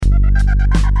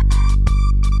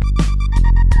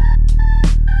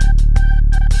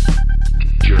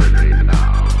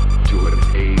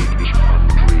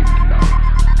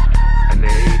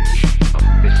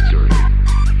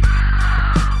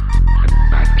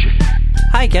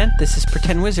Hi again, this is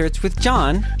Pretend Wizards with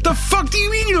John, The fuck do you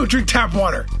mean you don't drink tap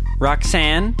water?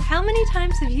 Roxanne, How many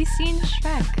times have you seen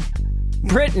Shrek?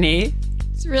 Brittany,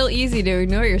 It's real easy to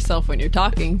ignore yourself when you're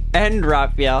talking. and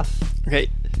Raphael. Okay,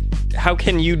 how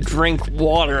can you drink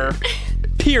water?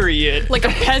 Period. Like a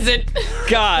peasant.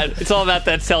 God, it's all about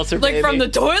that seltzer, Like baby. from the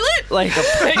toilet? Like a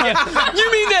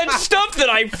You mean that stuff that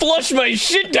I flush my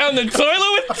shit down the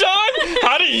toilet with, John?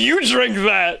 How do you drink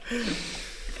that?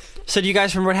 So do you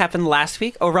guys remember what happened last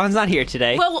week? Oh, Ron's not here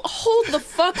today. Well, hold the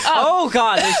fuck up. Oh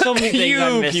god, there's so many things You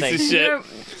I'm piece missing. of shit. You're-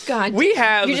 God, We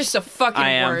have- You're just a fucking I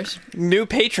am. worst. New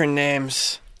patron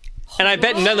names. And I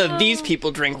bet none of these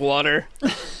people drink water.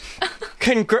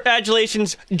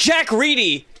 Congratulations, Jack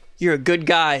Reedy. You're a good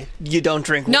guy. You don't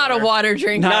drink water. Not a water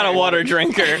drinker. Not a water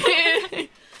drinker.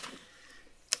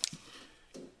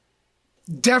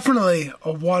 Definitely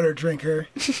a water drinker.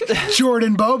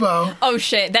 Jordan Bobo. Oh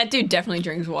shit, that dude definitely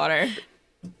drinks water.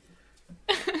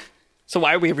 So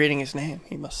why are we reading his name?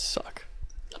 He must suck.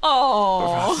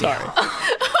 Oh.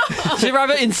 Sorry. So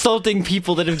Raphael insulting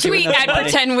people that have Tweet given us at money.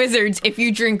 Pretend Wizards if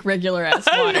you drink regular ass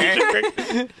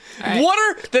water.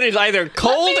 Water that is either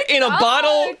cold me in a talk.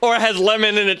 bottle or has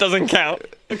lemon and it doesn't count.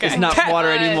 Okay. It's not water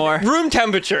anymore. Room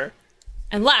temperature.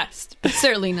 And last, but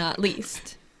certainly not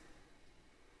least,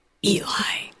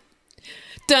 Eli.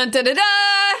 Dun da da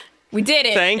da! We did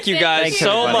it. Thank you guys Thanks,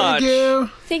 so everybody. much. Thank you.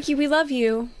 Thank you. We love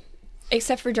you.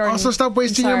 Except for Jordan. Also, stop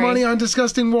wasting your Sorry. money on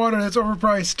disgusting water that's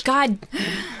overpriced. God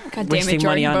damn Wasting it,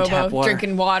 money Jordan on Bobo, tap water.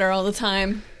 drinking water all the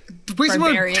time. Wasting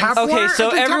money on Barbarians. tap water? Okay, so I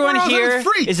drink tap everyone water all the time, here it's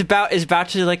free. is about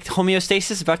to like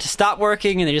homeostasis, about to stop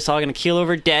working, and they're just all gonna keel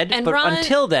over dead. And but Ron-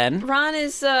 until then, Ron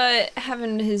is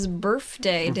having his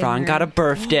birthday dinner. Ron got a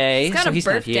birthday, He's got so a he's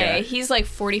birthday. not here. He's like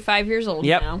 45 years old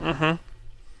Yep. now.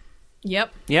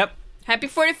 Yep. Yep, Happy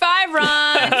 45,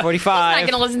 Ron. He's 45.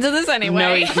 not gonna listen to this anyway.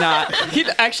 No, he's not.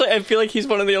 Actually, I feel like he's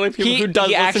one of the only people who does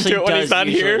he listen actually to it when does he's not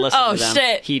usually here. listen Oh, to them.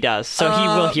 shit. He does, so he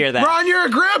will hear that. Ron, you're a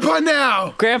grandpa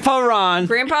now. Grandpa Ron.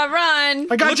 Grandpa Ron.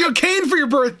 I got you a cane for your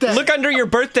birthday. Look under your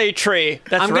birthday tree.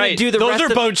 That's I'm gonna right. do the Those rest are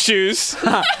of- boat shoes.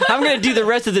 I'm gonna do the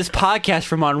rest of this podcast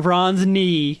from on Ron's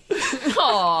knee.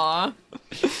 Aww.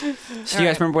 So you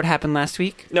guys remember what happened last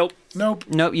week? Nope. Nope.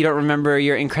 Nope, you don't remember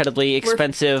your incredibly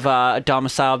expensive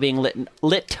domicile being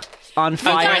lit on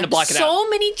fire. trying to block it out. So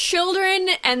many children,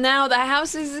 and now the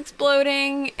house is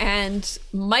exploding. And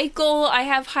Michael, I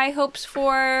have high hopes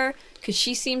for because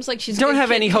she seems like she's a Don't good have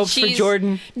kid, any 'cause hopes for she's-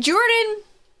 Jordan.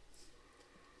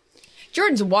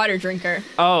 Jordan's a water drinker.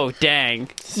 Oh dang!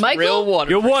 Michael, Real water.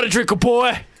 You're a water drinker,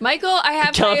 boy. Michael, I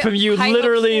have Tell high, from you high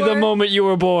literally hopes the for moment you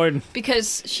were born.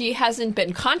 because she hasn't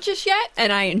been conscious yet,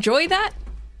 and I enjoy that.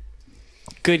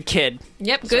 Good kid.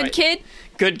 Yep, good right. kid.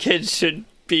 Good kids should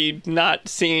be not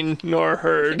seen nor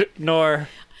heard Nor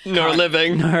nor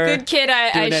living. her. Good kid.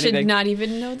 I doing should anything. not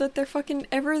even know that they're fucking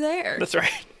ever there. That's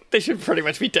right. They should pretty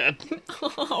much be dead.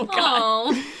 Oh god.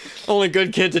 Oh, Only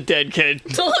good kid's a dead kid.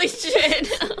 holy shit.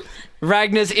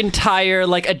 Ragna's entire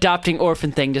like adopting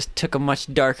orphan thing just took a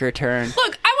much darker turn.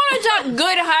 Look, I want to adopt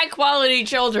good, high quality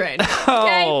children.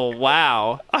 Okay? Oh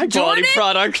wow! High quality Jordan?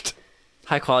 product.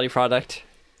 High quality product.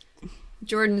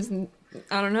 Jordan's.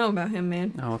 I don't know about him,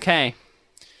 man. Okay.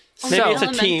 Maybe So- it's a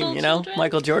team, Elemental you know? children?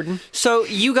 Michael Jordan. So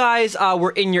you guys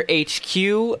were in your HQ.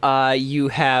 You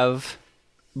have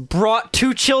brought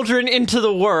 2 children into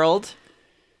the world.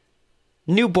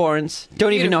 Newborns.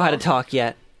 Don't even know how to Beautiful. talk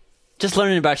yet. Just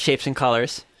learning about shapes and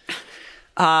colors.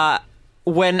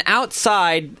 When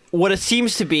outside, what it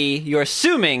seems to be, you're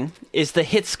assuming, is the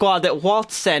hit squad that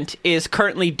Walt sent is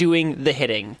currently doing the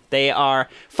hitting. They are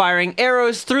firing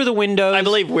arrows through the windows. I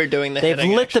believe we're doing the They've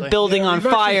hitting, lit the actually. building Yeah, on we've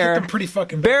actually hit fire, them pretty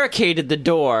fucking bad. barricaded the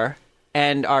door,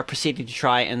 and are proceeding to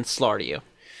try and slaughter you.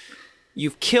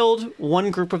 You've killed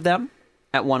one group of them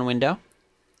at one window,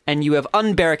 and you have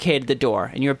unbarricaded the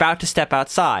door, and you're about to step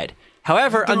outside.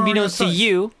 However, They're already unbeknownst to outside.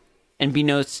 you, and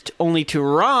unbeknownst only to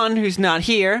Ron, who's not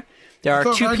here, there I are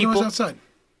thought 2 Ragnar was people. outside.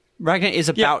 Ragnar is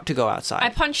about to go I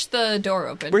outside. punched the door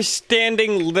open. We're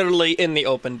standing literally in the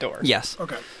open door. Yes.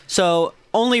 Okay. So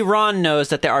only Ron knows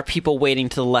that there are people waiting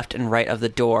to the left and right of the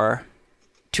door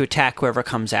to attack whoever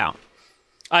comes out.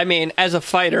 I mean, as a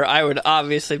fighter, I would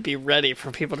obviously be ready for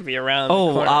people to be around. Oh,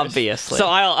 the corners. obviously. So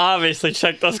I'll obviously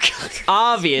check those.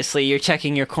 Obviously, you're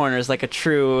checking your corners like a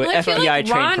true Well, I feel FBI like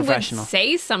trained Ron professional. would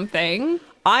say something.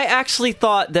 I actually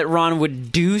thought that Ron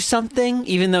would do something,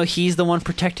 even though he's the one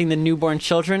protecting the newborn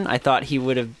children. I thought he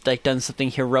would have like done something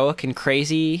heroic and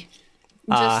crazy.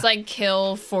 Just like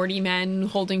kill 40 men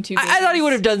holding 2 babies. I thought he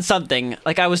would have done something.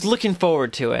 Like I was looking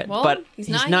forward to it, Well, but he's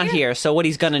he's not not here. here. So what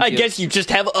he's gonna do? I guess you just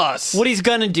have us. what he's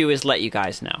gonna do is let you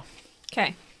guys know.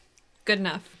 Okay. Good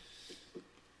enough.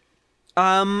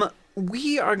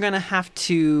 We are going to have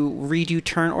to redo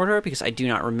turn order because I do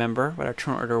not remember what our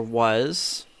turn order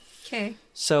was. Okay.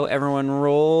 So everyone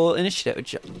roll initiative.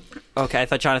 Okay, I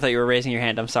thought you were raising your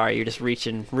hand. I'm sorry, you're just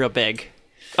reaching real big.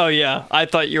 Oh yeah, I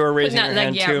thought you were raising your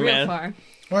hand too, real man. far.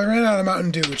 Well, I ran out of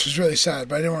Mountain Dew, which is really sad,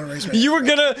 but I didn't want to raise my You were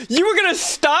gonna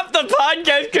stop the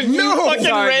podcast because you No! fucking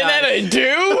Sorry, ran guys. out of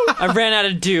dew? I ran out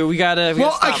of dew. We gotta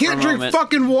Well, stop I can't for a drink moment.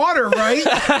 fucking water, right?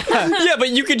 Yeah, but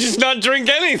you could just not drink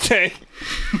anything.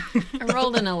 I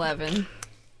rolled an 11.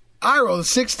 I rolled a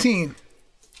 16.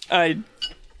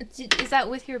 Is that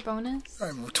with your bonus?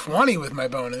 I'm 20 with my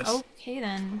bonus. Okay,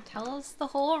 then tell us the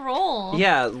whole roll.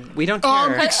 Yeah, we don't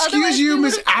care. Excuse Otherwise you, we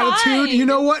Miss would've tried. Attitude. You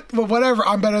know what? Well, whatever.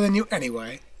 I'm better than you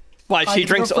anyway. Why, I she can go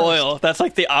drinks first. oil. That's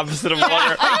like the opposite of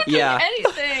water. Yeah.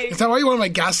 Anything. Is that why you wanted my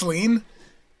gasoline?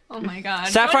 Oh my god.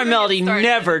 Sapphire Don't even Melody get started.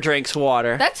 never drinks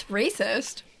water. That's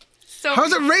racist. So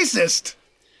How's it racist?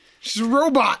 She's a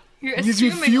robot. you're It needs to be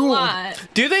assuming a fueled. lot.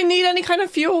 Do they need any kind of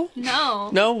fuel? No.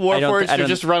 No, I don't- Warforged, I you don't-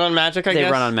 just run on magic, I They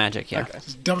guess? run on magic, yeah.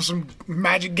 Just dump some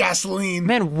magic gasoline.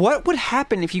 Man, what would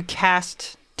happen if you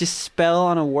cast Dispel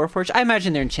on a Warforged? I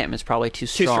imagine their enchantment's probably too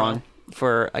strong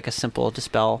for like a simple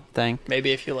Dispel thing.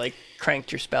 Maybe if you, like,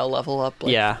 cranked your spell level up,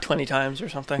 like, Yeah. 20 times or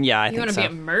something. Yeah, I You think want to so. be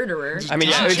a murderer. I mean,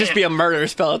 yeah, it would just be a murder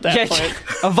spell at that Yeah, point.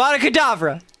 Avada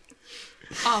Kedavra.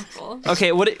 Awful.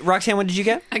 Okay, Roxanne, what did you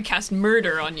get? I cast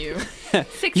murder on you.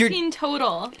 16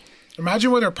 total.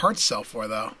 Imagine what her parts sell for,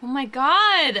 though. Oh my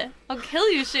god. I'll kill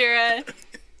you, Shira.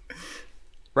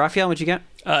 Raphael, what'd you get?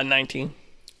 19.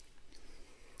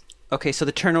 Okay, so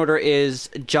the turn order is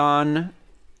John,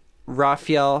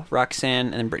 Raphael, Roxanne,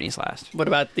 and then Brittany's last. What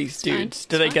about these fine. dudes? It's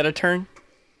Do they fine. get a turn?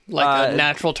 Like a Uh,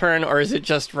 natural turn, or is it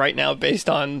just right now based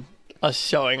on us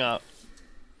showing up?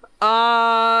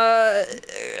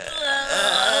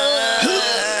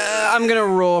 I'm gonna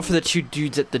roll for the two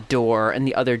dudes at the door, and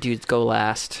the other dudes go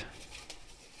last.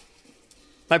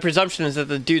 My presumption is that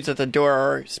the dudes at the door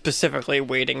are specifically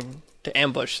waiting to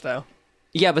ambush, though.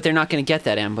 Yeah, but they're not gonna get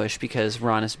that ambush because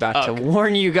Ron is about Okay. to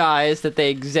warn you guys that they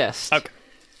exist. Okay.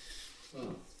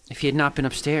 If he had not been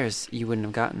upstairs, you wouldn't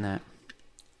have gotten that.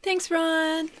 Thanks,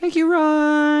 Ron. Thank you,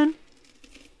 Ron.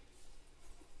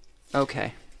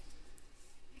 Okay.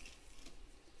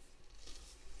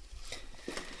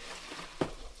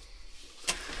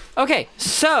 Okay,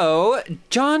 so,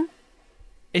 John,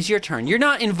 it's your turn. You're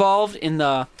not involved in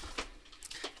the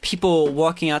people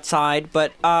walking outside,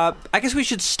 but I guess we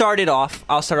should start it off.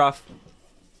 I'll start off.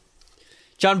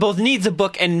 John both needs a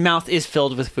book and mouth is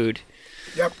filled with food.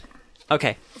 Yep.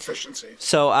 Okay. Efficiency.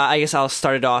 So I guess I'll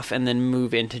start it off and then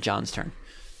move into John's turn.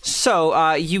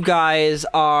 So you guys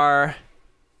are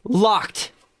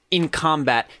locked in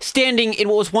combat, standing in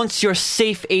what was once your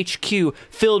safe HQ,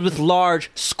 filled with large,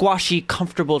 squashy,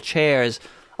 comfortable chairs,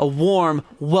 a warm,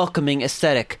 welcoming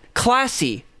aesthetic,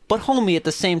 classy but homey at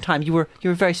the same time. You were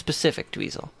very specific,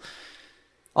 Dweezil.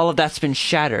 All of that's been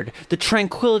shattered. The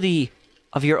tranquility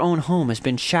of your own home has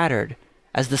been shattered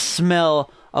as the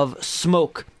smell of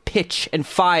smoke, pitch, and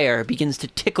fire begins to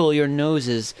tickle your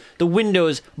noses. The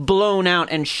windows blown out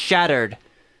and shattered.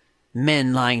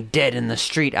 Men lying dead in the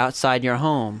street outside your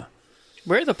home.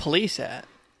 Where are the police at?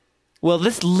 Well,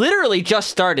 this literally just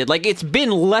started. Like, it's been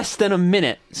less than a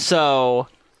minute. So,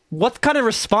 what kind of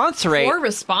response rate? Or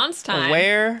response time.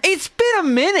 Where It's been a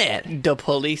minute. the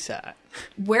police at?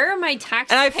 Where are my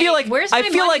taxes? And I feel like Where's I my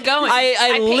feel money like going? I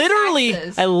pay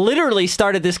taxes. literally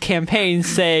started this campaign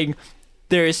saying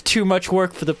there is too much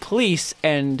work for the police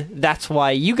and that's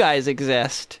why you guys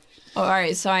exist. Oh, all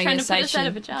right, so I Trying to guess put I us out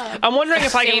of a should job. I'm wondering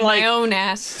if I save can, my like, own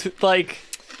ass.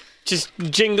 just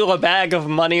jingle a bag of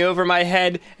money over my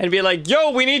head and be like,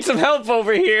 yo, we need some help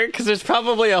over here, because there's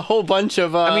probably a whole bunch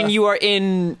of, I mean, you are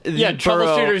in the yeah,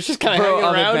 troubleshooters just kinda borough hanging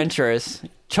of around. adventurers.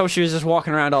 Troubleshooters just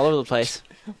walking around all over the place.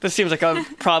 this seems like a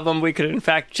problem we could, in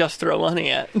fact, just throw money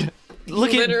at.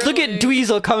 Look at Literally.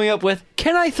 Dweezil coming up with,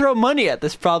 can I throw money at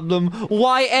this problem?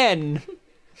 YN.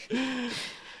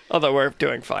 Although we're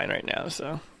doing fine right now,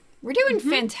 so. We're doing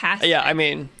fantastic. Yeah, I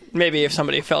mean, maybe if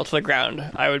somebody fell to the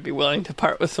ground, I would be willing to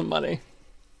part with some money.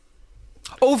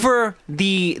 Over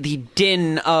the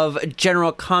din of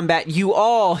general combat, you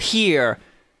all hear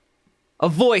a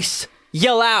voice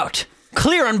yell out,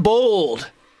 clear and bold,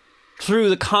 through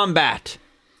the combat.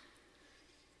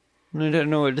 I don't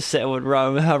know what to say. How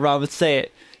Ron would say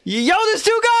it. Yo, there's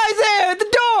two guys there at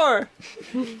the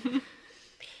door.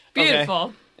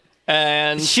 Beautiful.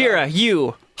 And Shira,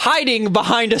 you hiding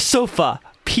behind a sofa,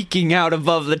 peeking out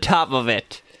above the top of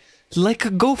it, like a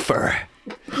gopher.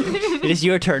 It is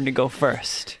your turn to go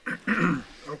first.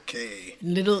 Okay.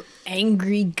 Little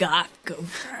angry goth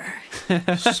gopher.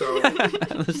 So,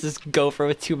 Let's just gopher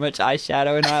with too much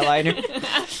eyeshadow and eyeliner.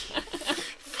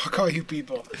 fuck all you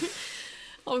people.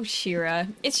 Oh, Shira.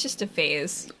 It's just a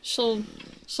phase. She'll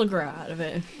grow out of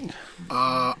it.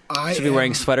 I Should be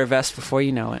wearing sweater vests before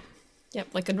you know it. Yep,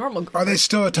 like a normal girl. Are they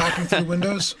still attacking through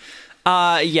windows?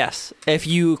 Yes. If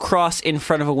you cross in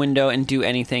front of a window and do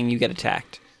anything, you get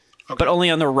attacked. Okay. But only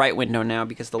on the right window now,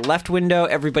 because the left window,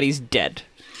 everybody's dead.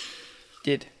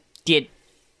 Did. Did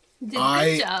a good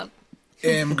I- job.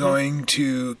 am going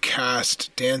to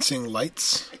cast Dancing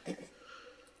Lights.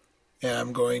 And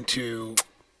I'm going to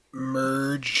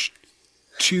merge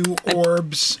 2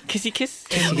 orbs. Kissy kiss?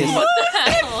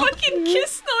 Fucking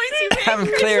kiss noise you made. I'm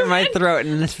clearing my throat,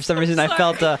 and for some reason I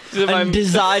felt a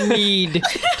design need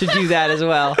to do that as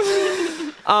well.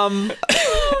 I'm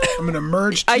going to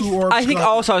merge 2 orbs. I think across-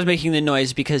 also I was making the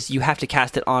noise because you have to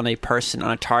cast it on a person,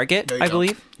 on a target, No, you I don't.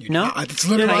 believe. You No? do not. It's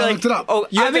literally why I looked it up. Oh,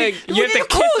 You have to- you have to kiss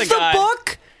close the guy.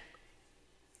 book?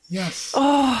 Yes.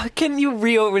 Oh, can you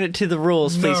reopen it to the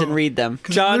rules, please, No. and read them?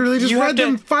 'Cause John, I literally just you have read to-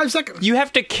 them 5 seconds. You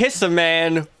have to kiss a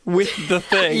man with the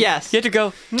thing. Yes. You have to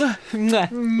go, "Mwah,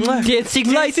 Mwah. Dancing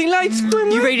lights. dancing lights.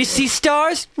 You ready to see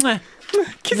stars? Mwah.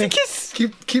 Kissy kiss.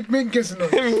 Keep making kissing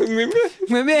noise. Mwah,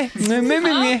 mwah, mwah, mwah,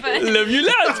 mwah, mwah. Love you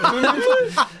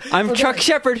lots. I'm Chuck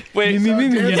Shepard. Wait,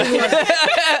 Dancing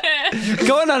Lights.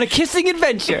 Going on a kissing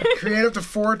adventure. Create up to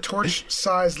 4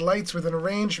 torch-sized lights within a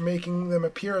range, making them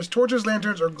appear as torches,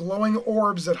 lanterns, or glowing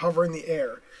orbs that hover in the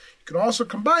air. You can also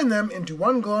combine them into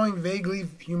one glowing, vaguely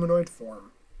humanoid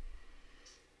form.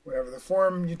 Whatever the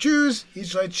form you choose,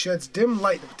 each light sheds dim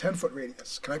light of a 10-foot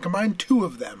radius. Can I combine 2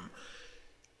 of them?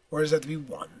 Or does that have to be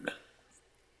 1?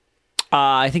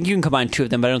 I think you can combine 2 of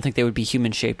them, but I don't think they would be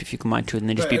human-shaped if you combine 2 of them.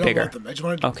 They'd just I be don't bigger. want them. I just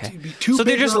want it Okay. to be 2 So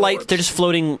they're just bigger lights. orbs. They're just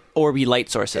floating orby light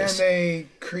And sources they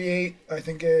create, I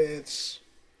think it's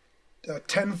a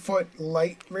 10-foot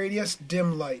light radius,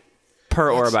 dim light. per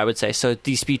orb, I would say. So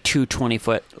these be 2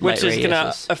 20-foot light which is going to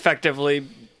radiuses. effectively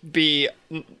be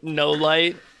no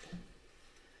light.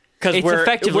 Because It's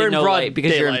effectively no light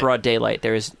because you're in broad daylight.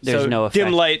 There's So no effect.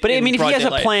 dim light But I in mean, if he broad has a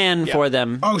daylight. plan Yeah. for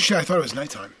them, Oh shit, I thought it was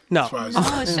nighttime. No. That's why I was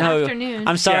Oh, it's no. afternoon.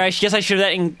 I'm sorry. Yeah. I guess I should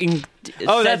have said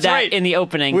that's that right. in the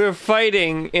opening. We're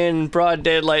fighting in broad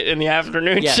daylight in the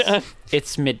afternoon, Yes, John.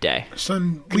 it's midday.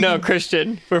 Son, No,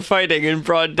 Christian, we're fighting in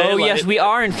broad daylight. Oh yes, we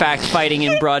are in fact fighting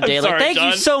in broad daylight. sorry, Thank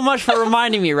you John. so much for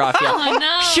reminding me, Raphael. Oh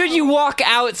no. Should you walk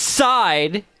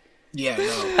outside? Yeah,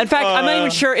 no. In fact, I'm not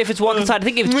even sure if it's walk inside. I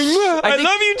think if it's, I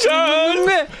love you,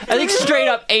 John. I think straight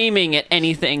up aiming at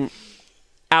anything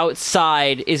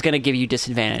outside is going to give you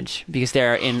disadvantage because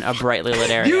they're in a brightly lit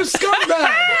area. You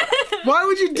scumbag! Why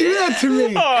would you do that to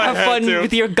me? Have fun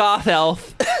with your goth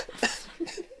elf.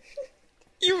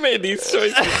 You made these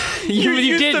choices. You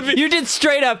used to did. be- You did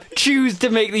straight up choose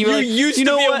to make the. You like, used you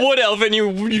to know be what? a wood elf and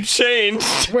you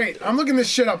changed. Wait, I'm looking this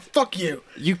shit up. Fuck you.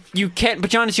 You can't.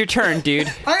 But John, it's your turn,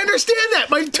 dude. I understand that.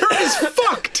 My turn is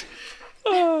fucked.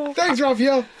 Thanks,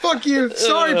 Raphael. Fuck you.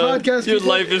 Sorry, podcast your people.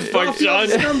 life is fucked,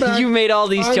 Raphael's a John. scumbag. You made all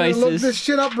these I'm gonna look choices. this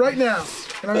shit up right now.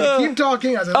 And I'm gonna keep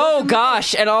talking as I Oh look in-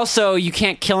 gosh, and also you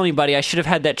can't kill anybody. I should have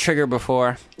had that trigger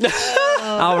before.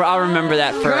 I'll remember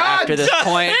that for God after this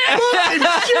point. Fucking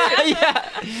shit. Yeah.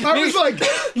 I was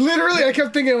like, literally, I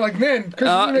kept thinking, like, man, Chris,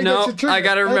 No, I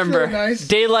gotta remember. That's really nice.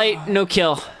 Daylight, no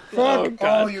kill. Fuck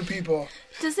all you people.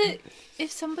 Does it?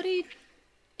 If somebody,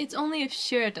 it's only if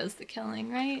Shira does the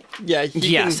killing, right? Yeah.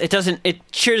 Yes, it doesn't. It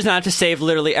sure does not have to save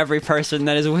literally every person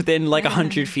that is within like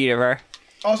 100 feet of her.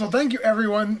 Also, thank you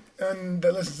everyone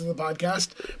that listens to the podcast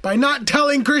by not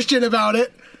telling Christian about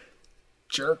it.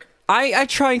 Jerk. I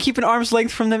try and keep an arm's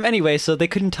length from them anyway, so they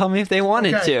couldn't tell me if they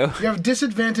wanted Okay, to. you have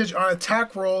disadvantage on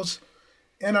attack rolls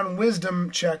and on wisdom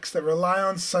checks that rely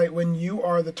on sight when you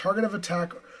are the target of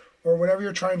attack or whatever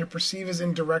you're trying to perceive as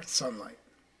in direct sunlight.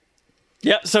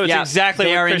 Yeah. So it's Yeah, exactly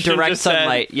they what are in Christian direct just said.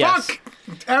 sunlight. Yes. Fuck!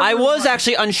 I was everyone.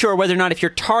 actually unsure whether or not if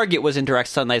your target was in direct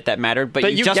sunlight that mattered, but,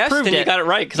 But you just guessed proved and it. you got it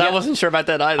right because I Yeah. wasn't sure about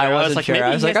that either. I wasn't was like, sure. maybe I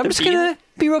was he like, has I'm to just be- gonna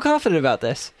be real confident about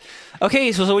this.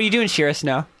 Okay, so what are you doing, Shiris,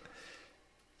 now?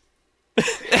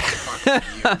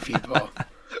 You people.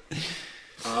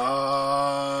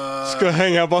 Let's go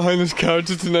hang out behind this couch.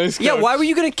 It's a nice couch. Yeah, why were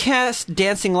you gonna cast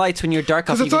dancing lights when you're dark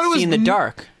elf? 'Cause I You thought can it was see in the n-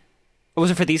 dark.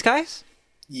 Was it for these guys?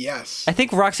 Yes. I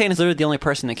think Roxanne is literally the only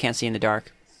person that can't see in the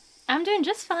dark. I'm doing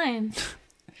just fine.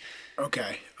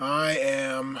 Okay. I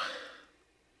am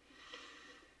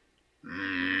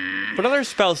What other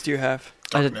spells do you have?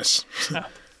 darkness.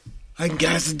 I can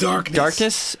cast the darkness.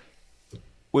 Darkness.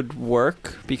 would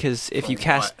work because if you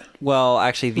cast, what? well,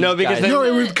 actually, these No, because guys, then- No,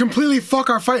 it would completely fuck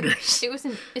our fighters.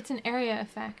 It's an area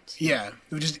effect. Yeah, it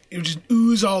would just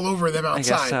ooze all over them I outside.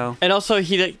 guess so. And also,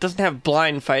 he doesn't have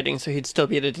blind fighting, so he'd still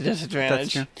be at a That's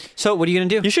disadvantage. true. So, what are you gonna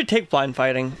do? You should take blind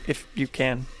fighting if you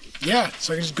can. Yeah,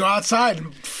 so I can just go outside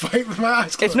and fight with my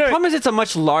eyes closed. The problem is, it's a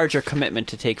much larger commitment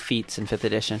to take feats in 5th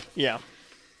edition. Yeah.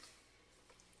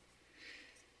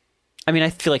 I mean, I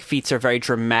feel like feats are very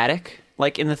dramatic,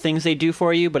 like in the things they do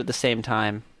for you, but at the same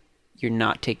time, you're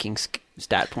not taking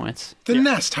stat points. The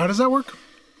nest, how does that work?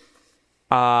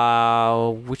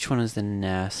 Which one is the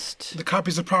nest? The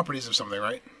copies of properties of something,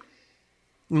 right?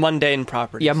 Mundane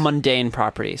properties. Yeah, mundane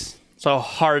properties, So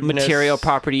hardness. material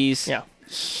properties. Yeah.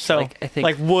 So, Like, I think-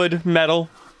 like wood, metal,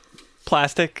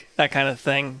 plastic, that kind of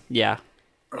thing. Yeah.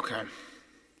 Okay.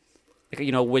 Like,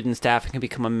 you know, wooden staff can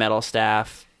become a metal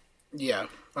staff. Yeah,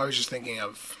 I was just thinking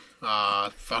of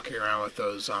fucking around with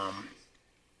those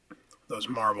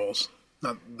marbles.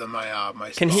 Not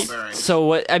my Can he- ball bearings. So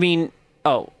what? I mean,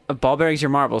 ball bearings are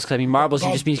marbles. Because I mean, marbles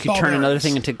Ball- just means you can ball turn another bearings.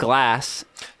 thing into glass.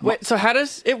 Wait, so how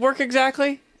does it work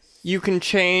exactly? You can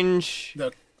change.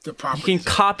 the You properties. can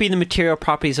copy the material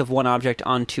properties of one object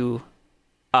onto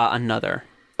another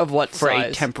Of what for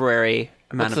size? a temporary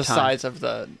amount What's the of time. size of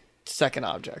the second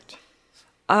object?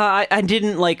 I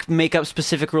didn't like make up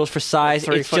specific rules for size.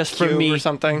 3 It's foot just for cube me or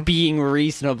something? being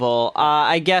reasonable.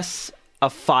 I guess a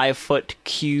 5-foot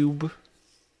cube,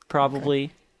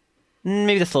 probably.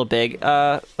 Maybe that's a little big.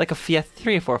 Like a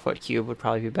 3 or 4 foot cube would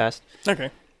probably be best.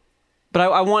 Okay. But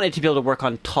I wanted to be able to work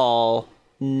on tall,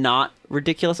 not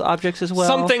ridiculous objects as well.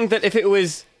 Something that if it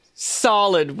was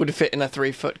solid would fit in a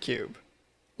 3-foot cube.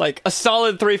 Like a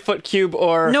solid 3-foot cube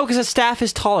or... No, because a staff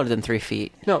is taller than 3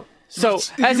 feet. No. So,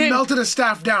 If as you in... melted a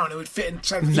staff down, it would fit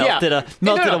inside the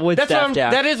Melted a wood that's staff what I'm,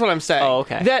 down. That is what I'm saying. Oh,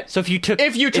 okay. That So if you took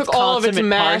all of its consummate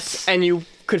mass parts, and you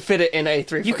could fit it in a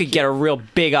 3-foot you could get a real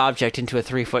big object into a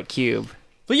 3-foot cube.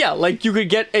 But yeah, like you could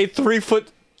get a 3-foot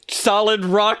solid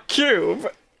rock cube.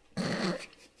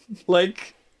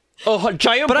 Like a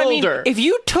giant But I mean, boulder. if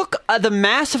you took the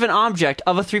mass of an object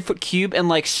of a 3-foot cube and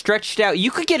like stretched it out,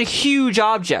 you could get a huge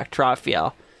object,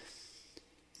 Raphael.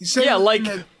 You said yeah, in like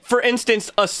the- for instance,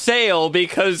 a sail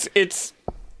because it's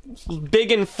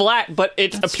big and flat, but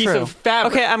it's a piece of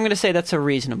fabric. Okay, I'm gonna say that's a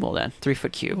reasonable then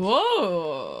 3-foot cube.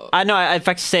 Whoa. I know. In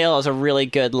fact, sail is a really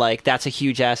good like. That's a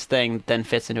huge ass thing. Then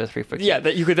fits into a 3-foot cube. Yeah,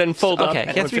 that you could then fold up. Okay,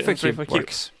 and yeah, it would fit in a 3-foot cube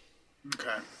works.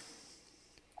 Okay.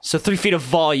 So 3 feet of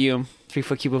volume,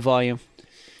 3-foot cube of volume.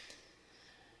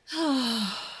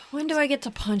 When do I get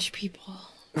to punch people?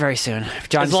 Very soon.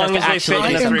 John As long just has as to they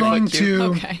actually. fit I in a am 3-foot going cube. to.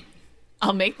 Okay.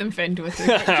 I'll make them fit into a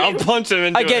 3-foot I'll punch him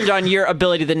into Again, it. John, your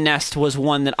ability to nest was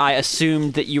one that I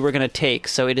assumed that you were going to take,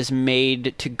 so it is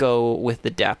made to go with the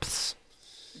depths.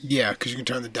 Yeah, because you can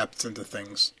turn the depths into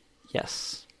things.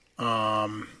 Yes. But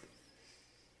I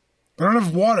don't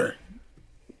have water.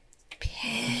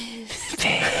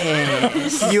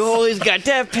 You always got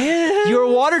that piss. You're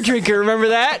a water drinker, remember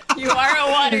that? You are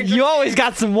a water You always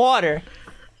got some water.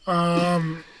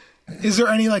 Is there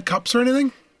any like cups or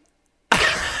anything?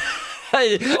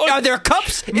 Are there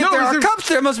cups? If No, there is are there- cups,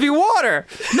 there must be water.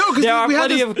 No, because There are we had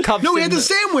plenty the, of cups No, we in had the the-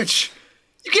 sandwich.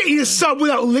 You can't eat a sub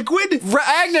without liquid.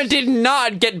 Ragnar did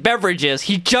not get beverages.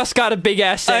 He just got a big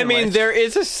ass I sandwich. mean, there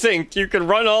is a sink. You could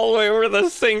run all the way over to the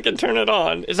sink and turn it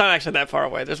on. It's not actually that far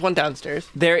away. There's one downstairs.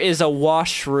 There is a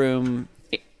washroom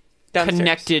Downstairs.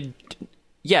 connected.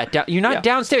 Yeah, you're not Yeah.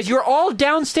 downstairs. You're all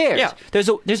downstairs. Yeah.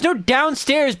 There's no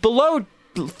downstairs below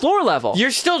floor level. You're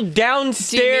still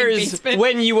downstairs basement?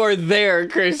 when you are there,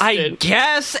 Kristen. I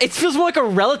guess it feels more like a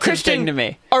relative Kristen, thing to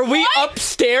me. Are we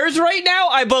upstairs right now?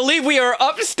 I believe we are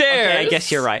upstairs. Okay, I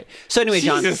guess you're right. So anyway,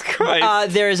 John, Jesus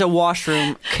Christ. there is a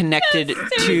washroom connected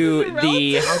to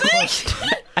the. How close?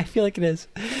 I feel like it is.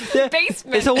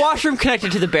 basement. It's a washroom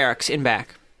connected to the barracks in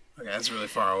back. Okay, that's really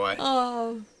far away.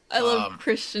 Oh, I love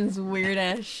Christian's weird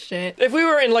ass shit. If we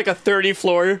were in like a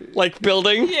 30-floor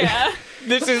building, Yeah.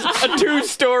 this is a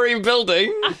 2-story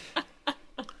building.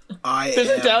 There's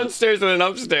a am downstairs and an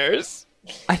upstairs.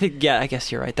 I think. Yeah, I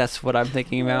guess you're right. That's what I'm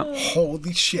thinking about.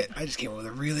 Holy shit! I just came up with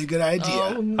a really good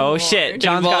idea. Oh shit,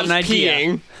 John's got an Involves idea.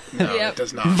 peeing. No, Yep. it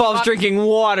does not. Involves drinking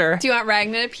water. Do you want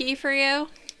Ragnar to pee for you?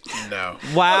 No.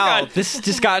 Wow, Oh, God. this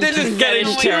just got This into is getting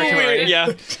fetish too territory. weird.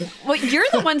 Yeah. Well, you're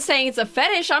the one saying it's a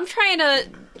fetish. I'm trying to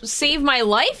save my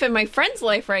life and my friend's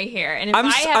life right here. And if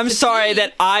I'm to sorry pee-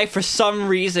 that I, for some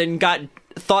reason,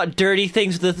 thought dirty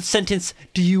things with the sentence,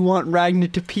 "Do you want Ragnar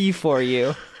to pee for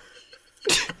you?"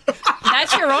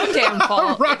 that's your own damn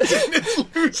fault. Ryan is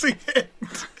losing it.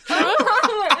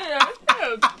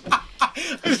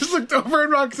 just looked over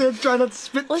and Roxanne's trying not to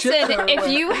spit Listen, chips at her if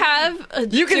way. you have a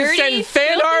You can dirty, send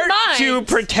fan filthy art to mind-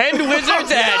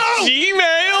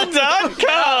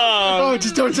 pretendwizards@gmail.com. Oh,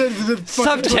 just don't send it to the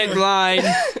fucking Subject line.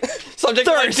 Subject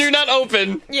line, do not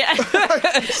open. Yeah.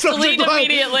 Subject Delete line,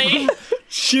 immediately.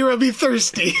 Shira be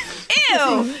thirsty.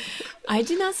 Ew. I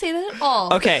did not say that at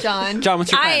all. Okay, John. John,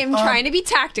 what's your I plan? am trying to be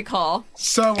tactical.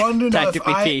 So I wanted to know if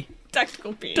Tactically I, P.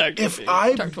 Tactical P. if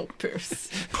I Tactical Pierce.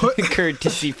 put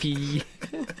Courtesy P.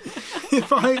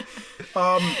 if I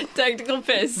Tactical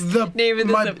Piss. the Name of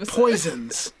this my episode.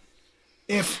 poisons,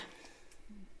 if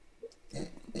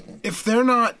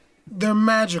they're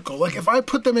magical. Like if I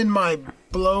put them in my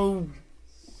blow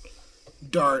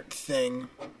dart thing,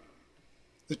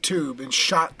 the tube, and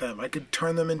shot them, I could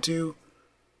turn them into.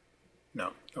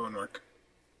 No, that wouldn't work.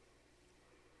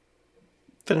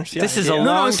 Finish the This is idea. a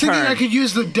No, I long was thinking turn. I could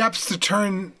use the depths to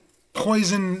turn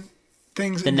poison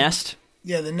things. The into, nest.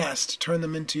 Yeah, the nest. Turn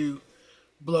them into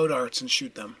blow darts and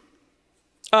shoot them.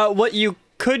 What you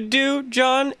could do,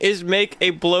 John, is make a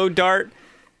blow dart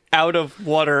out of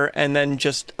water and then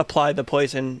just apply the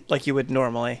poison like you would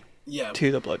normally Yeah.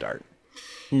 to the blow dart.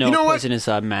 No, You know what? poison is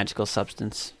a magical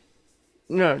substance.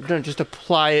 No, just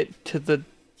apply it to the.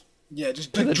 Yeah,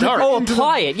 just the drip dart. it Oh, into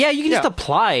apply it. Yeah, you can just Yeah.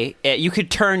 apply it. You could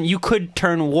turn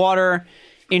water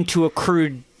into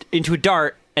a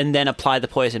dart and then apply the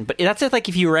poison. But that's just like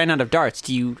if you ran out of darts.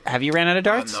 Have you ran out of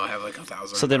darts? No, I have like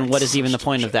 1,000. So then, what is even the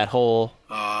point of that whole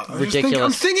ridiculous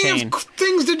I'm thinking chain? of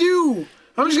things to do.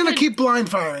 I'm just gonna keep blind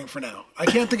firing for now. I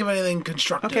can't think of anything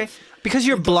constructive. Okay, because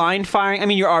you're blind firing. I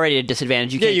mean, you're already at a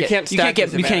disadvantage. You can't stack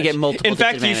get disadvantage. multiple. In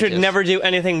fact, you should disadvantages. never do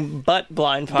anything but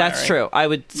blind firing. That's true. I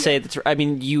would say that's. I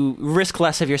mean, you risk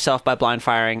less of yourself by blind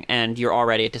firing, and you're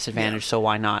already at disadvantage. So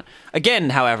why not?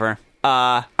 Again, however,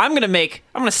 I'm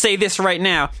gonna say this right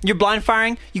now. You're blind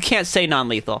firing. You can't say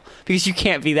non-lethal because you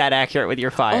can't be that accurate with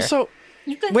your fire. Also,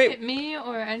 You can Wait. hit me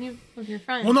or any of your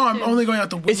friends. Well, no, I'm too. only going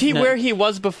out the window. is he No. where he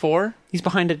was before? he's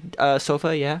behind a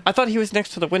sofa. Yeah, I thought he was next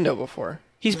to the window before.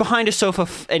 he's behind a sofa,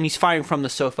 and he's firing from the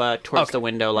sofa towards Okay. the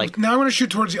window. Like Now I'm gonna shoot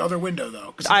towards the other window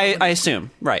though. 'cause I assume,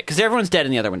 right? Because everyone's dead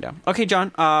in the other window. Okay,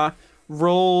 John.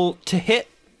 Roll to hit.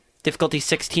 Difficulty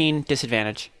 16.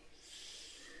 Disadvantage.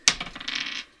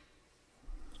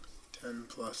 10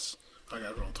 plus. I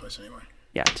gotta roll twice anyway.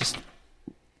 Yeah, just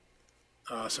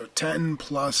So 10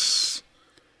 plus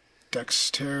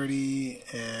dexterity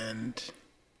and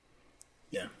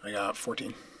yeah, I got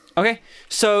 14. okay.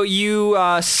 So you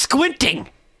squinting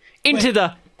into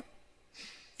the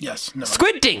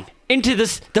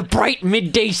the bright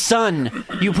midday sun.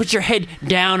 You put your head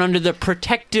down under the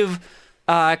protective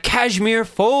cashmere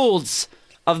folds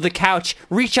of the couch,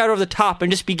 reach out over the top,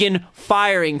 and just begin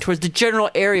firing towards the general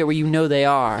area where you know they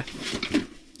are.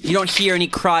 You don't hear any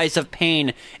cries of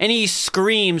pain, any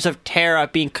screams of terror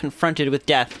at being confronted with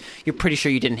death. You're pretty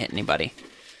sure you didn't hit anybody.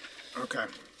 Okay.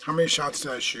 How many shots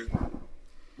did I shoot?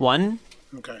 One?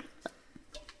 Okay.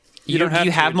 You don't do have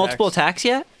you two have multiple attacks. attacks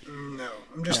yet? No.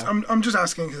 I'm just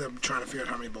asking because I'm trying to figure out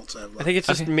how many bolts I have left. I think it's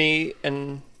just Okay. me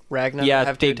and Ragnar Yeah, that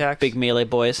have two big attacks. big melee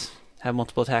boys have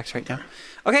multiple attacks right now.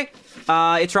 Okay,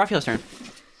 it's Raphael's turn.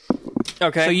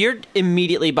 Okay. So you're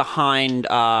immediately behind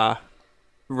Ragnar,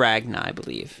 I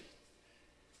believe.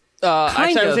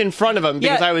 actually, I was of. in front of him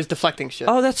because Yeah. I was deflecting shit.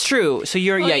 Oh, that's true. So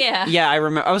you're yeah. I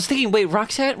remember. I was thinking, wait,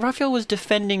 Raphael was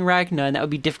defending Ragnar, and that would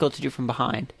be difficult to do from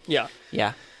behind. Yeah.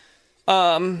 Yeah.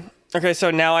 Okay,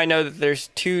 so now I know that there's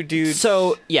two dudes.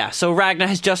 So Ragnar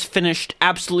has just finished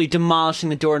absolutely demolishing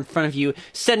the door in front of you,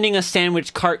 sending a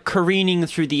sandwich cart careening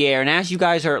through the air. And as you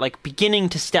guys are like beginning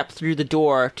to step through the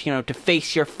door, to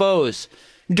face your foes,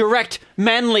 direct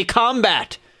manly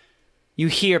combat, you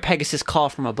hear Pegasus call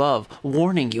from above,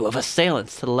 warning you of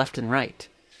assailants to the left and right.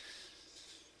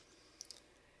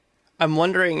 I'm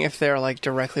wondering if they're like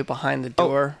directly behind the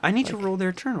door. I need to roll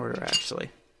their turn order actually.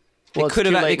 Well, it's too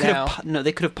late now.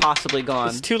 They could have possibly gone.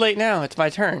 It's too late now. It's my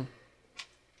turn.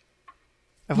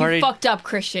 I've You already. fucked up,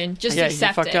 Christian. Just Yeah, you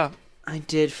accept fucked it. up. I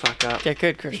did fuck up. Get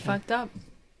good, You Christian. fucked up.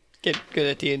 Get good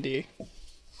at D&D.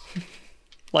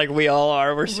 Like we all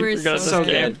are. We're super good at this so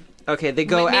game. good. Okay, they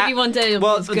go. Maybe one day.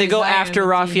 Well, as good they as go I am after at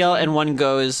Raphael, D&D. and one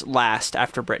goes last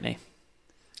after Brittany.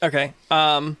 Okay.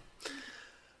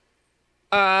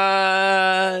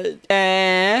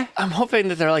 Eh? I'm hoping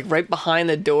that they're like right behind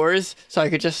the doors, so I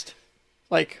could just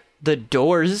like. The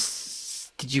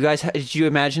doors. Did you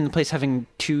imagine the place having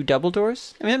two double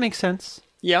doors? I mean, that makes sense.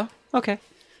 Yeah. Okay.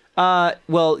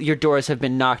 Well, your doors have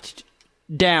been knocked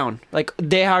down. Like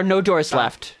there are no doors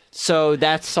left. So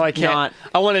that's So I can't. not.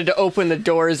 I wanted to open the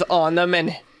doors on them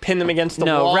and pin them against the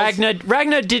No, walls.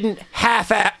 Ragnar didn't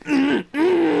half-ass.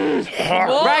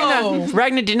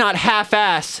 Ragnar did not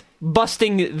half-ass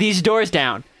busting these doors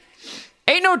down.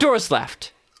 Ain't no doors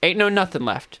left. Ain't no nothing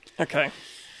left. Okay.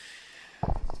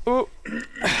 Ooh.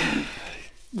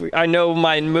 I know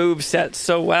my move set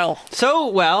so well. So,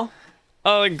 well,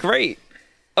 A great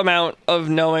amount of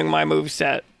knowing my move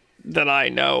set that I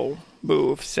know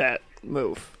move.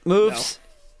 moves.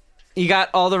 You got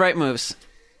all the right moves.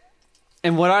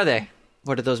 And what are they?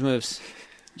 What are those moves?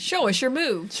 Show us your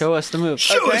moves. Show us the moves.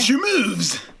 Show us your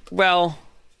moves. Well,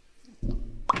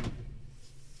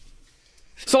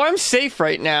 so I'm safe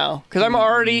right now because I'm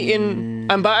already in.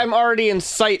 I'm already in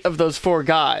sight of those 4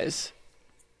 guys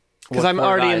because What I'm 4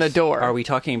 already in the guys door. Are we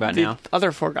talking about the now?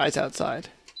 other 4 guys outside?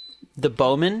 The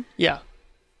bowmen? Yeah.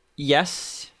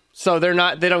 Yes. So they're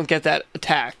not. They don't get that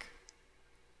attack.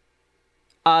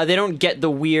 They don't get the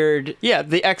weird. Yeah,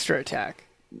 the extra attack.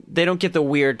 They don't get the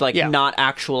weird, like, Yeah. not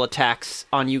actual attacks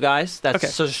on you guys. That's Okay.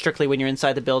 so strictly when you're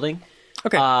inside the building.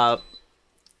 Okay.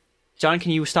 John,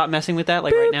 can you stop messing with that,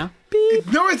 like, right now?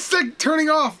 No, it's like turning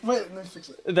off. Wait, let me fix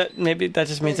it. that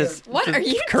just means it's What the are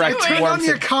you correct doing? Turned warm on the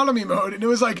sig- economy mode, and it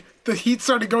was like the heat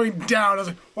started going down. I was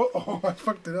like, oh, I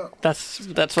fucked it up. That's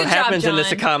what Good job, happens in this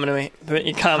John. economy.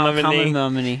 Common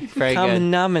nominee. Very good.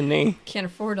 Economy. Can't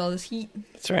afford all this heat.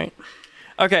 That's right.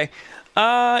 Okay.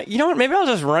 You know what? Maybe I'll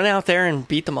just run out there and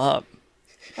beat them up.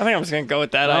 I think I'm just gonna go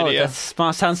with that Oh, idea. that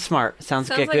sounds smart. Sounds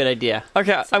like a like- good idea.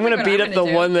 Okay, I'm gonna like what beat I'm up the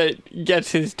gonna do. one that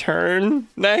gets his turn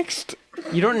next.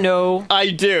 You don't know I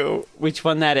do. which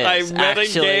one that is. I met a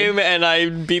actually. game and I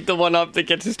beat the one up that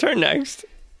gets his turn next.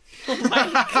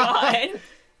 God.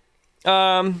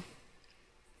 I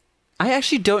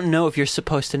actually don't know if you're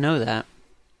supposed to know that.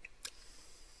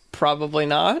 Probably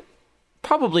not.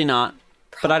 Probably not.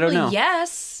 But I don't know.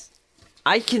 Yes.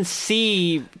 I can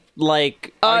see,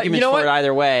 like, arguments you know for what? it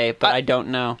either way, but I don't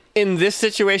know. In this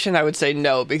situation, I would say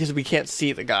no because we can't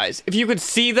see the guys. If you could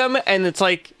see them, and it's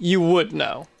like you would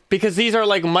know because these are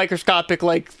like microscopic,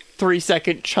 like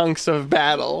 3-second chunks of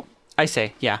battle. I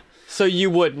say, yeah. So you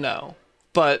would know,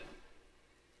 but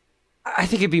I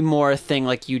think it'd be more a thing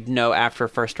like you'd know after a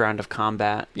first round of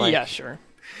combat. Like, yeah, sure.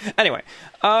 Anyway,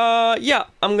 yeah,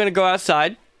 I'm gonna go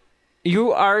outside.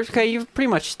 You are, okay, you pretty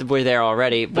much were there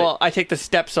already. But Well, I take the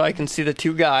step so I can see the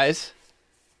 2 guys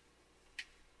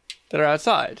that are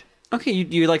outside. okay,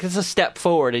 you like, it's a step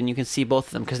forward and you can see both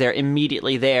of them because they're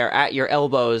immediately there at your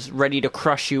elbows, ready to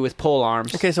crush you with pole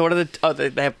arms. Okay, so what are the? Oh, they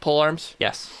have pole arms.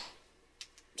 Yes.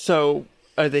 So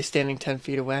are they standing 10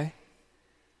 feet away?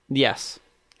 Yes.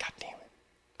 God damn it!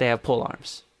 They have pole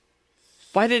arms.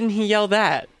 Why didn't he yell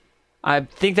that? I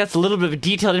think that's a little bit of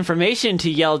detailed information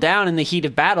to yell down in the heat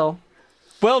of battle.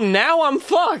 Well, now I'm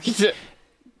fucked.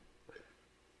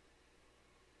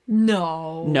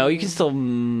 No. No, you can still.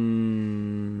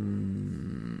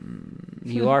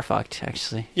 You are fucked,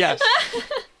 actually. Yes.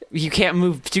 You can't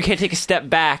move. You can't take a step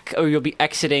back, or you'll be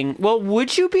exiting. Well,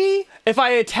 would you be? If I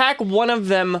attack one of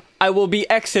them, I will be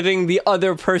exiting the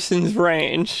other person's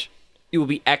range. You will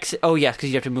be exit. Oh yes, because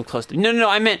you have to move close to. No.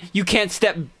 I meant you can't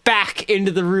step back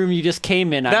into the room you just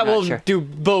came in. I'm That not will sure. do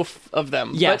both of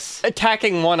them. Yes. But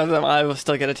attacking one of them, I will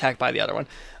still get attacked by the other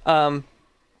one.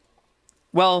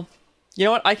 Well, you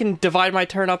know what? I can divide my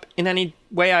turn up in any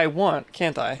way I want,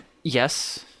 can't I?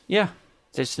 Yes. Yeah.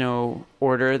 There's no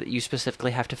order that you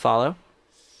specifically have to follow.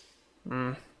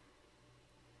 I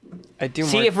do.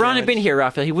 See, more if Ron had been damage. here,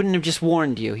 Raphael, he wouldn't have just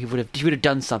warned you. He would have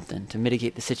done something to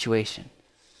mitigate the situation.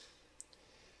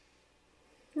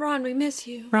 Ron, we miss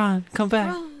you. Ron, come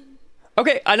back.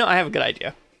 Okay, I know. I have a good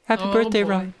idea. Happy Oh, birthday, boy.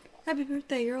 Ron. Happy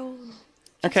birthday, you're old.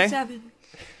 Okay. 7.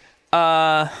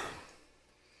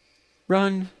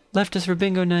 Ron left us for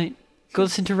bingo night. Go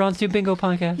listen to Ron's new bingo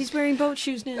podcast. He's wearing boat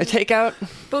shoes now. I take out.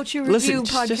 Boat shoe Listen, review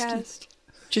podcast.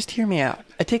 Just hear me out.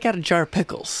 I take out a jar of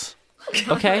pickles.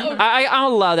 Okay, I'll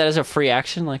allow that as a free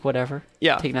action, like whatever.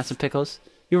 Yeah. Taking out some pickles.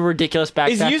 You have a ridiculous backpack,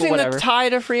 Is but using whatever. the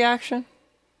tide a free action?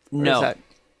 Or No, is that-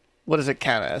 what does it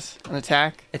count as? An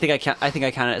attack? I think I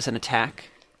count it as an attack.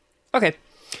 Okay.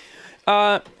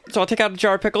 So I'll take out a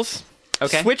jar of pickles.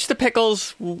 Okay. Switch the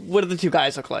pickles. What do the 2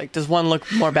 guys look like? Does one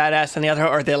look more badass than the other, or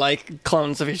are they like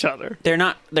clones of each other? They're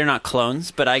not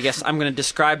clones, but I guess I'm going to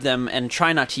describe them and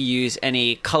try not to use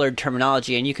any colored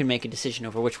terminology, and you can make a decision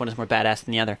over which one is more badass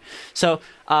than the other. So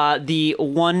the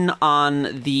one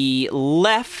on the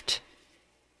left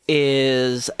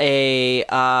is a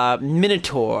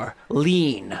minotaur,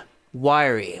 lean,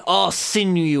 wiry, all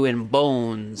sinew and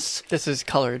bones. This is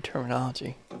colored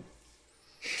terminology.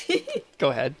 Go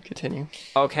ahead, continue.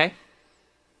 Okay.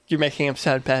 You're making him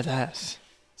sound badass.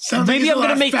 Sounds like Maybe he's I'm a going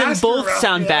to lot make them faster, both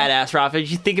sound Raphael. badass, Rafa.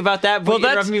 Did you think about that? Well, Well,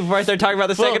 that's- interrupt me before I start talking about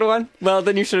the second one? Well,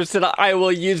 then you should have said, I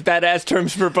will use badass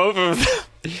terms for both of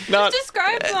them. Not,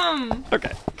 Describe them.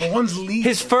 okay. But one's lethal.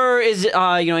 His fur is,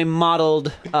 a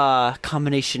modeled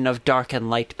combination of dark and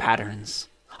light patterns.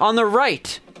 On the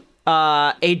right,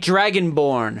 a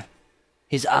dragonborn.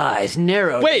 His eyes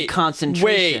narrowed in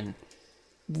concentration.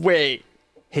 Wait.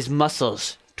 His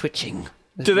muscles twitching.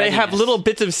 with Do they have readiness. little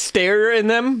bits of stare in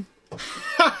them?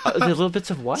 Little bits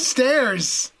of what?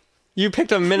 Stairs. You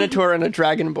picked a minotaur and a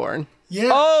dragonborn. Yeah.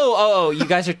 Oh, you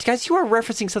guys, you are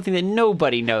referencing something that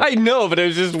nobody knows. I know, but it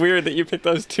was just weird that you picked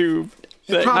those two.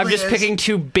 Probably I'm just is. picking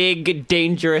two big,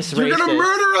 dangerous You're races. gonna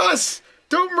murder us!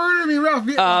 Don't murder me,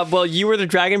 Raphael. Well, you were the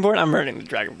dragonborn. I'm murdering the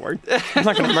dragonborn. I'm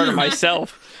not going to murder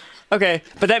myself. Okay,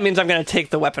 but that means I'm going to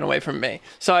take the weapon away from me.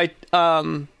 So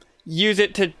I use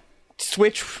it to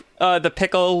switch the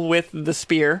pickle with the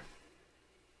spear.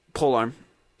 Polearm.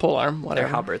 Polearm, They're whatever.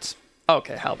 halberds.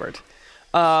 Okay, halberd.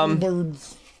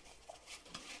 Birds.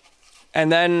 And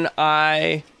then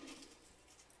I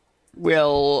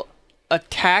will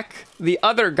attack the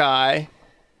other guy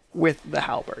with the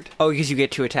halberd. Oh, because you get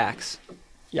 2 attacks.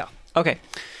 Yeah. Okay.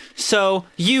 So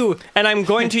you, And I'm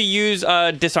going to use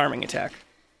a disarming attack.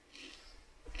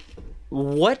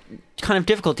 what kind of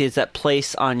difficulty does that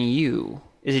place on you?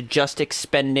 Is it just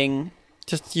expending?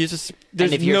 Just use a...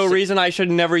 There's if you're no si- reason I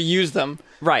should never use them.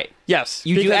 Right. Yes.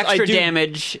 You do because I extra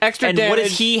damage. extra and what does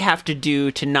damage. he have to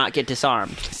do to not get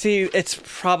disarmed? See, it's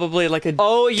probably like a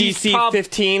Oh, you DC prob-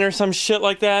 15 or some shit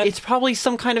like that. It's probably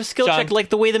some kind of skill John. check like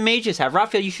the way the mages have.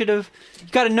 Raphael, you should have... You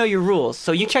got to know your rules.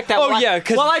 So you check that Oh, while, yeah,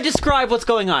 'cause- while I describe what's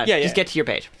going on. Yeah, Just yeah. get to your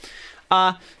page.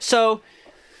 So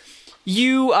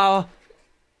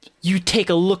you take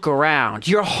a look around,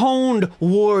 your honed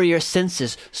warrior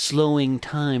senses slowing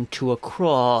time to a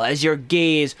crawl as your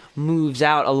gaze moves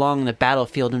out along the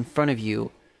battlefield in front of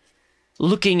you,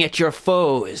 looking at your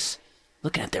foes,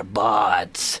 looking at their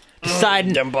bods,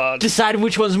 them bods. decide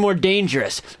which one's more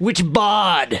dangerous, which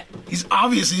bod. He's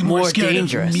obviously more More scared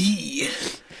dangerous.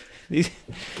 of me.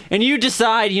 And you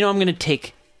decide, I'm going to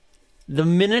take the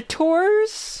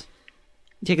Minotaurs.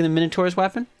 You taking the Minotaur's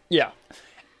weapon? Yeah.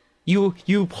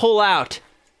 You pull out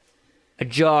a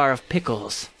jar of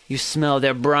pickles. You smell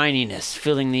their brininess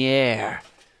filling the air.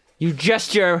 You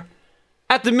gesture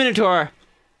at the Minotaur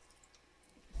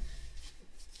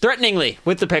threateningly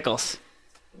with the pickles.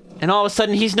 And all of a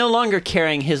sudden, he's no longer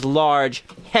carrying his large,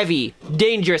 heavy,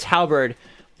 dangerous halberd,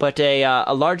 but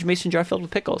a large mason jar filled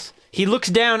with pickles. He looks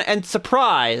down in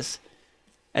surprise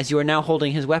as you are now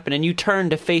holding his weapon, and you turn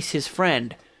to face his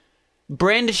friend,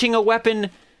 brandishing a weapon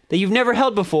that you've never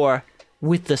held before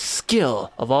with the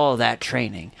skill of all that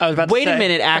training. I was about to Wait a say-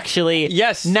 minute, actually.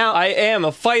 Yes. Now, I am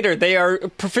a fighter. They are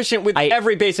proficient with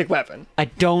every basic weapon. I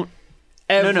don't...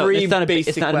 Every no, it's not basic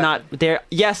it's not, weapon. not there.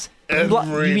 Yes, you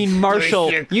mean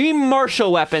martial. You mean martial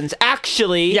weapons.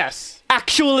 Actually, Yes.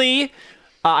 Actually,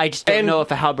 I just don't And- know if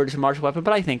a halberd is a martial weapon,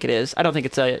 but I think it is. I don't think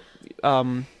it's a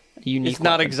unique. It's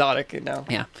not weapon. exotic, no.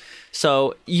 Yeah.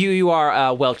 So you are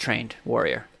a well trained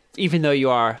warrior, even though you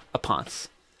are a ponce.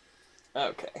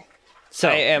 Okay. So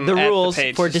I am the at the rules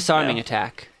page for disarming now.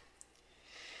 attack.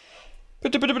 Oh,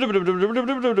 there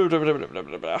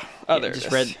it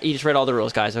is. You just read all the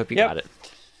rules, guys. I hope you Yep. got it.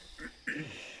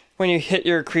 When you hit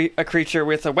a creature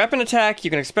with a weapon attack, you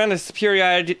can expend a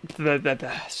superiority.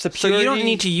 So you don't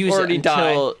need to use it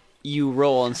until you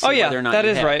roll and see Oh yeah, whether or not that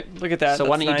you is hit. right. Look at that. So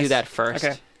why That's don't you do nice. that first?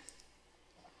 Okay.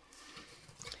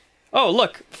 Oh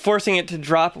look, forcing it to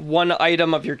drop one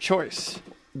item of your choice.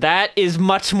 That is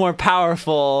much more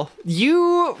powerful.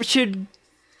 You should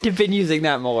have been using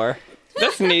that more.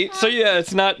 That's neat. So yeah,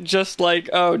 it's not just like,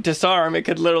 oh, disarm. It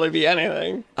could literally be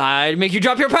anything. I'd make you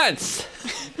drop your pants.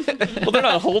 Well, they're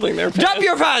not holding their pants. Drop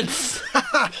your pants.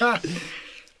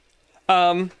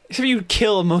 Except you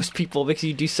kill most people because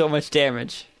you do so much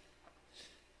damage.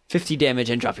 50 damage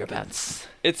and drop your pants.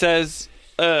 It says,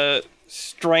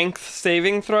 strength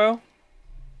saving throw.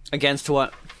 Against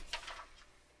what?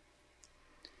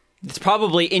 It's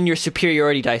probably in your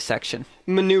superiority dice section.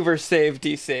 Maneuver save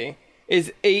DC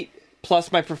is 8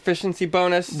 plus my proficiency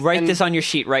bonus. Write and- this on your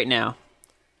sheet right now.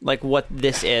 Like what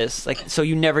this is. Like so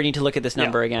you never need to look at this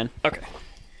number again. Okay.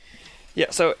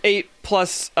 Yeah, so 8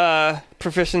 plus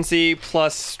proficiency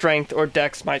plus strength or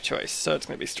dex, my choice. So it's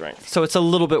going to be strength. So it's a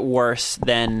little bit worse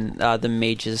than the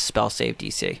mage's spell save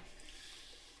DC.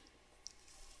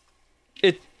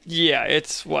 Yeah,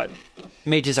 it's what?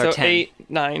 Mages So are 10. 8,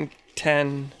 9,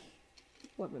 10,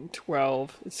 11,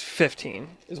 12. It's 15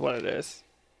 is what it is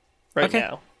right Okay.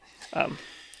 now.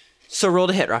 So roll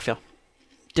to hit, Raphael.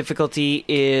 Difficulty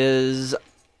is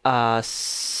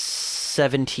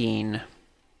 17.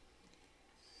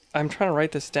 I'm trying to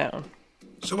write this down.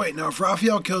 So wait, now if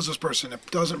Raphael kills this person, it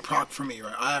doesn't proc for me,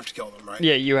 right? I have to kill them, right?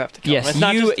 Yeah, you have to kill him. Yes, It's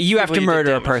not just you have people to did murder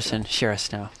a damage to. person. Shira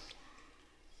Snow.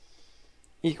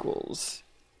 Equals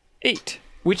 8.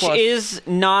 Which Plus- is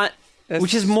not... That's-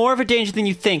 Which is more of a danger than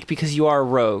you think because you are a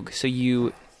rogue. So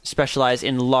you specialize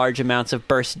in large amounts of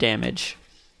burst damage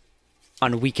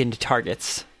on weakened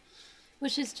targets.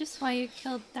 Which is just why you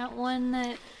killed that one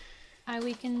that I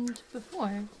weakened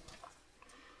before.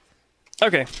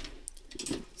 Okay.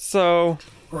 So,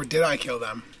 Or did I kill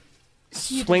them?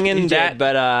 swinging You that did,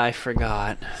 but I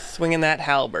forgot. swinging that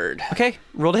halberd. Okay,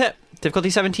 roll to hit. Difficulty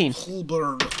 17. Whole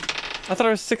blurred. I thought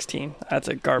it was 16. That's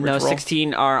a garbage No, roll.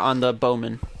 16 are on the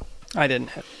bowman. I didn't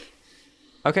hit.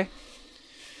 Okay.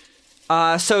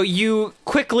 So you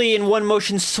quickly, in one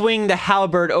motion, swing the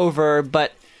halberd over,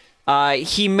 but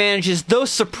he manages, though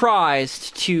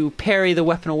surprised, to parry the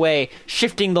weapon away,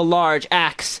 shifting the large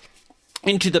axe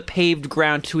into the paved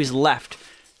ground to his left,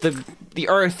 the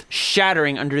earth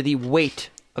shattering under the weight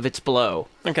of its blow.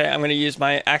 Okay, I'm going to use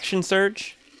my action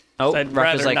surge. Oh, I'd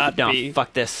Ruff is rather like, not no, be-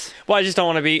 fuck this. Well, I just don't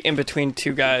want to be in between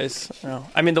two guys. No.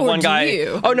 I mean, the Or one do guy.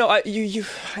 you? Oh no, I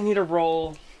need to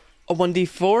roll a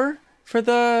 1d4 for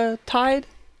the tide.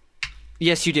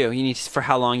 Yes, you do. You need for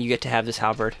how long you get to have this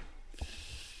halberd.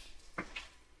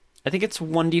 I think it's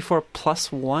 1d4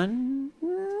 plus 1?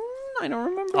 I don't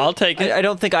remember. I'll take it. I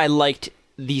don't think I liked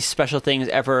these special things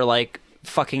ever, like,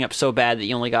 fucking up so bad that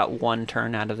you only got one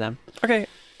turn out of them. Okay,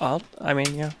 I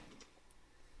mean, yeah.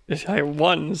 I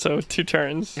won, so 2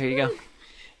 turns. There you go.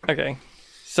 Okay,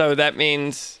 so that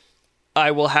means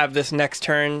I will have this next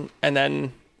turn, and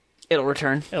then It'll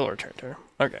return. it'll return to her.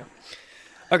 Okay.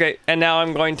 Okay, and now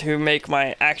I'm going to make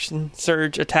my action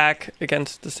surge attack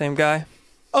against the same guy.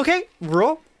 Okay,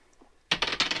 roll.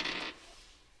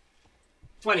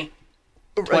 20.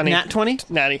 Nat 20?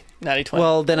 Natty 20.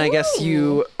 Well, then I guess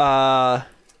you...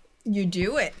 You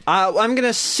do it. I'm going to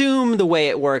assume the way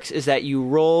it works is that you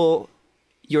roll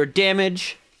your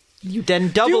damage, you then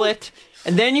double it,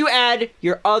 and then you add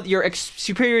your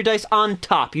superior dice on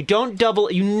top. You don't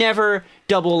double... You never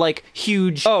double, like,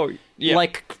 huge... Oh, yeah.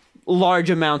 Like, large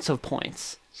amounts of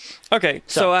points. Okay,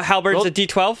 so halberd's roll- a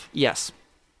d12? Yes.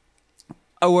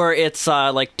 Or it's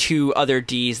like 2 other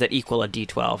Ds that equal a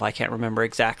D12. I can't remember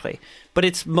exactly. But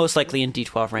it's most likely in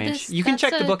D12 range. You can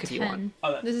check the book if you want.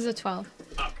 This is a 12.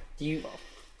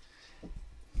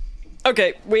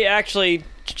 Okay, we actually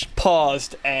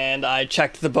paused and I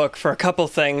checked the book for a couple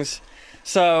things.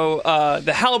 So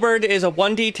the halberd is a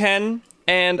 1d10,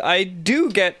 and I do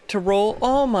get to roll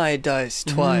all my dice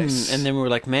twice. And then we were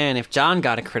like, man, if John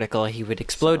got a critical, he would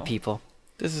explode people.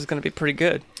 This is going to be pretty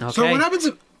good. Okay. So what happens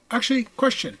if... Actually,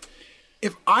 question.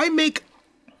 If I make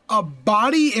a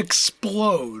body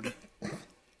explode,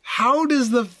 how does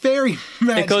the fairy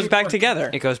magic It goes back work? together.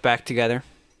 It goes back together.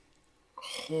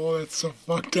 Oh, that's so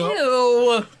fucked up.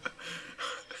 Ew.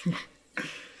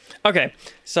 Okay,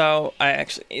 so I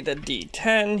actually need the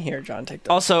d10. Here, John, take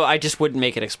the... Also, I just wouldn't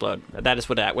make it explode. That is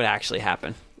what would actually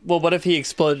happen. Well, what if he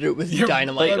exploded it with Yeah,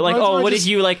 dynamite? Like, Why oh, don't what I if just-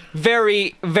 you, like,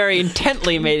 very, very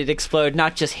intently made it explode,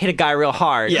 not just hit a guy real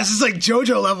hard? This is like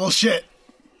JoJo level shit.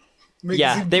 Make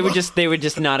Yeah, this- they would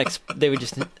just not, they would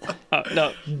just No,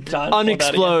 John, pull that again.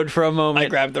 unexplode for a I moment.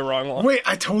 grabbed the wrong one. Wait,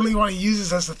 I totally want to use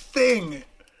this as a thing.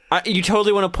 You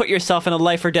totally want to put yourself in a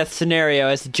life or death scenario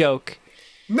as a joke.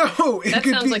 No, it That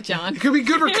could sounds be, like John. It could be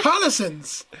good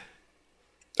reconnaissance.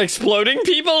 Exploding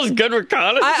people is good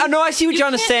reconnaissance? I know, I see what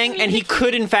John is saying, and he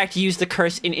could, in fact, use the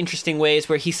curse in interesting ways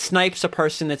where he snipes a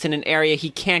person that's in an area he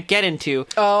can't get into,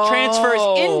 transfers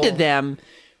into them,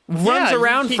 runs Yeah,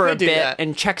 around he for a could do bit, that.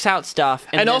 and checks out stuff,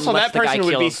 and And then also, lets that the guy person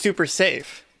would kill be him. super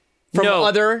safe from No.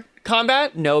 other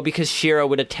combat. No, because Shiro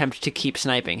would attempt to keep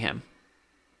sniping him.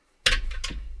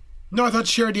 No, I thought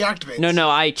Shira deactivates. No,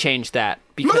 I changed that.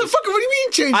 Because Motherfucker, what do you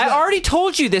mean change I that? already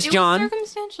told you this, It John. was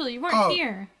circumstantial. You weren't Oh.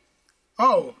 here.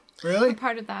 Oh, really?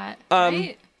 Part of that,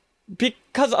 right?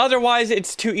 Because otherwise,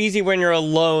 it's too easy when you're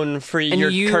alone for And your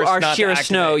you curse are not Shira to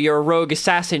Snow, activate. you're a rogue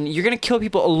assassin. You're going to kill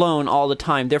people alone all the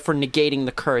time, therefore negating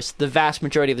the curse. The vast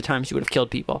majority of the times you would have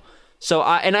killed people. So,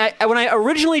 when I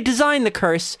originally designed the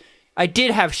curse, I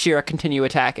did have Shira continue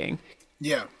attacking.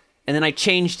 Yeah. And then I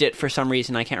changed it for some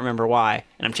reason, I can't remember why.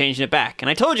 And I'm changing it back. And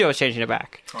I told you I was changing it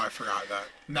back. Oh, I forgot that.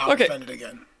 Now I'm Okay. offended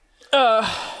again.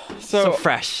 So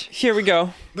fresh. Here we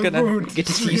go. The Gonna wound Get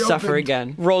to is see you suffer reopened.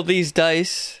 again. roll these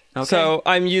dice. Okay. So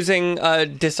I'm using a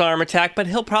disarm attack, but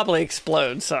he'll probably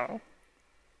explode, so...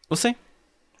 We'll see.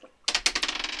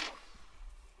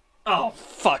 Oh,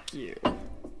 fuck you.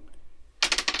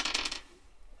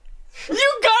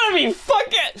 You gotta be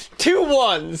fucking 2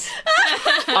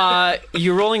 1s.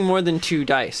 You're rolling more than 2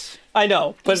 dice. I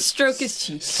know, but Stroke his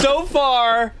cheek. so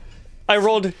far, I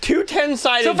rolled 2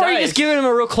 10-sided So far, dice. you're just giving him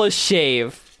a real close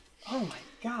shave. Oh my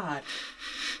god.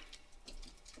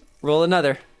 Roll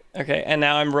another. Okay, and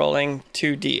now I'm rolling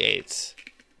 2 d8s.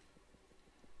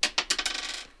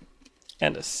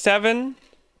 And a 7.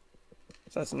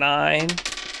 So that's 9.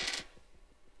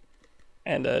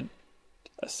 And a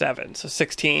 7. So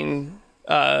 16.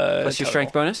 Plus your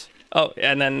strength bonus. Oh,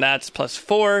 and then that's plus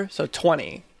 4, so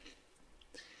 20.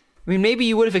 I mean, maybe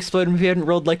you would have exploded if you hadn't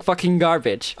rolled like fucking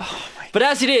garbage. Oh my! But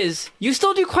as it is, you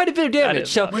still do quite a bit of damage.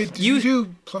 is So nuts. Wait, you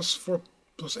do plus 4,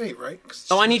 plus 8, right? 'Cause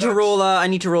it's I two need to attacks. roll. I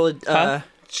need to roll. Huh?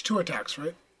 It's 2 attacks,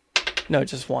 right? No,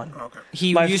 just 1. Okay.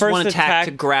 He My used first 1 attack attack-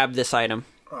 to grab this item.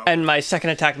 And my second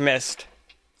attack missed.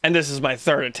 And this is my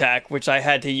third attack, which I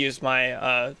had to use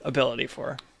my ability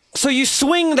for. So you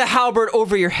swing the halberd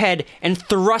over your head and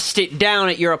thrust it down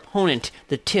at your opponent,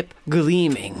 the tip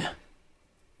gleaming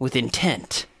with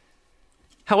intent.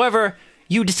 However,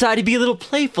 you decide to be a little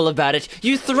playful about it.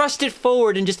 You thrust it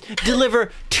forward and just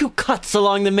deliver 2 cuts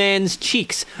along the man's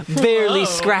cheeks, barely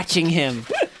scratching him.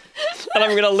 And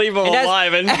I'm gonna leave him as-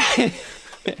 alive and...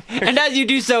 And as you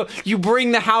do so, you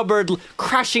bring the halberd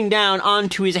crashing down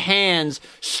onto his hands,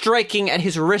 striking at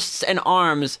his wrists and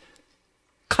arms,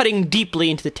 cutting deeply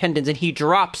into the tendons, and he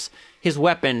drops his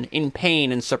weapon in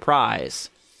pain and surprise.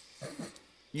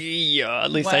 Yeah,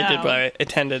 at least I did Wow. what I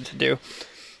intended to do.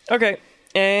 Okay,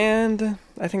 and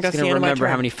I think that's You're the gonna end of my remember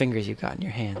turn. how many fingers you've got in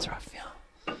your hands, Raphael.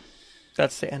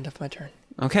 That's the end of my turn.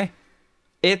 Okay.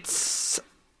 It's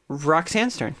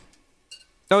Roxanne's turn.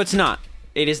 No, it's not.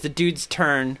 It is the dude's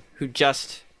turn who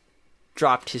just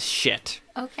dropped his shit.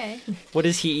 Okay. What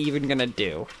is he even gonna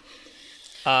do?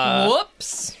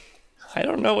 Whoops. I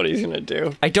don't know what he's gonna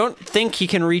do. I don't think he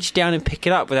can reach down and pick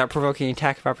it up without provoking an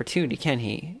attack of opportunity, can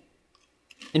he?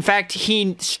 In fact,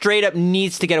 he straight up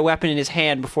needs to get a weapon in his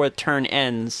hand before the turn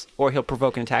ends, or he'll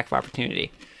provoke an attack of opportunity.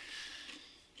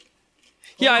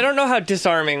 Yeah, I don't know how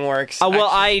disarming works. Well,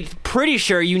 actually. I'm pretty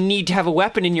sure you need to have a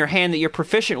weapon in your hand that you're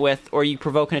proficient with, or you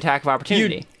provoke an attack of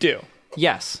opportunity. You do.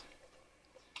 Yes.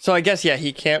 So I guess, yeah,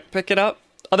 he can't pick it up.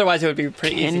 Otherwise, it would be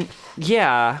pretty easy. And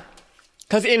yeah.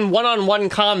 Because in one-on-one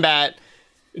combat,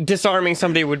 disarming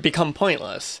somebody would become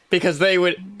pointless. Because it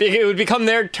would become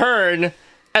their turn,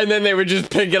 and then they would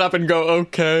just pick it up and go,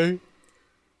 okay.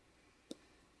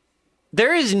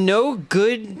 There is no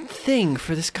good thing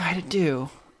for this guy to do.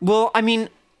 Well, I mean,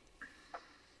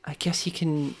 I guess he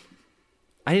can...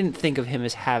 I didn't think of him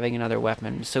as having another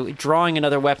weapon, so drawing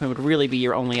another weapon would really be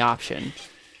your only option.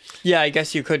 Yeah, I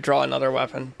guess you could draw another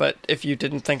weapon, but if you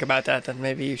didn't think about that, then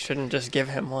maybe you shouldn't just give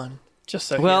him one. Just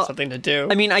so he Well, has something to do.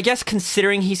 I mean, I guess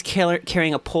considering he's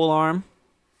carrying a pole arm,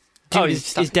 dude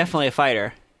he's is definitely a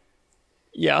fighter.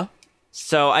 yeah.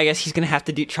 So I guess he's going to have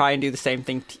to try and do the same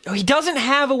thing. Oh, he doesn't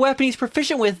have a weapon he's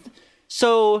proficient with,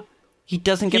 so he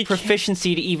doesn't get He can't-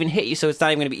 proficiency to even hit you, so it's not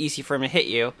even going to be easy for him to hit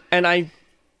you. And I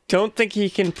don't think he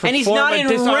can perform And he's not a in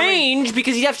disarming... range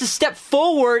because you have to step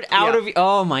forward out Yeah. of...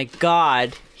 Oh my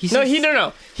god. No,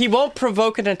 he won't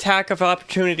provoke an attack of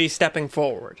opportunity stepping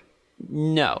forward.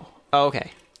 No. Oh,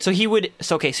 okay. So he would...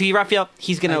 So, okay, so Raphael,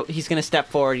 he's gonna step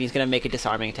forward and he's going to make a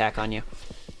disarming attack on you.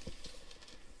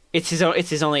 It's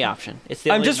his only option. It's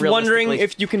the I'm only just wondering realistically-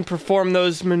 if you can perform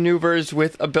those maneuvers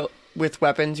with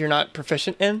weapons you're not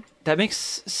proficient in, That makes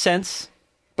sense.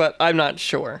 but I'm not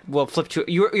sure. We'll flip to...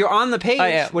 You're on the page. I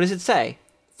am. What does it say?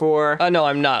 For... No,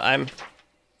 I'm not.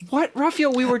 what,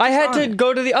 Raphael? We were just I had on to it.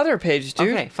 go to the other page, dude.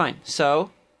 Okay, fine.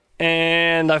 So...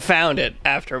 And I found it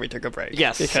after we took a break.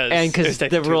 Yes, because and it was because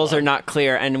taking the too rules long. are not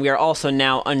clear, and we are also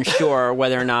now unsure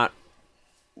whether or not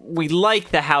we like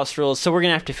the house rules, so we're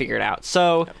gonna have to figure it out.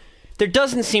 So there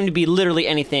doesn't seem to be literally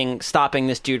anything stopping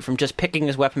this dude from just picking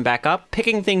his weapon back up.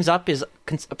 Picking things up is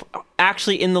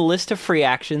actually in the list of free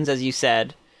actions, as you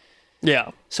said. Yeah.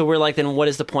 So we're like, then what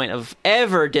is the point of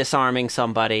ever disarming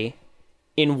somebody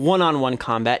in one-on-one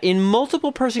combat? In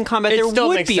multiple-person combat, It there still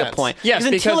would makes be a sense. point. Yes,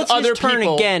 until because it's other his turn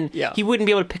people- again, yeah. he wouldn't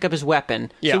be able to pick up his weapon.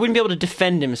 So Yeah. he wouldn't be able to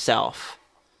defend himself.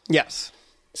 Yes.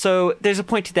 So there's a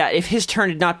point to that. If his turn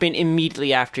had not been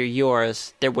immediately after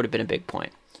yours, there would have been a big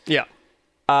point. Yeah.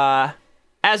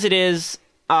 As it is,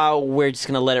 we're just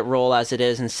going to let it roll as it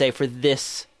is and say for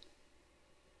this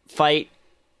fight,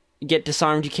 you get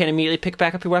disarmed, you can't immediately pick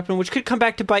back up your weapon, which could come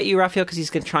back to bite you, Raphael, because he's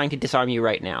trying to disarm you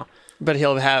right now. But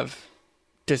he'll have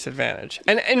disadvantage.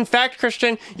 And in fact,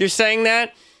 Christian, you're saying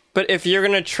that, but if you're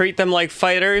going to treat them like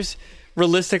fighters,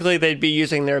 realistically, they'd be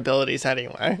using their abilities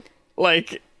anyway.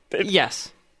 Like,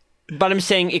 Yes. But I'm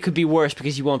saying it could be worse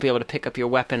because you won't be able to pick up your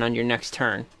weapon on your next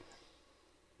turn.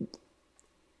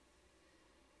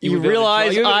 You would be able to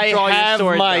realize you would be able to I draw your have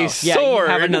sword, my though. Yeah, you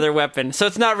have sword. another weapon, so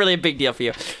it's not really a big deal for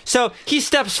you. So he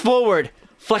steps forward,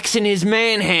 flexing his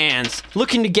man hands,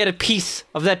 looking to get a piece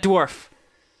of that dwarf.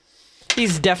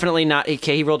 He's definitely not.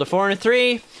 Okay, he rolled a 4 and a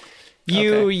 3.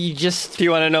 Okay. You just Do you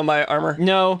want to know my armor?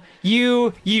 no.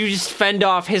 You just fend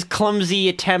off his clumsy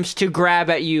attempts to grab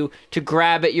at you, to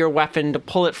grab at your weapon, to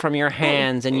pull it from your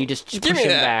hands, and you just Give push me him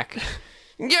that. back.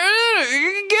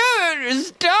 Good,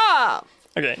 stop.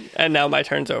 Okay, and now my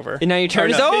turn's over. And now your turn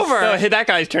Or is no, over. No, that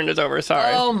guy's turn is over.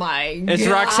 Sorry. Oh my god. It's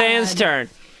Roxanne's turn.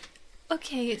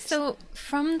 Okay, so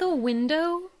from the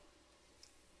window,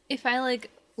 if I like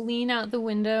lean out the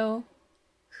window,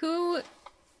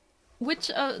 which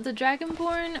of the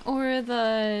Dragonborn or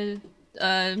the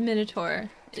Minotaur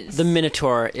is? The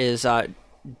Minotaur is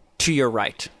to your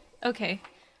right. Okay,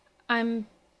 I'm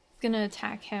gonna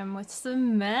attack him with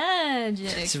some magic.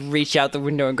 Just reach out the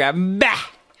window and grab him. Bah!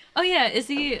 Oh yeah, is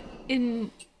he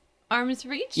in arm's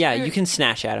reach? Yeah, or- you can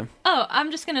snatch at him. Oh,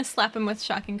 I'm just gonna slap him with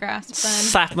shocking grasp then.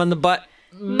 Slap him on the butt.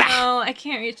 No, I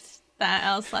can't reach that.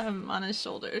 I'll slap him on his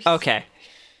shoulders. Okay.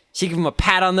 So you give him a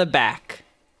pat on the back.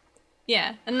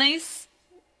 Yeah, a nice,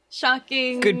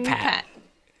 shocking Good pat.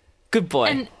 Good boy.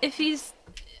 And if he's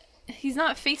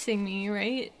not facing me,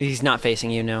 right? He's not facing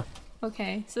you, no.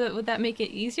 Okay, so would that make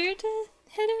it easier to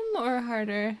hit him or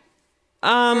harder?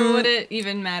 Or would it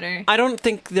even matter? I don't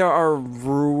think there are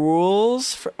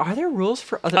rules for. Are there rules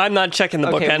for other? I'm not checking the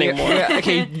book anymore.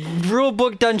 Okay, rule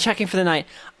book done checking for the night.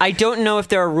 I don't know if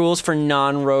there are rules for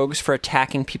non-rogues for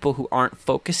attacking people who aren't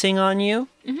focusing on you.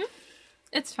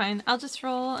 It's fine. I'll just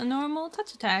roll a normal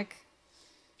touch attack.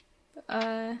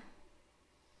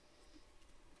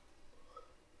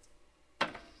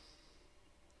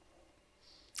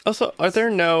 Also, are there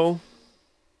no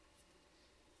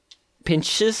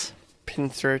Pinches?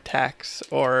 pincer attacks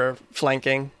or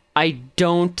flanking? I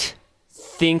don't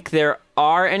think there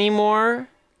are anymore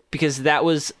because that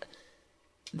was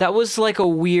like a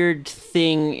weird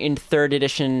thing in 3rd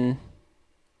edition.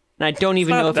 And I don't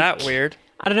even Not know if that weird.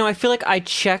 I don't know. I feel like I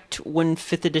checked when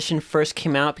 5th edition first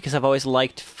came out because I've always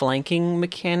liked flanking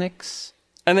mechanics.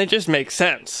 And they just make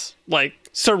sense. Like,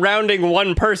 surrounding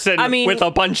one person I mean, with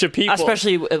a bunch of people.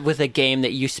 Especially with a game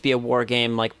that used to be a war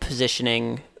game, like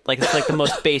positioning. Like, it's like the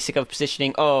most basic of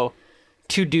positioning. Oh,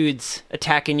 2 dudes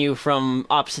attacking you from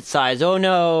opposite sides. Oh,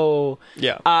 no.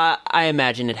 Yeah. I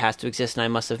imagine it has to exist, and I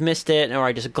must have missed it, or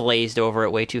I just glazed over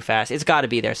it way too fast. It's got to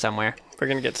be there somewhere. We're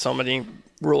going to get so many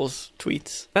rules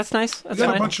tweets. That's nice. That's got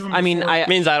a fine. bunch of them I mean, before. I... It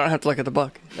means I don't have to look at the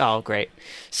book. Oh, great.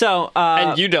 So,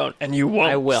 And you don't, and you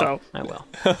won't. I will. So. I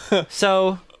will.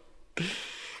 So,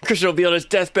 Christian will be on his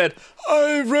deathbed.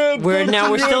 I read We're the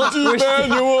now- we're still- community we're still-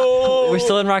 manual. we're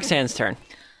still in Roxanne's turn.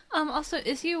 Also,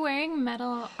 is he wearing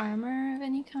metal armor of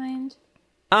any kind?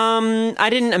 I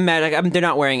didn't imagine. I mean, they're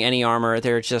not wearing any armor.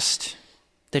 They're just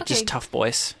Okay. tough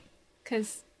boys.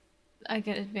 Because I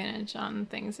get advantage on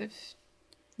things if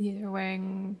you're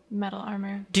wearing metal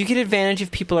armor. Do you get advantage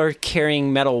if people are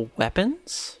carrying metal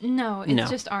weapons? No, it's No.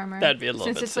 just armor. That'd be a little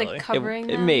Since bit it's silly. like covering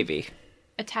them, Maybe.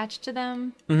 attached to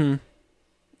them,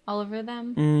 all over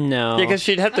them. No. Yeah, because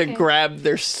she'd have to Okay. grab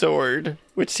their sword,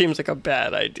 which seems like a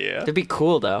bad idea. That'd be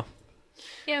cool, though.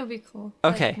 Yeah, it would be cool.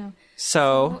 but Okay. no.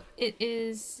 So, It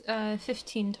is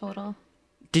 15 total.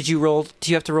 did you roll?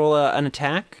 Do you have to roll an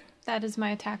attack? That is my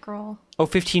attack roll. Oh,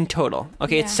 15 total.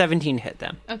 Okay, it's Yeah. 17 hit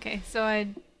them. Okay, so I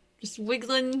just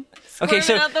wiggling. Okay,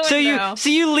 squirming out the window. so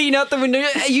you lean out the window.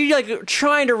 You like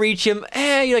trying to reach him.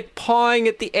 You're like pawing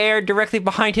at the air directly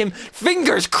behind him,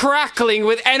 fingers crackling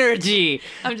with energy.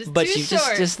 I'm just But too you're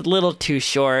short. just a little too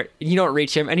short. You don't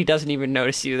reach him, and he doesn't even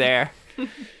notice you there.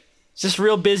 Just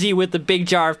real busy with the big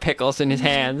jar of pickles in his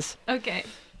hands. Okay.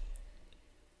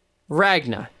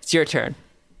 Ragna, it's your turn.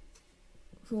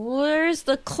 Where's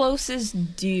the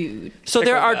closest dude? So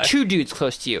there Pickle are guy. 2 dudes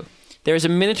close to you. There's a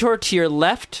Minotaur to your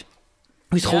left,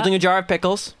 who's holding a jar of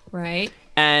pickles. Right.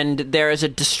 And there is a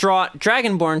distraught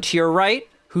Dragonborn to your right,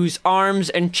 whose arms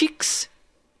and cheeks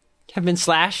have been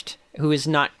slashed, who is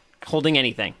not holding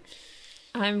anything.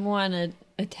 I want to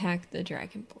attack the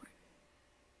Dragonborn.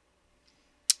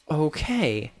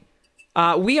 Okay.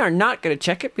 We are not going to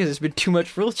check it because there's been too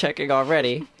much rule checking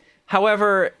already.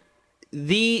 However,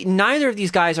 neither of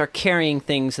these guys are carrying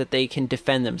things that they can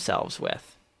defend themselves with.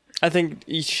 I think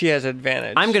she has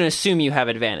advantage. I'm going to assume you have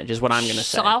advantage, is what I'm going to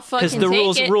say. So I'll fucking the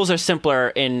take it. rules are simpler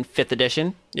in 5th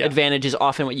edition. Yeah. Advantage is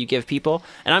often what you give people,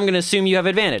 and I'm going to assume you have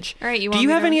advantage. All right, you Do want you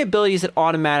me have to- any abilities that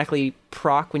automatically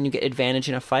proc when you get advantage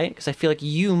in a fight? Because I feel like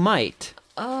you might.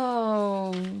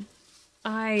 Oh,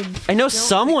 I I know don't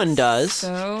someone think does.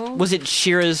 So Was it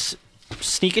Shira's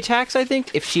sneak attacks, I think,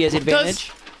 if she has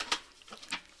advantage?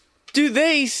 Do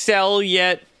they sell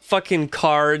yet fucking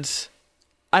cards?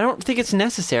 I don't think it's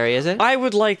necessary, is it? I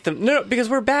would like them. No, because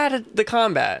we're bad at the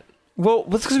combat. Well,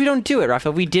 that's because we don't do it,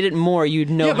 Raphael. If we did it more, you'd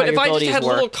know Yeah, how but your if I abilities just had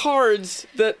work. little cards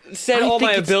that said all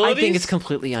my abilities, I think it's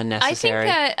completely I think unnecessary.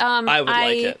 that I would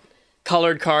like it.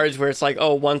 Colored cards where it's like,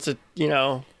 oh, once a,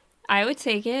 I would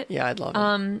take it. yeah, I'd love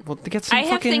it. Well, to get some I have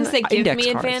fucking things that give index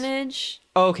me cards. advantage,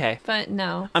 Okay. but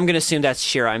no. I'm going to assume that's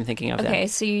Shira I'm thinking of Okay, then.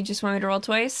 so you just want me to roll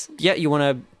twice? Yeah, you want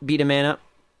to beat a man up?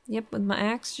 Yep, with my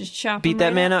axe, just chop Beat him that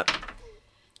right man up. up?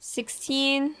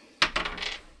 16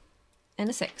 and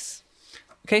a 6.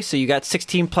 Okay, so you got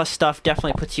 16 plus stuff.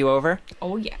 Definitely puts you over.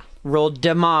 Oh yeah. Roll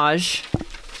damage.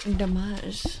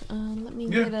 Damage. Let me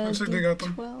Yeah, get a looks like they got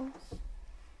them. 12.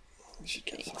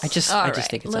 I just All think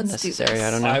it's right, let's do unnecessary. this.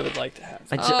 I don't know. I would like to have.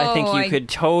 I think Oh, you I could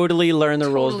totally learn the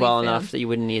rules totally well failed. enough that you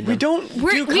wouldn't need them. We don't do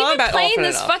We've been combat playing often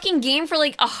this enough. fucking game for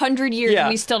like 100 years Yeah. and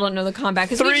we still don't know the combat.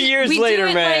 'cause 3 years we later,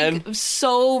 do it, man. Like,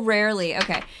 so rarely.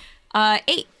 Okay.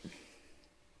 8.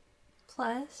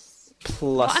 Plus.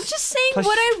 Plus. I'm just saying plus-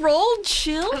 what I rolled.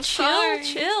 Chill. sorry.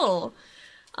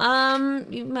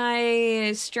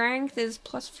 My strength is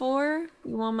 +4.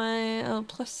 You want my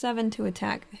 +7 to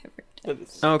attack.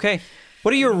 Okay.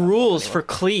 What are your rules for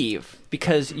cleave?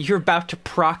 Because you're about to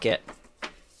proc it.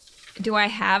 Do I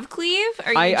have cleave?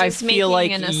 Or are you I just feel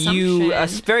like making an you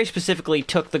assumption? very specifically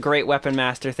took the Great Weapon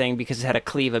Master thing because it had a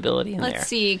cleave ability in Let's there.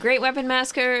 see. Great Weapon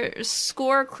Master,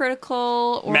 score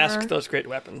critical or Mask those great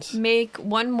weapons. make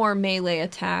one more melee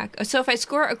attack. So if I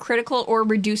score a critical or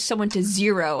reduce someone to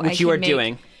 0, Which I you can are make-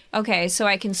 doing. Okay, so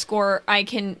I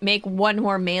can make one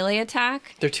more melee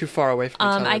attack. They're too far away from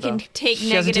each other. I can though. take She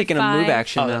hasn't negative taken a move 5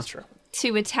 action, Oh, though. that's true.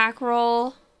 to attack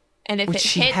roll, and if Which it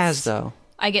she hits, has, though.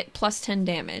 I get +10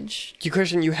 damage. You,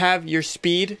 Christian, you have your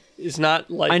speed is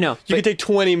not like I know, You but- could take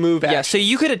 20 move Yeah, actions. so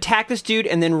you could attack this dude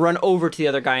and then run over to the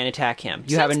other guy and attack him.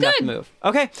 You have Sounds enough good. move.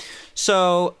 Okay.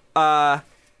 So,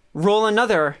 roll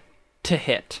another to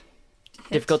hit.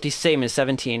 Difficulty same is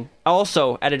 17.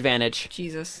 Also at advantage.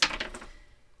 Jesus.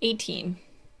 18.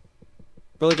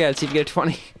 Roll again, see if you get a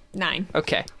 20. 9.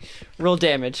 Okay. Roll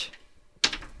damage.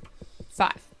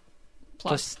 5.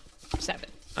 Plus 7.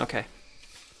 Okay.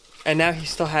 And now he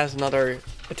still has another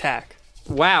attack.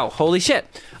 Wow, holy shit.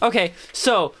 Okay,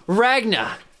 so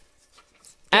Ragna,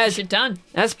 as You're done.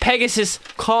 Pegasus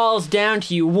calls down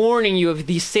to you, warning you of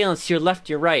the assailants to your left,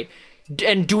 your right,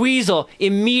 and Dweezil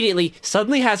immediately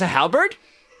suddenly has a halberd,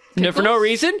 for no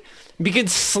reason,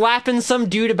 begins slapping some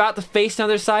dude about the face on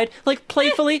the other side, like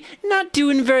playfully, not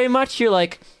doing very much. You're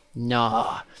like,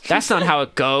 nah, that's not how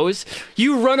it goes.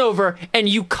 You run over and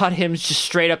you cut him just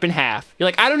straight up in half. You're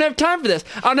like, I don't have time for this.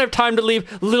 I don't have time to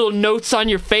leave little notes on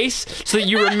your face so that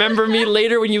you remember me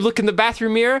later when you look in the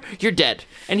bathroom mirror. You're dead.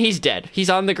 And he's dead. He's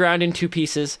on the ground in 2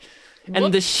 pieces.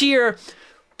 And the sheer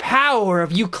power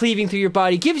of you cleaving through your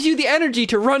body gives you the energy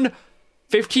to run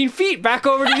 15 feet back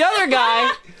over to the other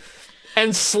guy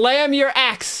and slam your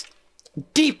axe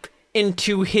deep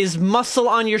into his muscle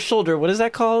on your shoulder. What is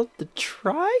that called? The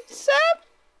tricep?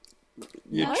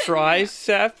 Your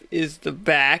tricep is the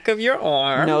back of your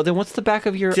arm. No, then what's the back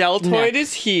of your Deltoid neck?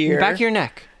 is here. Back of your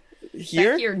neck.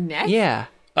 here. Your neck? Yeah.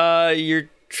 Your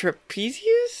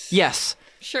trapezius. Yes.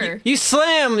 Sure. You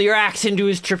slam your axe into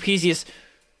his trapezius.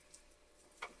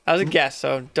 That was a guess,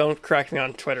 so don't correct me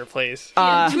on Twitter, please.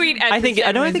 Tweet at I think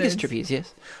it's Wizards.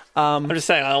 trapezius. I'm just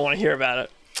saying, I don't want to hear about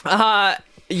it.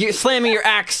 You're slamming your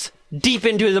axe deep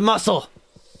into the muscle,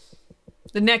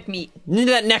 The neck meat. into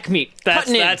that neck meat. That's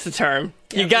cutting in, the term.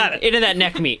 You got it. into that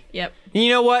neck meat. Yep. And you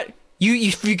know what?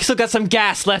 You still got some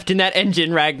gas left in that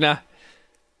engine, Ragna.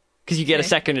 Because you get a Okay.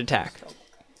 second attack.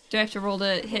 Do I have to roll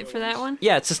to hit for that one?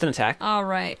 Yeah, it's just an attack. All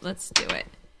right, let's do it.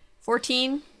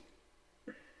 14.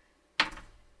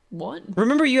 1.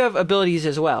 Remember, you have abilities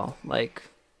as well, like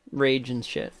rage and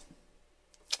shit.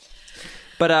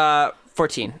 But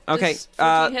 14. Okay. Does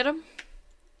 14 hit him?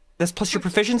 That's plus your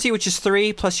proficiency, which is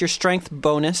 3, plus your strength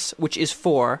bonus, which is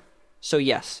 4. So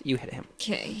yes, you hit him.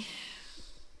 Okay.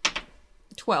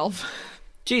 12.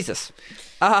 Jesus.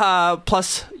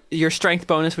 Plus your strength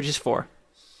bonus, which is 4.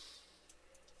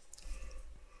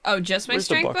 Oh, just my Where's the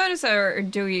strength book? bonus, or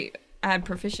do we add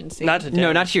proficiency? Not to No,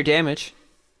 damage. not to your damage.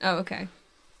 Oh, okay.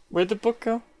 Where'd the book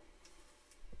go?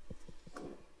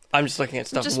 I'm just looking at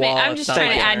stuff. Just while I'm it's just not trying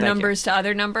to like- add Thank you. numbers to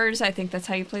other numbers. I think that's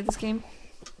how you play this game.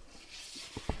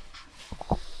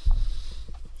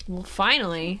 Well,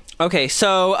 finally. Okay,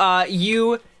 so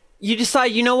you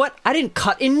decide, you know what? I didn't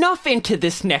cut enough into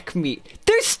this neck meat.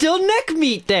 There's still neck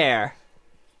meat there.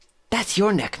 That's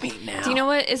your neck meat now. Do you know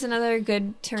what is another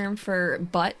good term for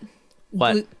butt?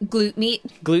 What? Glute meat.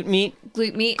 Glute meat?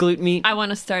 Glute meat. Glute meat? I want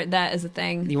to start that as a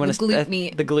thing. You want The glute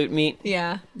meat. The glute meat?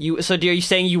 Yeah. So are you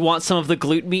saying you want some of the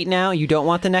glute meat now? You don't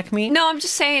want the neck meat? No, I'm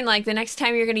just saying, like, the next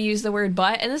time you're going to use the word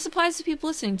butt, and this applies to people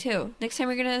listening too. Next time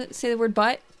you're going to say the word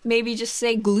butt, maybe just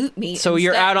say glute meat. So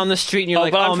you're instead. out on the street and you're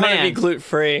like, but oh I'm trying man, to be glute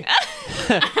free.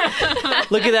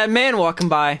 look at that man walking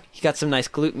by. He got some nice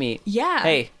glute meat. Yeah.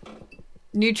 Hey,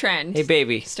 New trend. hey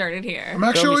baby. Started here. I'm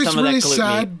actually Throw me always some of that really glute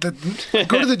sad that I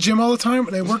go to the gym all the time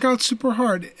and I work out super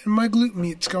hard and my glute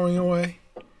meat's going away.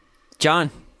 John.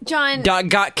 John,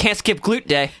 Can't skip glute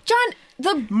day. John,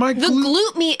 the My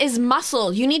glute meat is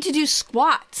muscle. You need to do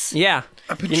squats. Yeah.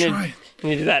 I've been You trying.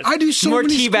 need to do that. I do so More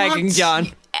many teabagging, squats. John.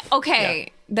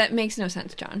 Okay, that makes no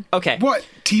sense, John. Okay. What?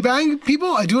 Teabagging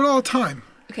people? I do it all the time.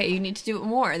 Okay, you need to do it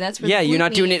more. That's where Yeah, the you're glute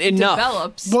not doing meat it enough.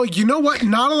 Develops. Well, you know what?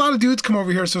 Not a lot of dudes come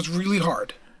over here, so it's really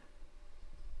hard.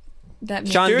 That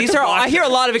makes John, Do it these to are I hear a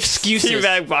boxers. lot of excuses.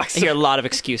 Teabag boxer. I hear a lot of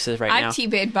excuses right now. I've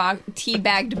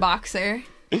teabagged boxer,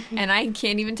 and I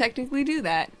can't even technically do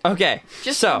that. Okay.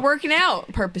 Just so, for working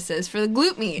out purposes for the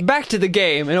glute meat. back to the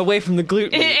game and away from the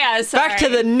glute meat. Yeah, sorry. Back to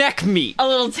the neck meat. A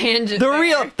little tangent.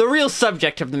 The there. real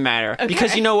subject of the matter.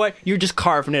 Because Okay. you know what? You're just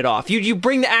carving it off. You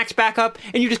bring the axe back up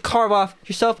and you just carve off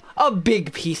yourself a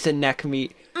big piece of neck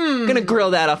meat. Gonna grill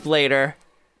that up later.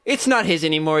 It's not his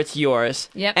anymore, it's yours.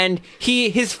 Yep. And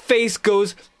his face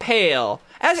goes pale,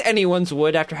 as anyone's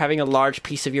would after having a large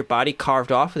piece of your body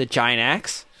carved off with a giant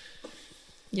axe.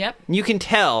 Yep. You can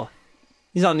tell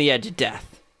he's on the edge of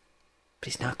death. But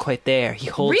he's not quite there. He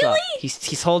holds up. Really?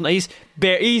 He's holding.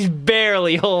 He's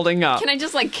barely holding up. Can I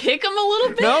just like kick him a little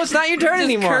bit? No, it's not your turn Just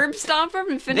anymore. Curb stomp him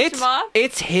and finish him off.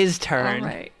 It's his turn. All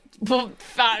right. Well,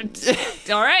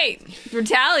 all right.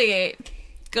 Retaliate.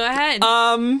 Go ahead.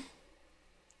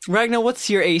 Ragnar, what's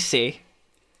your AC?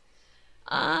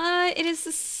 It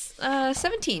is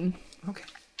 17. Okay.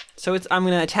 So I'm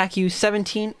gonna attack you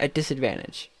 17 at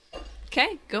disadvantage.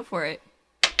 Okay, go for it.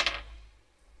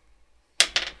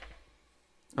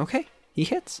 Okay, he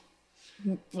hits.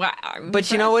 Wow. I'm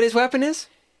But you know impressed. what his weapon is?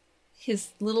 His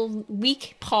little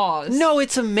weak paws. No,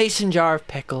 it's a mason jar of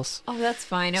pickles. Oh, that's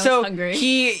fine. I So was hungry.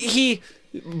 he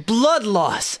blood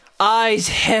loss, eyes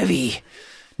heavy.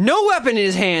 No weapon in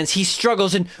his hands. He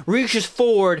struggles and reaches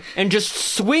forward and just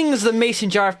swings the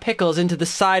mason jar of pickles into the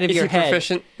side of Is your he head.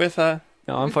 proficient with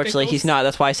No, unfortunately, he's pickles? not.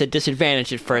 That's why I said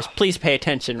disadvantage at first. Please pay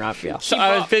attention, Raphael. So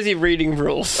I was busy reading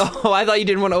rules. Oh, I thought you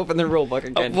didn't want to open the rule book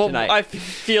again Well, tonight. I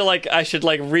feel like I should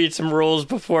like read some rules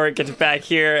before it gets back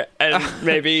here, and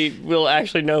maybe we'll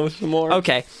actually know some more.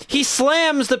 Okay. He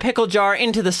slams the pickle jar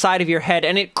into the side of your head,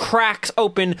 and it cracks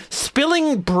open,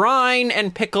 spilling brine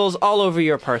and pickles all over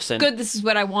your person. Good, this is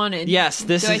what I wanted. Yes,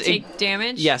 this Do is... I take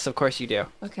damage? Yes, of course you do.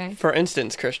 Okay. For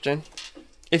instance, Christian,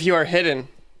 if you are hidden,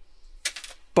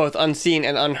 both unseen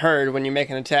and unheard when you make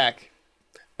an attack,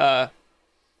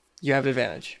 you have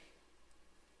advantage.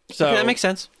 So Okay, that makes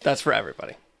sense. That's for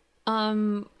everybody. How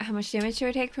much damage do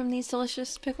I take from these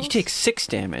delicious pickles? You take 6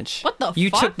 damage. What the You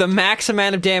fuck? took the max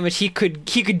amount of damage he could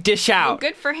dish Well, out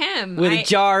good for him. with a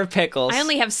jar of pickles. I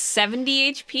only have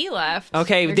 70 HP left.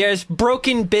 Okay, Or- there's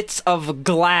broken bits of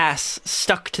glass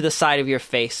stuck to the side of your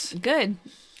face. Good.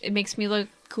 It makes me look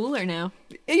cooler now.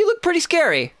 You look pretty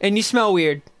scary, and you smell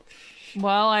weird.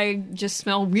 Well, I just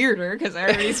smell weirder because I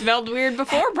already smelled weird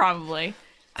before, probably.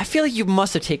 I feel like you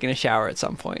must have taken a shower at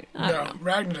some point. No,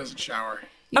 Ragnar doesn't shower.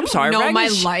 You I'm don't sorry, know my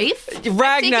Ragnar's- life. I've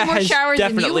Ragnar taken more has showers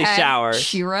definitely than you have, showered.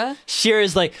 Shira.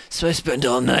 Shira's like, so I spent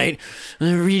all night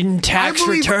reading tax I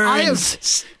believe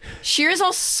returns. Shira's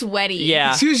all sweaty.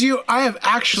 Yeah. Excuse you, I have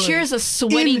actually Shira's a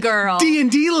sweaty girl.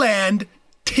 D&D land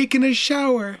taken a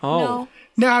shower. Oh. No.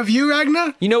 Now, have you,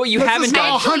 Ragnar? You know what you Let's haven't listen to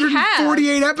done? actually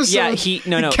 148 episodes. Yeah, he-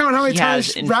 no, and no, count how many he times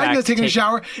has, in Ragnar's fact, taken a taken-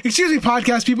 shower. Excuse me,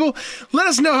 podcast people. Let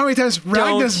us know how many times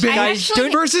Ragnar's been guys,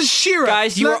 don't- versus Shira.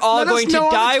 Guys, you Let- are all let us going to know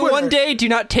on die Twitter. one day. Do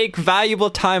not take valuable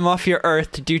time off your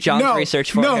Earth to do John's No,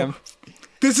 research for no. him.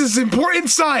 This is important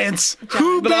science.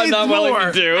 Who But I'm bathed not more?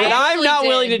 willing to do. And I'm actually not did.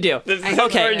 willing to do. This is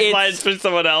Okay, important science for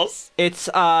someone else.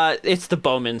 it's the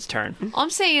Bowman's turn. All I'm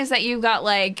saying is that you've got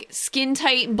like skin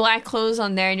tight black clothes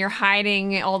on there and you're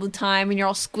hiding all the time and you're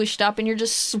all squished up and you're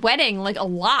just sweating like a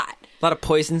lot. A lot of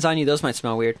poisons on you. Those might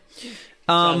smell weird.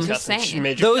 Someone's got just some saying.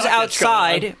 major Those pockets going on.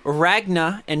 outside,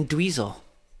 Ragnar and Dweezil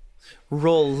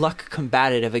roll luck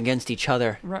combative against each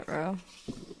other. Ruh-roh.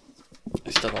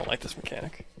 I still don't like this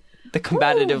mechanic. The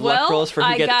combative luck rolls for who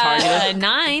I gets got targeted. a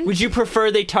 9. Would you prefer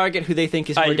they target who they think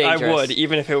is more I dangerous? would,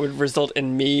 even if it would result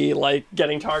in me like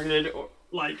getting targeted. Or,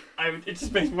 like, it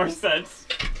just makes more sense.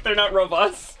 They're not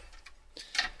robots,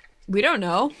 We don't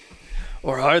know.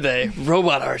 or are they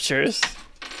robot archers?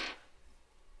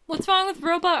 What's wrong with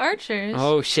robot archers?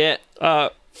 Oh shit.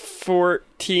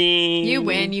 14. You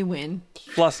win.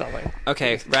 Plus something.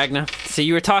 Okay, Ragna. So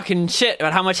you were talking shit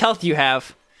about how much health you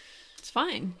have. It's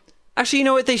fine. Actually, you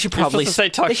know what? They should probably You're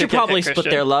supposed to say talk they should shit, probably Christian.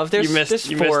 split their love. There's you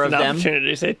missed 4 of an them, opportunity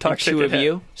to say talk and shit 2 to of hit.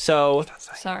 you. So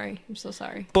Sorry. I'm so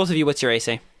sorry. both of you, what's your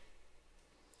AC?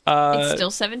 It's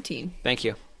still 17. Thank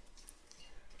you.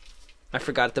 I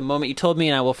forgot at the moment you told me,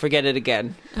 and I will forget it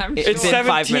again. I'm It's It's sure. been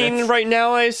 5 17 minutes. right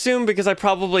now, I assume, because I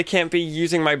probably can't be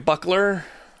using my buckler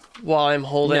while I'm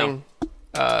holding.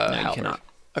 No, you halberd. cannot.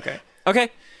 Okay. Okay.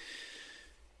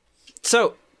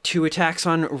 So 2 attacks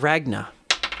on Ragna.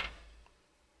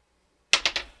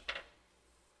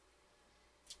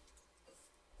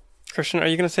 Christian, are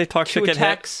you going to say talk 2 shit, get hit?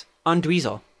 attacks on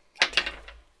Dweezil.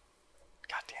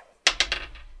 God damn it.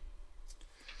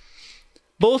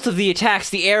 Both of the attacks,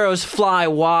 the arrows fly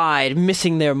wide,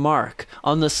 missing their mark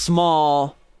on the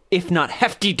small, if not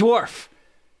hefty, dwarf.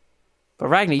 But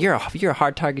Ragnar, you're a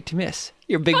hard target to miss.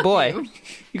 You're a big boy.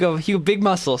 You have big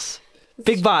muscles,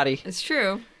 big body, It's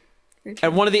true.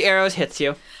 and one of the arrows hits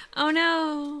you, Oh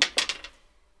no.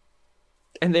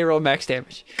 and they roll max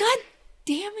damage. God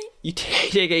damn it. You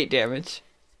take 8 damage.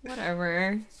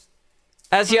 Whatever.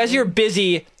 As you're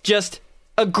busy just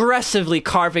aggressively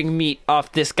carving meat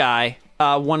off this guy,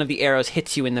 one of the arrows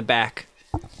hits you in the back.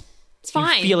 It's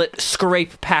fine. You feel it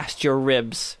scrape past your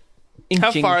ribs, How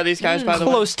inching far are these guys, by the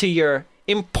way? close to your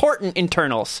important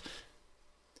internals.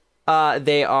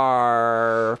 They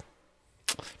are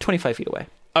 25 feet away.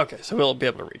 Okay, so we'll be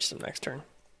able to reach them next turn.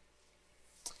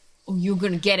 Oh, you're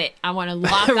gonna get it. I want to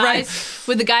lock Right. eyes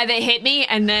with the guy that hit me,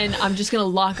 and then I'm just gonna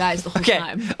lock eyes the whole Okay,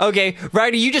 time. okay,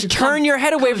 Ryder, you just turn your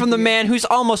head away from the man who's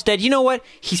almost dead. You know what?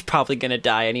 He's probably gonna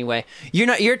die anyway.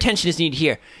 Your attention is needed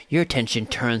here. Your attention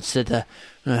turns to the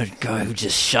guy who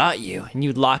just shot you, and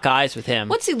you lock eyes with him.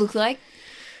 What's he look like?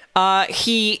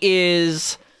 He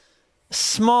is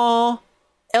small,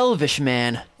 elvish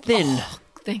man, thin,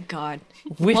 Thank God.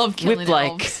 whip, Love killing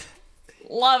whip-like. elves.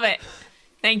 Love it.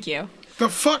 Thank you. The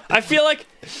fuck? I feel like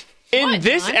in What,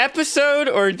 this John? episode,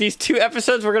 or these 2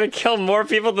 episodes, we're going to kill more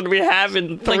people than we have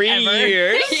in 3 ever.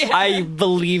 years. I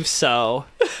believe so.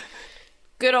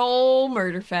 Good old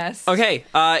murder fest. Okay,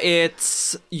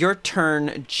 it's your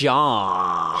turn,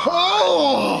 John.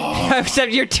 Oh!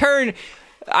 Except your turn.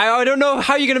 I don't know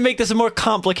how you're going to make this more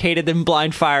complicated than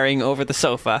blind firing over the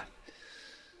sofa.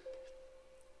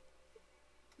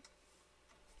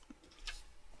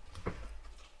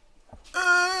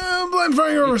 Blind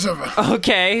firing over sofa.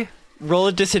 Okay, roll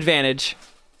a disadvantage.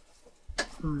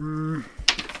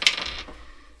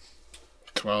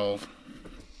 12.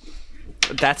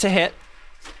 That's a hit.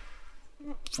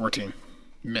 14.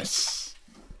 Miss.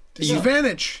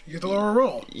 Disadvantage. You get the lower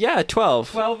roll. Yeah,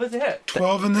 12. 12 is a hit.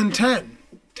 12 and then 10.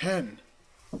 10.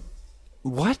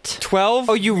 What? 12?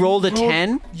 Oh, you rolled a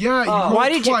 10? Yeah, you rolled Why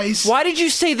did twice. Why did you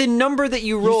say the number that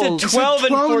you said rolled? I said 12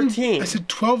 and 14. I said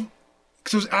 12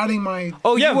 because I was adding my...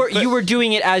 Oh, Yeah, you but- were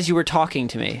doing it as you were talking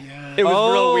to me. It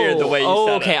was real weird the way you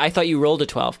said okay. it. I thought you rolled a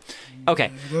 12.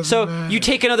 Okay, so you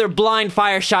take another blind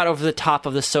fire shot over the top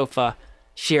of the sofa,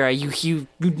 Shira. You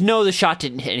know the shot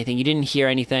didn't hit anything. You didn't hear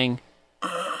anything. You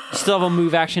still have a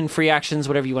move action, free actions,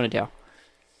 whatever you want to do.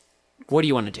 What do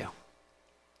you want to do?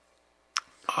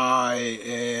 I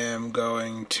am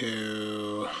going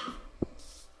to...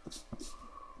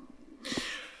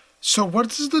 So what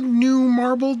does the new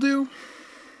marble do?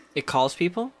 It calls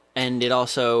people, and it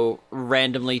also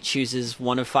randomly chooses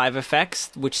one of 5 effects,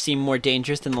 which seem more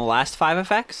dangerous than the last 5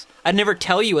 effects. I'd never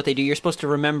tell you what they do. You're supposed to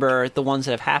remember the ones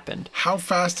that have happened How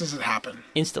fast does it happen?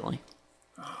 instantly.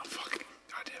 Oh, fuck.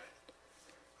 God damn it.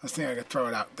 I was thinking I could throw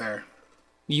it out there.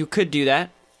 You could do that.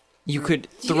 You could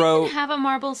Do you throw... even have a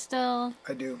marble still?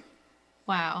 I do.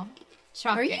 Wow. Are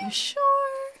Shocking. you sure?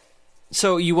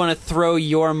 So you want to throw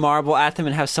your marble at them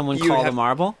and have someone You call the have-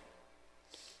 marble?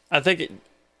 I think it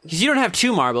Because you don't have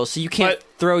 2 marbles, so you can't But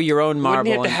throw your own wouldn't marble.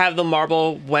 you have to and- have the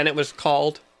marble when it was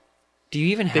called? Do you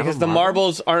even have Because a the marble?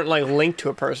 marbles aren't like linked to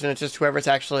a person. It's just whoever's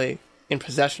actually in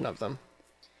possession of them.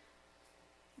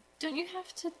 Don't you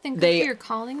have to think They- of who you're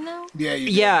calling though? Yeah, you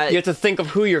do. Yeah, You have to think of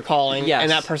who you're calling, Yes. and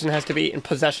that person has to be in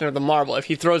possession of the marble. If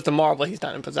he throws the marble, he's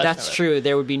not in possession that's of it. true.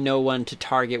 There would be no one to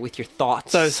target with your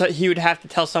thoughts. So he would have to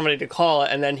tell somebody to call it,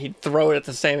 and then he'd throw it at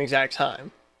the same exact time.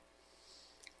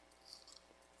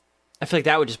 I feel like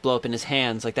that would just blow up in his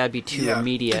hands. Like that'd be too Yeah,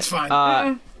 immediate. it's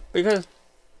fine. Because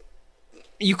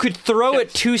You could throw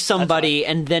it to somebody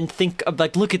and then think of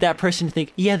look at that person and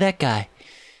think, yeah, that guy.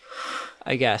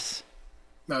 I guess.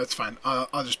 No, it's fine. I'll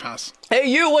just pass. hey,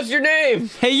 you, what's your name?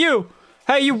 Hey you,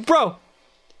 bro,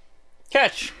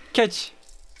 Catch. catch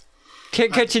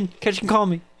and call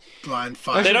me. blind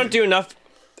fire. They don't do enough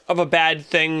of a bad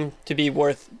thing to be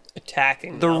worth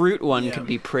attacking. The though. root one Yeah. could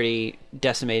be pretty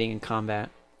decimating in combat.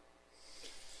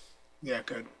 Yeah,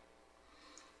 good.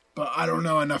 But I don't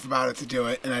know enough about it to do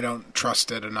it, and I don't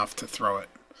trust it enough to throw it.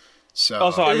 So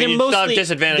Also, I mean, you still have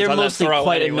disadvantage they're on that mostly throw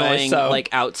quite anyway, annoying, so. like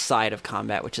outside of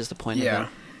combat, which is the point of yeah. it.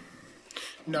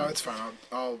 No, it's fine.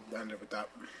 I'll end it with that.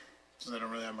 Because I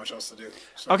don't really have much else to do.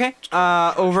 So. Okay,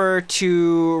 over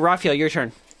to Raphael, your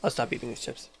turn. I'll stop eating these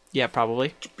chips. Yeah,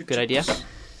 probably. Good idea.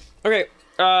 Okay,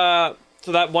 so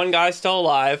that one guy's still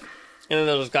alive, and then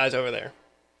there's those guys over there.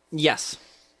 Yes.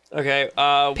 Okay,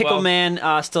 Pickle well,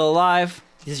 Man still alive.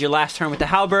 This is your last turn with the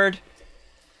halberd.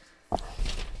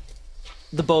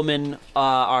 The bowmen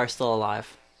are still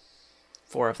alive.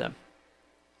 4 of them.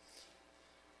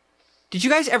 Did you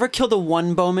guys ever kill the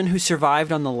one bowman who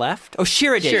survived on the left? Oh,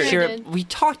 Shira did. Shira Shira, did. we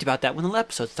talked about that when the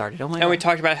episode started. Oh my god. and we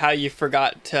talked about how you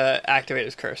forgot to activate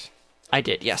his curse. I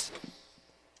did, yes.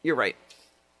 You're right.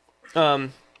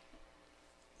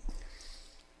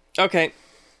 Okay,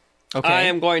 Okay. I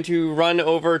am going to run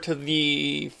over to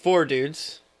the 4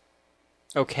 dudes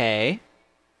Okay.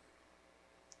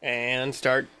 and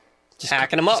start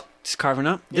hacking them up. Just carving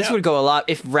up. This Yeah. would go a lot.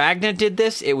 If Ragnar did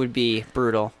this, it would be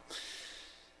brutal.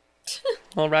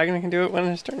 Well, Ragnar can do it when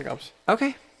his turn comes.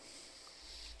 Okay.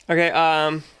 Okay,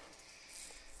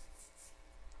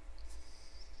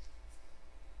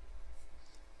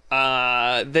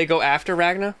 they go after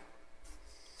Ragnar,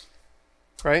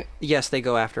 right? Yes, they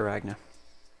go after Ragnar.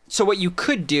 So what you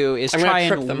could do is I'm gonna try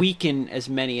trip and them. weaken as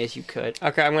many as you could.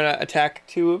 Okay, I'm going to attack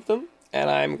 2 of them, and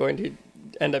I'm going to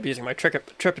end up using my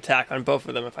trip attack on both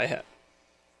of them if I hit.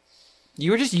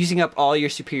 You were just using up all your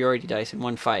superiority dice in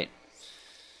one fight.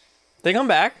 They come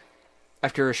back.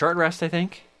 After a short rest, I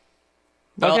think.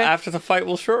 Well, Okay. after the fight,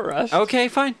 we'll short rest. Okay,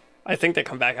 fine. I think they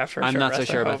come back after a I'm short not rest.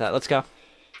 so sure I about hope. that. Let's go.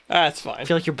 That's fine. I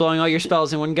feel like you're blowing all your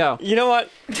spells in one go. You know what?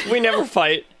 We never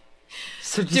fight.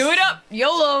 So Do it up,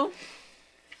 YOLO.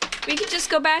 We could just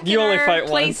go back You in only our fight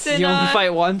place once. in You only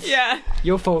fight once? Yeah,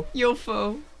 Yofo.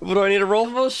 YOFO. What do I need to roll?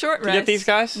 Well, short To rest. get these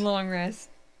guys? Long rest.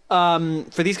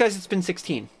 For these guys, it's been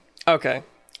 16. Okay.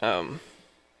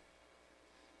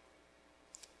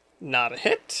 Not a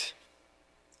hit.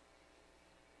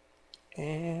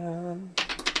 And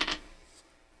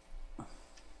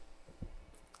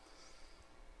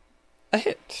a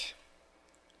hit.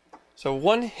 So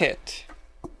 1 hit.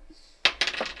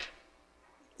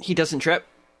 He doesn't trip.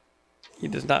 He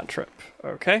does not trip.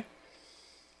 Okay.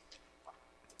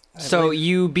 So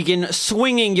you begin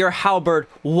swinging your halberd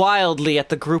wildly at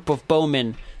the group of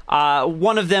bowmen.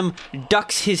 One of them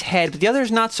ducks his head, but the other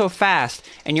is not so fast,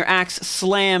 and your axe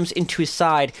slams into his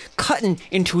side, cutting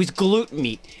into his glute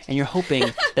meat, and you're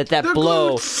hoping that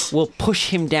blow glutes! will push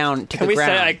him down to Can the we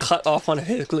ground. say I cut off one of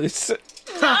his glutes?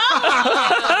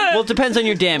 Well, it depends on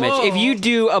your damage. If you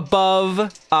do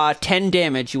above 10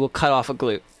 damage, you will cut off a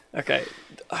glute. Okay.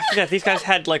 I forget, these guys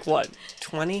had like what?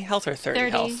 20 health or 30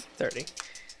 30. health? 30.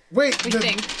 Wait,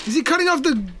 think. is he cutting off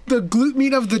the glute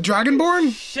meat of the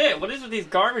Dragonborn? Shit, what is with these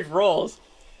garbage rolls?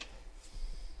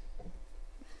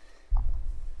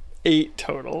 8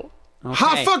 total.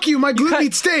 Ha! Okay. Fuck you! My glute cut-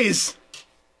 meat stays.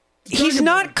 He's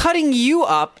not cutting you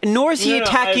up, nor is he No,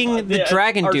 attacking I- the the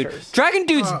dragon dude. archers. Dragon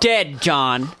dude's dead,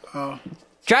 John.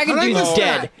 Dragon How'd I dude's miss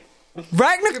dead.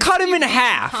 Ragnar cut him in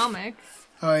half. Comics.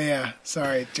 Oh yeah,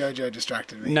 sorry, JoJo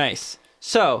distracted me. Nice.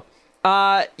 So,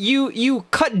 you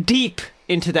cut deep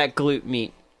into that glute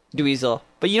meat, Dweezil,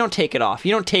 but you don't take it off.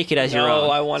 You don't take it as your own.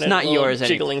 No, I wanted it's not a little yours.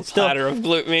 jiggling Still, platter of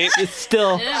glute meat. it's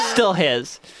still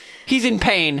his. He's in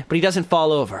pain, but he doesn't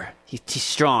fall over. He's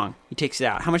strong. He takes it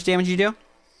out. How much damage do you do?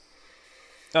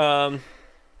 I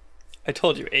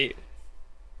told you 8.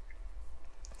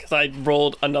 Because I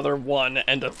rolled another 1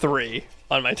 and a 3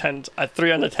 on my 10. A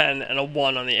 3 on the 10 and a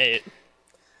 1 on the 8.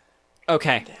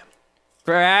 Okay.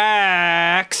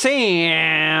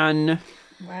 Roxanne.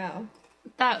 Wow.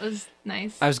 That was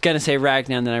nice. I was gonna say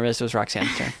Ragnar, and then I realized it was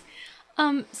Roxanne's turn.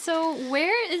 So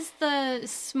where is the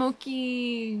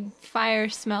smoky fire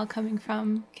smell coming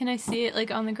from? Can I see it like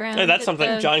on the ground? Hey, that's at something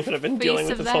the John could have been face dealing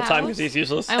with of this the whole time house? because he's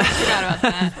useless. I almost forgot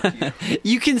about that.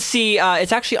 You can see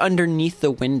it's actually underneath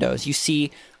the windows. You see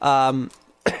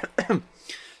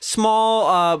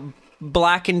small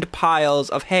blackened piles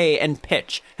of hay and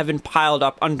pitch have been piled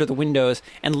up under the windows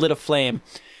and lit a flame.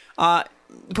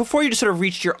 Before you just sort of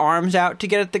reached your arms out to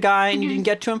get at the guy and you didn't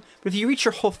get to him, but if you reach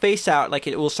your whole face out, like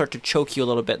it will start to choke you a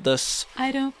little bit.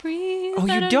 I don't breathe. Oh,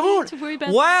 I you need don't? to worry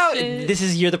about Wow, that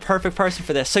shit. you're the perfect person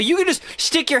for this. So you can just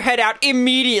stick your head out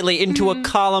immediately into a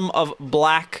column of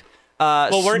black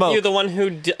well, weren't smoke. you the one who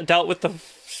dealt with the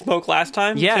smoke last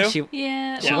time? Yeah, too? she.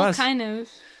 Yeah, She well, was. kind of.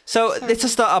 So it's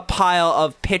just a pile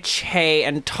of pitch, hay,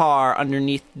 and tar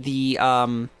underneath the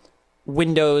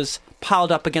windows,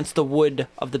 piled up against the wood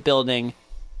of the building,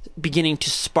 beginning to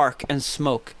spark and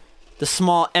smoke. The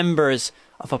small embers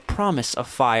of a promise of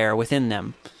fire within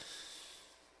them.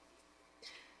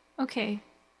 Okay.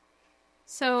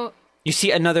 So You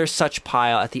see another such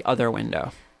pile at the other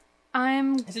window.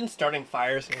 I'm Isn't starting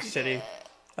fires in a city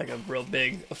like a real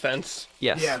big offense?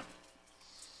 Yes. Yeah.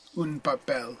 Un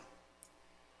papel.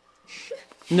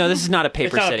 No, this is not a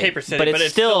paper It's not a city. paper city, but but it's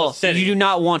it's still a city. you do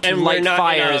not want to And we're light not in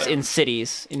fires a- in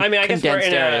cities. In I mean, I guess we're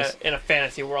condensed areas. in a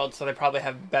fantasy world, so they probably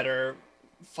have better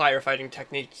firefighting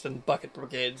techniques than bucket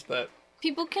brigades, but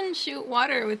people can shoot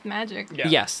water with magic. yeah.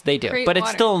 Yes, they do. Create But it's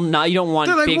water. still not. You don't want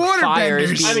They're like big water fires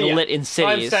benders. being yeah. lit in So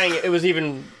I'm cities. saying it was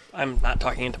even. I'm not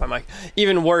talking into my mic.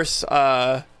 Even worse,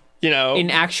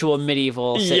 in actual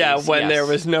medieval cities. yeah, when yes. there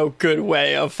was no good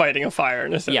way of fighting a fire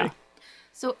in a city. Yeah.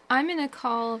 So I'm gonna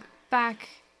call back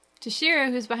to Shira,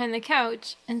 who's behind the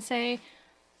couch, and say,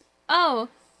 "Oh,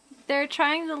 they're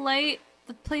trying to light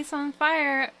the place on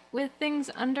fire with things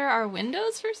under our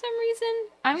windows for some reason.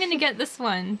 I'm gonna get this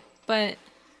one, but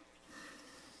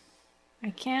I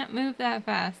can't move that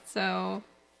fast, so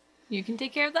you can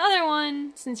take care of the other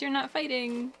one since you're not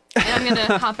fighting." And I'm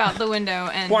gonna hop out the window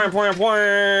and Boing, boing,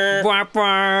 boing. Bwah,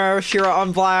 bwah, Shira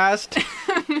on blast.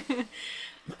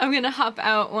 I'm gonna hop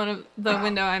out one of the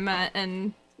window I'm at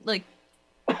and like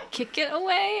kick it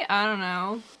away. I don't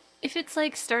know. If it's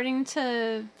like starting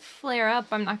to flare up,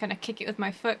 I'm not gonna kick it with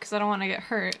my foot because I don't want to get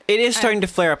hurt. It is starting to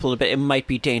flare up a little bit. It might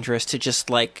be dangerous to just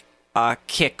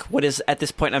kick what is at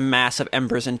this point a mass of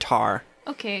embers and tar.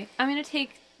 Okay, I'm gonna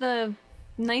take the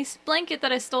nice blanket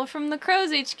that I stole from the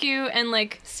Crows HQ and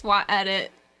like swat at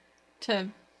it to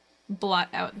blot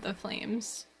out the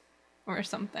flames or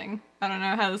something. I don't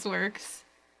know how this works.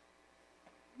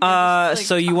 like,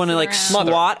 So you want to toss it like around.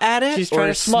 Smother. swat at it? She's trying or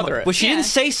to smother it. Well, she Yeah. didn't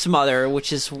say smother,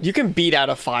 which is You can beat out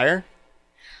a fire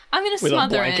I'm gonna with a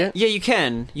smother blanket. it. yeah, you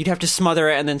can. You'd have to smother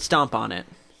it and then stomp on it.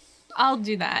 I'll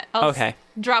do that. I'll Okay.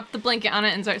 drop the blanket on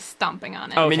it and start stomping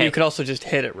on it. Oh. I mean, Okay. you could also just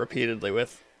hit it repeatedly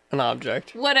with an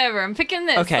object. Whatever. I'm picking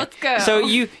this. Okay. Let's go. So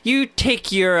you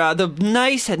take your the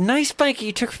nice blanket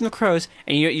you took from the crows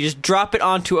and you just drop it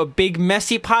onto a big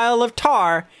messy pile of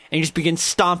tar and you just begin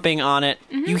stomping on it.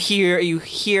 Mm-hmm.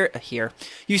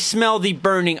 You smell the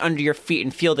burning under your feet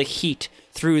and feel the heat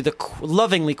through the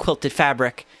lovingly quilted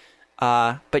fabric.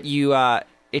 But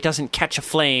it doesn't catch a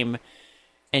flame,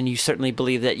 and you certainly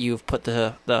believe that you've put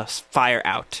the fire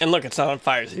out. And look, it's not on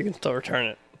fire, so you can still return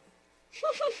it.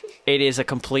 It is a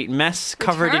complete mess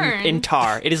covered Return? in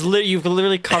tar. It is you've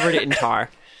literally covered it in tar.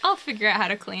 I'll figure out how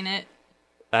to clean it.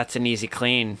 That's an easy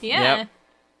clean. Yeah.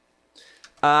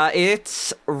 Yep.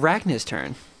 It's Ragna's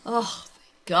turn. Oh,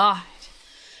 God.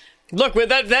 Look, with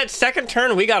that second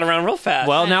turn, we got around real fast.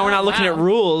 Well, now we're not looking wow. at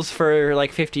rules for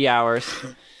like 50 hours.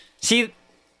 See,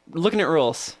 looking at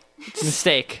rules. It's a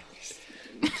mistake.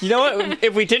 you know what?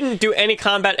 If we didn't do any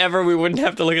combat ever, we wouldn't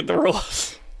have to look at the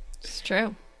rules. It's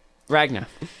true. Ragna.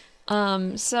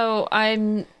 So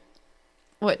I'm,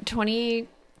 20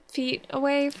 feet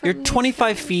away from You're these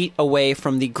 25 guys? feet away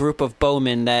from the group of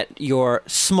bowmen that your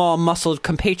small muscled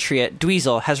compatriot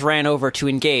Dweezil has ran over to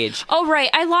engage. Oh, right.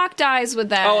 I locked eyes with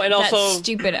that, Oh, and that also-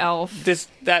 stupid elf.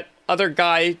 That other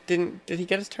guy did he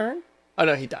get his turn? Oh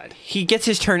no, he died. He gets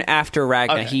his turn after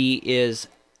Ragna. Okay. He is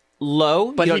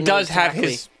low, But you he don't know does have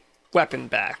exactly. his weapon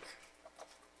back.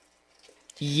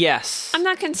 Yes. I'm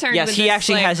not concerned Yes, with he this,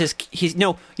 actually like- has his. He's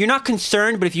no. You're not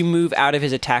concerned, but if you move out of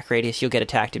his attack radius, you'll get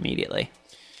attacked immediately.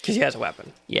 Because he has a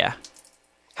weapon. Yeah.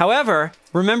 However,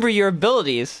 remember your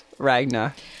abilities,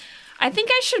 Ragna. I think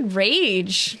I should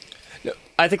rage.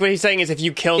 I think what he's saying is if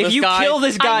you kill If this you guy, kill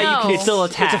this guy, you know. can still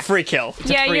attack. it's a free kill.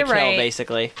 Yeah, Free you're kill, right.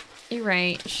 basically. You're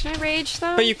right. Should I rage,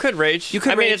 though? But you could rage. You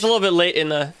could I mean, rage. it's a little bit late in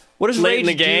the What does late rage in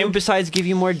the game. do besides give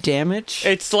you more damage?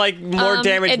 It's like more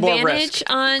damage, more advantage risk.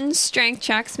 on strength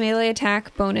checks, melee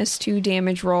attack, bonus to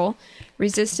damage roll,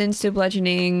 resistance to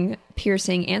bludgeoning,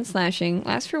 piercing, and slashing.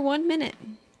 Lasts for 1 minute.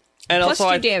 And Plus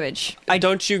also, 2 damage.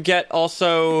 don't you get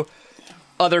also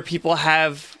other people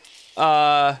have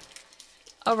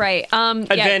Oh, right.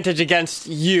 advantage against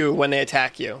you when they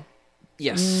attack you?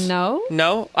 yes. No?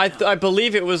 No, I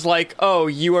believe it was like, oh,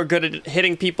 you are good at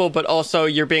hitting people, but also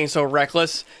you're being so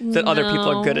reckless that other people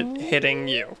are good at hitting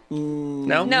you.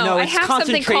 No, No. No, I it's have something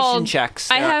concentration called-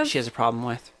 checks. I have- She has a problem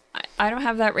with. I don't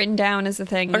have that written down as a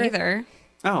thing Okay. either.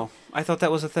 Oh, I thought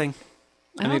that was a thing.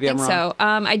 I don't Maybe think I'm wrong.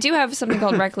 so. I do have something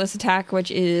called reckless attack, which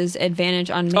is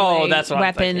advantage on melee Oh, that's what I'm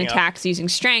weapon thinking of. attacks using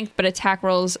strength, but attack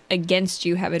rolls against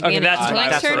you have advantage. that's until what I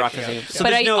next That's what turn. Rock is thinking. So But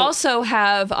there's I no, also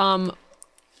have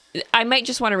I might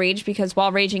just want to rage because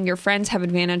while raging, your friends have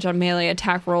advantage on melee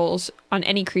attack rolls on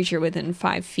any creature within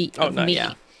 5 feet of nice. me.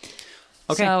 Yeah.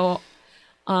 Okay. So,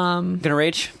 Gonna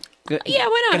rage? yeah,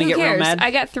 why not? Gonna Who get real cares? mad?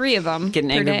 I got 3 of them. Get an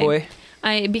per angry day. boy?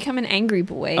 I become an angry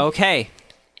boy. Okay.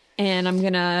 And I'm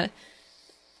gonna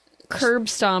curb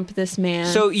stomp this man.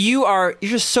 So you're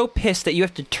just so pissed that you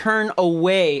have to turn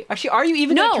away. Actually, are you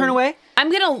even no, gonna turn away?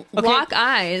 I'm gonna lock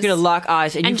eyes. You're gonna lock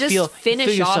eyes and, And you just feel finish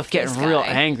yourself off getting this real guy.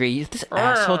 angry. This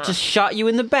asshole just shot you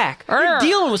in the back. You're Arr.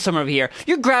 dealing with someone over here.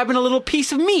 You're grabbing a little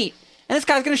piece of meat, and this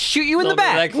guy's gonna shoot you in the Little bit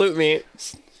of back. that glute meat.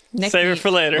 Neck Save meat. it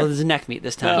for later. Well, there's a neck meat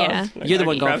this time. Oh, Yeah. You're the I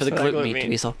one can going grab for the some of glute that meat,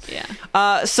 Weasel.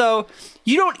 Yeah. So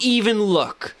you don't even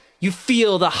look. You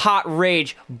feel the hot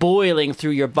rage boiling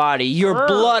through your body, your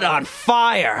blood on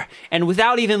fire, and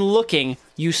without even looking,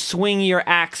 you swing your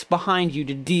axe behind you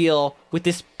to deal with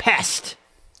this pest.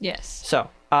 Yes.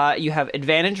 So, you have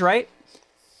advantage, right?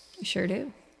 You sure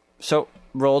do. So,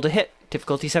 roll to hit.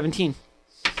 Difficulty 17.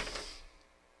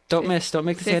 Don't miss. Don't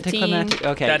make this 15. anticlimactic.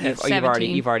 Okay, That hits. you've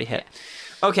already 17. hit.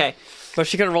 Okay. But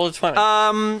she could have rolled a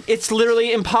 20. It's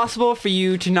literally impossible for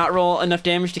you to not roll enough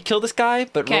damage to kill this guy,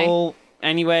 but 'Kay. roll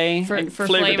anyway. For And flavor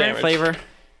flavor. damage. flavor.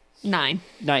 9.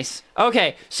 Nice.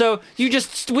 Okay, so you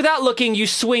just, without looking, you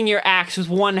swing your axe with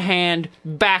one hand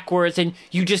backwards, and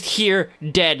you just hear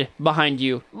dead behind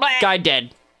you. Blah. Guy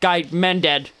dead. Men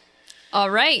dead. All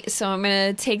right, so I'm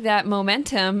gonna take that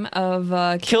momentum of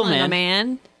Kill killing man. a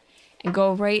man and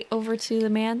go right over to the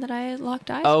man that I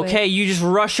locked eyes with. Okay, you just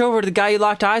rush over to the guy you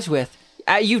locked eyes with.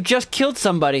 You've just killed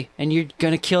somebody, and you're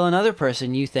gonna kill another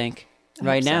person, you think,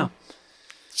 right hope so. now.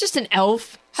 It's just an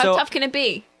elf. How So- tough can it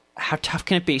be? How tough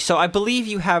can it be? So I believe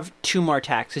you have 2 more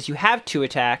attacks, because you have 2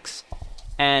 attacks,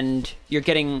 and you're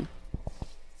getting...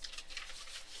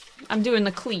 I'm doing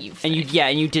the cleave. And you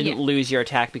didn't Yeah. lose your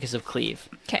attack because of cleave.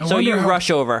 Okay. So you wonder how- rush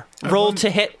over. Roll wonder- to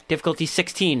hit, difficulty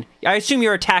 16. I assume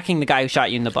you're attacking the guy who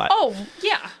shot you in the butt. Oh,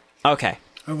 yeah. Okay.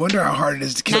 I wonder how hard it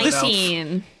is to kill an elf.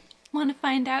 19. Want to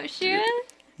find out, Shira?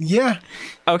 Yeah.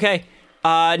 Okay.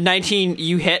 19,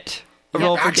 you hit.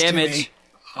 Roll for Axe to damage. me.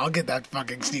 I'll get that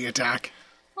fucking sneak attack.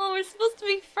 Oh, we're supposed to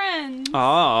be friends.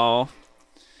 Oh.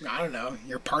 I don't know.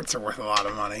 Your parts are worth a lot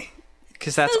of money.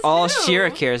 Because that's That's all true.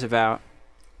 Shira cares about.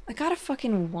 I got a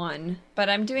fucking 1, but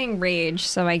I'm doing rage,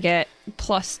 so I get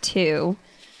 +2.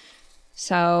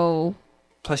 So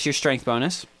Plus your strength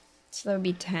bonus. that would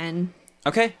be 10.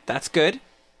 Okay, that's good.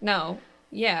 No.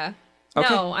 Yeah.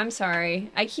 Okay. No, I'm sorry.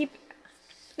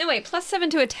 No, wait, +7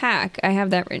 to attack. I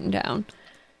have that written down.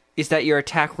 Is that your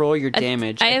attack roll, your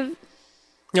damage? I have.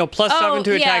 No, plus 7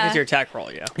 to attack yeah. is your attack roll,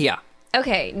 yeah. Yeah.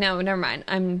 Okay, no, never mind.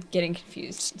 I'm getting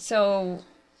confused. So,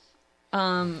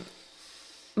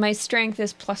 my strength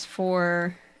is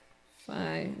 +4,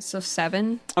 5, so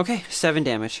 7. Okay, 7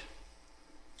 damage.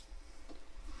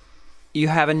 You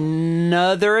have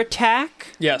another attack?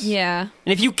 Yes. Yeah.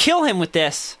 And if you kill him with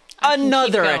this, can keep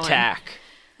another going. attack.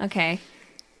 Okay.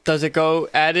 Does it go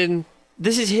added?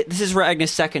 This is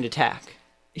Ragnar's second attack.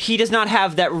 He does not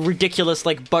have that ridiculous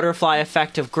like butterfly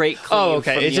effect of great cleave. Oh,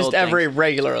 from okay. the It's just old thing. every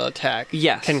regular attack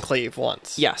Yes. can cleave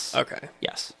once. Yes. Okay.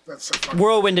 Yes. That's so fucking...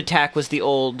 Whirlwind attack was the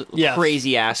old Yes.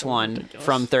 crazy ass one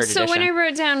from third So edition. when I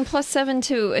wrote down +7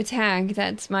 to attack,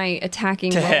 that's my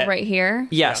attacking To roll hit. right here.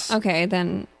 Yes. Okay,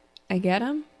 then I get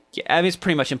him. Yeah, I mean, it's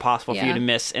pretty much impossible for you Yeah. to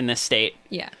miss in this state.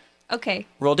 Yeah. Okay.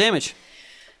 Roll damage.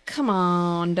 Come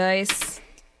on, dice.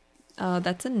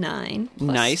 That's a 9.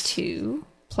 Nice. 2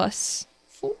 +4.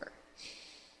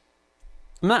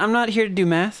 I'm not here to do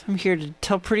math. I'm here to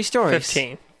tell pretty stories.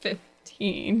 15.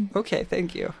 15. Okay,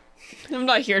 thank you. I'm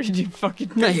not here to do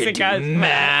fucking I'm not here to basic do ass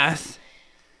math.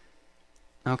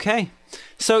 Okay.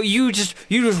 So you just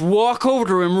walk over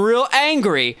to him real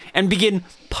angry and begin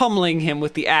pummeling him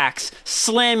with the axe,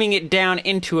 slamming it down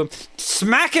into him,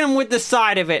 smacking him with the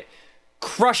side of it,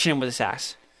 crushing him with this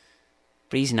axe.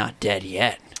 But he's not dead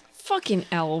yet. Fucking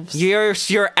elves.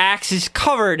 Your axe is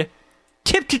covered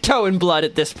tip to toe in blood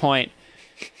at this point.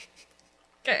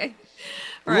 Okay.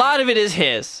 A lot of it is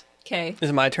his. Okay. Is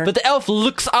it my turn? But the elf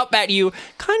looks up at you,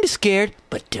 kind of scared,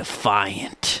 but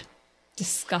defiant.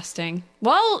 Disgusting.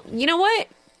 Well, you know what?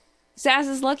 Zaz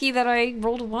is lucky that I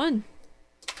rolled a 1.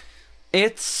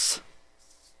 It's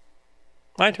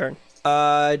my turn.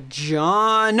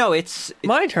 John. No, it's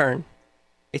My turn.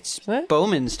 What?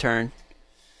 Bowman's turn.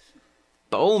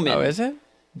 Bowman. Oh, is it?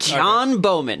 John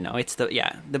Bowman. No, it's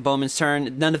the Bowman's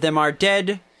turn. None of them are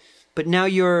dead, but now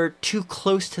you're too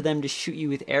close to them to shoot you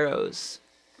with arrows.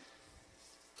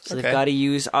 So they've Okay. got to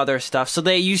use other stuff. So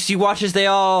you watch as they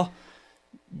all,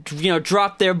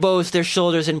 drop their bows, their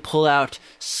shoulders, and pull out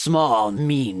small,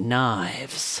 mean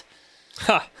knives.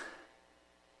 Ha.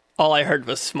 All I heard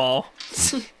was small.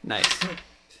 Nice.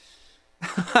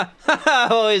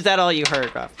 Oh, is that all you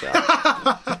heard,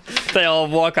 Raphael? They all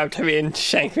walk up to me and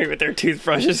shank me with their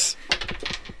toothbrushes.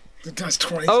 It does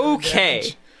 20. Okay.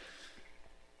 damage.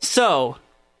 So,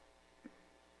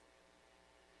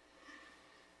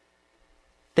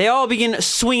 they all begin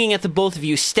swinging at the both of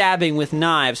you, stabbing with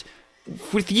knives.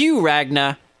 With you,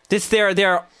 Ragna,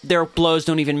 their blows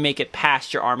don't even make it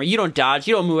past your armor. You don't dodge,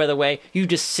 you don't move out of the way. You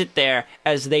just sit there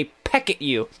as they peck at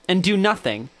you and do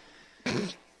nothing.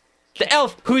 The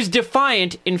elf, who's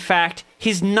defiant, in fact,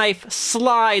 his knife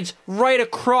slides right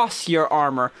across your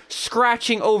armor,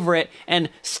 scratching over it and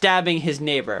stabbing his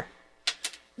neighbor.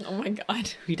 Oh my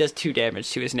god. He does 2 damage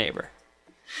to his neighbor.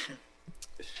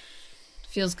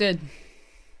 Feels good.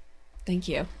 Thank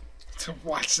you. To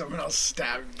watch someone else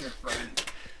stab their friend.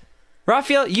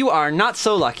 Raphael, you are not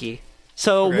so lucky.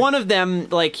 So Okay. one of them,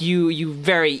 like, you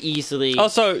very easily...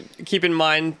 Also, keep in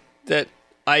mind that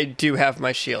I do have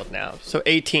my shield now. So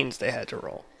 18s they had to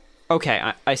roll.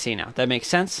 Okay, I see now. That makes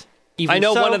sense. Even I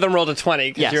know so- one of them rolled a 20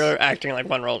 because Yes. you're acting like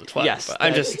one rolled a 12. Yes, But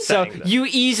I'm just so saying that. you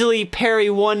easily parry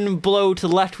one blow to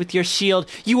the left with your shield.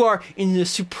 You are in the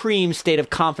supreme state of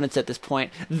confidence at this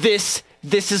point. This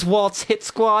is Walt's hit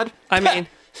squad. I mean,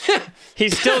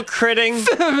 he's still critting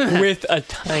with a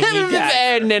tiny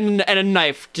dagger. and a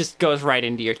knife just goes right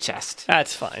into your chest.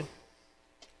 That's fine.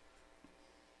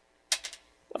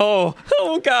 Oh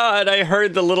God! I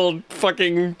heard the little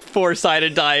fucking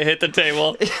 4-sided die hit the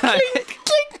table.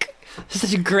 Clink.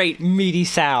 Such a great meaty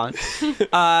sound.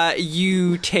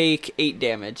 You take 8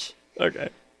 damage. Okay.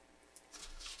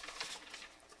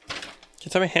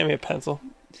 Can somebody hand me a pencil?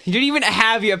 You didn't even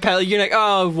have your pellet. You're like,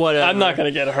 oh, whatever. I'm not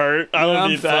gonna get hurt. I don't I'm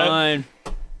need that. fine.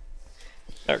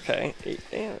 Okay, 8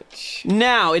 damage.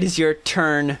 Now it is your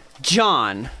turn,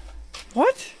 John.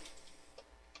 What?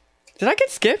 Did I get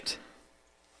skipped?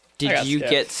 I Did got you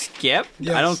skipped. get skipped?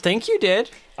 Yes. I don't think you did.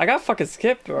 I got fucking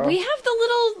skipped, bro. We have the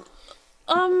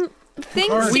little things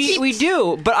Cards. to keep... We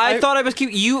do, but I thought I was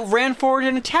cute. You ran forward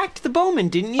and attacked the bowman,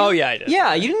 didn't you? Oh, yeah, I did.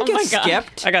 Yeah, you didn't Oh my get God.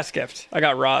 skipped. I got skipped. I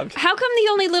got robbed. How come the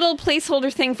only little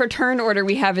placeholder thing for turn order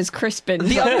we have is Crispin?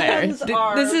 The other there? ones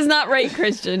are- This is not right,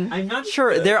 Christian. I'm not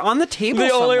sure. They're on the table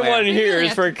The only somewhere. one here really is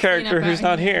have for a to clean character up who's out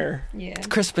not here. here. Yeah.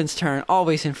 Crispin's turn,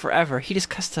 always and forever. He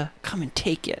just has to come and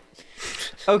take it.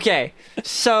 Okay,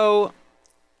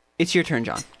 it's your turn,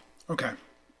 John. Okay.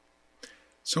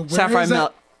 So where Sapphire is that?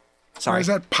 Mel. Where Sorry. is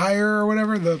that pyre or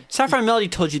whatever? Sapphire Melody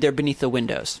told you they're beneath the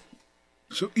windows.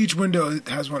 So each window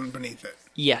has one beneath it.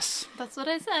 Yes. That's what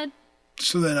I said.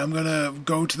 So then I'm gonna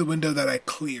go to the window that I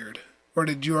cleared. Or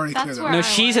did you already clear That's that? where No, I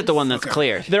she's was. at the one that's Okay.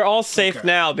 cleared. They're all safe Okay.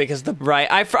 now because the Right.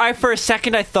 I for a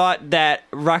second I thought that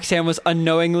Roxanne was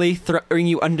unknowingly throwing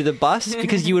you under the bus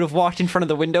because you would have walked in front of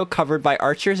the window covered by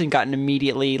archers and gotten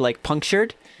immediately like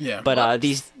punctured. Yeah. But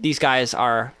these guys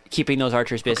are keeping those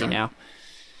archers busy Okay. now.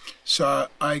 So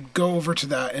I go over to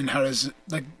that, and how does it,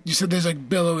 like you said? There's like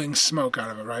billowing smoke out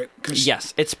of it, right? 'Cause-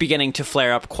 Yes, it's beginning to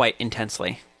flare up quite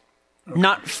intensely.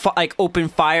 Not like open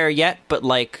fire yet, but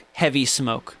like heavy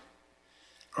smoke.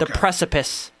 The Okay.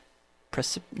 precipice.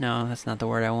 No, that's not the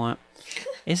word I want.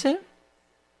 Is it?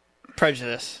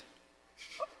 prejudice.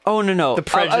 Oh no. The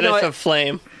prejudice no, of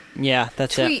flame. yeah,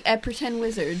 that's it. Tweet at Pretend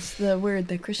Wizards, the word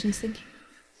that Christian's thinking.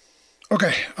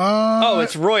 Okay. Oh,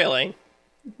 it's roiling.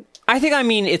 I think I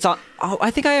mean it's on. Oh,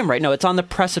 I think I am right. No, it's on the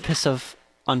precipice of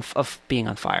being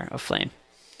on fire, of flame.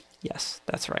 Yes,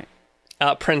 that's right.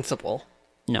 Principle.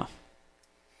 No,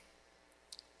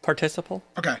 Participle?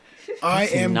 Okay. I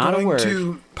am not a going word.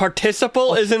 to.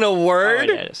 Participle isn't a oh, word?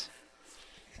 it is.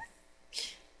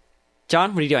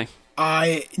 John, what are you doing?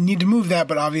 I need to move that,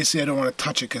 but obviously I don't want to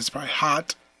touch it because it's probably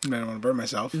hot, and I don't want to burn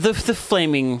myself. The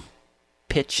flaming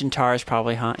pitch and tar is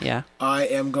probably hot. Yeah. I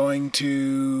am going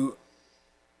to.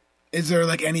 Is there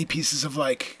like any pieces of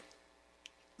like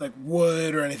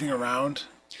wood or anything around?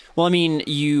 Well, I mean,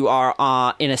 you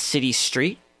are in a city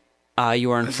street.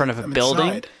 You are in front of a I'm building.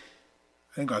 Inside.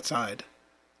 I think outside.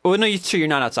 Oh no, you're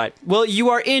not outside. Well, you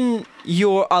are in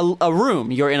a room.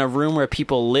 You're in a room where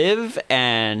people live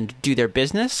and do their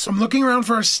business. I'm looking around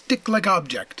for a stick-like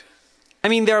object. I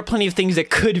mean, there are plenty of things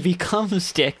that could become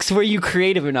sticks. Were you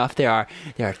creative enough? There are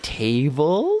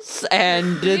tables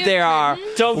and there are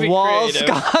Don't be wall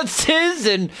creative. sconces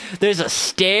and there's a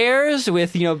stairs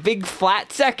with big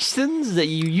flat sections that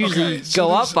you usually Okay, so go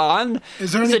there's- up on.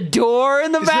 is there There's any- a door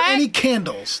in the Is there back. any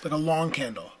candles, like a long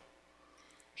candle?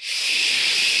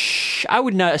 I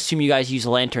would not assume you guys use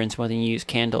lanterns more than you use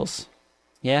candles.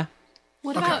 Yeah.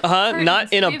 What about curtains?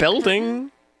 Not in Do a you have building.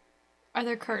 curtains? Are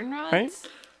there curtain rods? Right?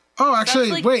 Oh, actually,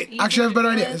 like wait. Actually, I have a better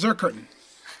easier idea. to- Is there a curtain?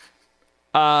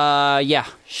 Yeah,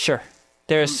 sure.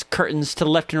 There's curtains to the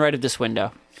left and right of this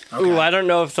window. Ooh, I don't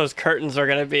know if those curtains are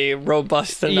going to be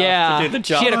robust enough to do the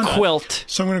job. She had a quilt.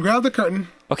 So I'm going to grab the curtain.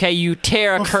 Okay, you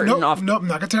tear a curtain off. Nope, I'm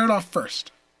not going to tear it off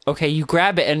first. Okay, you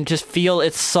grab it and just feel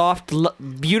its soft,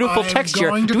 beautiful I'm texture.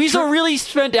 going to Dweezil really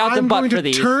spent out the butt for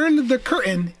these. I'm going to turn the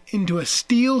curtain into a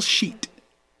steel sheet.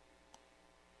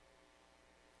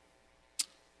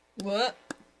 What?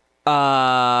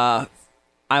 I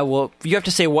will. You have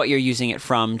to say what you're using it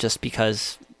from, just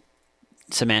because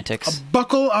semantics.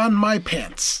 Buckle on my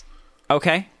pants.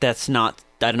 Okay, that's not.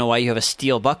 I don't know why you have a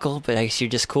steel buckle, but I guess you're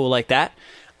just cool like that.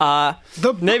 My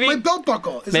belt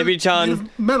buckle. Is maybe made John.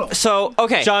 of metal. So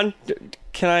okay, John,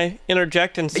 can I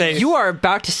interject and say you are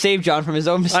about to save John from his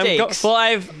own mistakes.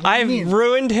 I've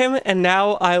ruined him, and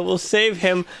now I will save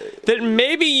him. That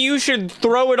maybe you should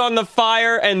throw it on the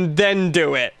fire and then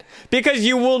do it, because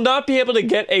you will not be able to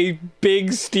get a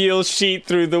big steel sheet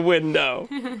through the window.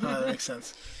 That makes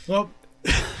sense. Well,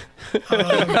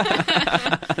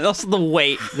 And also the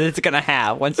weight that it's gonna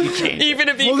have once you change. Even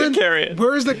if you can carry it.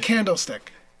 Where's the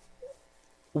candlestick?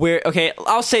 Okay,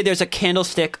 I'll say there's a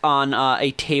candlestick on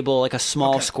a table, like a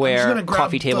small Okay, I'm just square gonna grab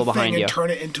coffee table the behind thing you. and turn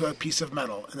it into a piece of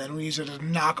metal, and then we use it to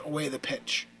knock away the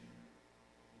pitch.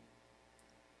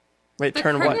 Wait, The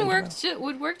turn what? curtain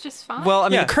would work just fine. Well, I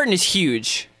mean, Yeah. the curtain is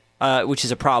huge, which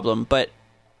is a problem, but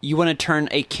you want to turn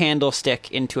a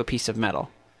candlestick into a piece of metal.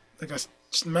 Like a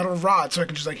metal rod, so I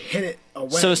can just like hit it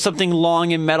away. So something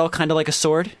long and metal, kind of like a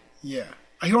sword? Yeah.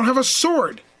 I don't have a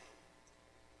sword.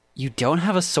 You don't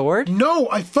have a sword? No,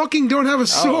 I fucking don't have a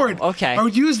sword. okay. I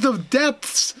would use the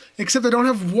depths, except I don't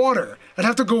have water. I'd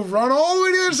have to go run all the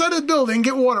way to the other side of the building,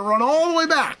 get water, run all the way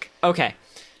back. Okay.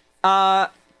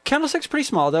 Candlestick's pretty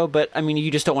small, though, but, I mean,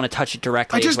 you just don't want to touch it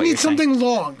directly. I is just what need you're saying. something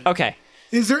long. Okay.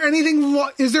 Is there anything?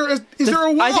 Is there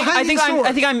a wall hanging sword?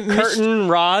 I think I'm Curtain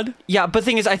rod? Yeah, but the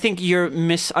thing is, I think you're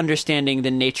misunderstanding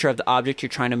the nature of the object you're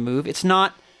trying to move. It's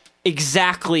not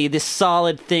exactly this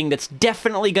solid thing that's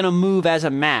definitely going to move as a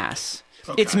mass.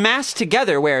 Okay. It's massed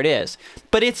together where it is,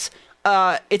 but it's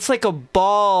like a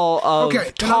ball of Okay, then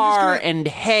I'm just tar gonna- and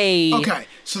hay. Okay,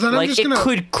 so then I'm like just it gonna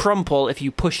could crumple if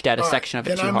you pushed at a All right, section of it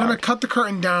then too I'm hard. gonna cut the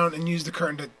curtain down and use the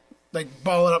curtain to like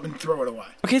ball it up and throw it away.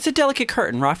 Okay, it's a delicate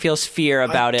curtain. Raphael's fear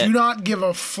about I it. do not give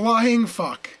a flying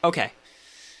fuck. Okay.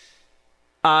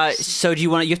 So do you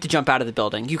want? You have to jump out of the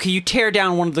building. You tear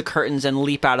down one of the curtains and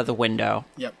leap out of the window.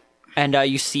 Yep. And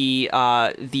you see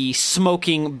the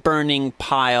smoking, burning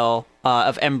pile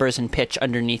of embers and pitch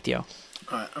underneath you.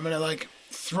 All right, I'm gonna like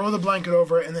throw the blanket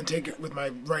over it and then take it with my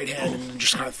right hand and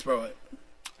just kind of throw it.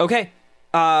 Okay.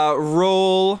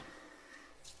 Roll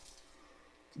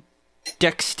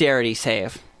dexterity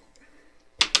save.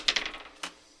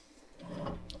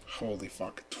 Holy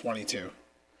fuck, 22.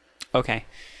 Okay.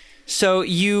 So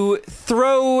you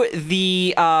throw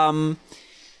the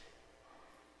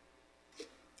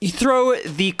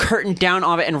curtain down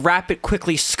on it and wrap it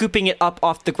quickly, scooping it up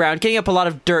off the ground, getting up a lot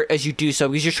of dirt as you do so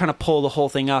because you're trying to pull the whole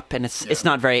thing up and it's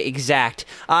not very exact.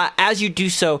 As you do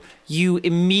so, you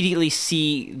immediately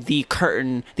see the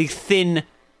curtain, the thin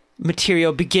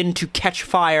material begin to catch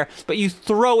fire, but you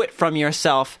throw it from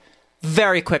yourself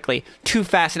very quickly, too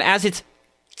fast, and as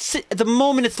the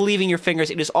moment it's leaving your fingers,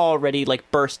 it is already like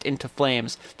burst into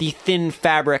flames. The thin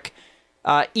fabric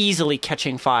easily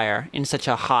catching fire in such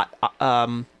a hot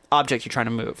object you're trying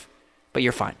to move, but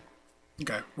you're fine.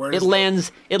 Okay, It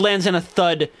lands in a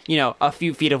thud, a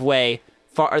few feet away,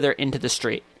 farther into the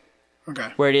street, Okay.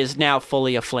 where it is now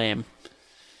fully aflame.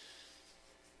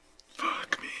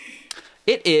 Fuck me.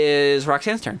 It is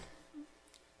Roxanne's turn.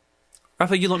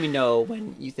 Raphael, you let me know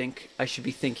when you think I should be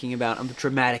thinking about a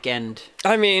dramatic end.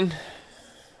 I mean,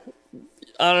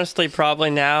 honestly,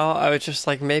 probably now. I was just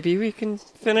like, maybe we can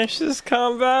finish this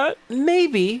combat.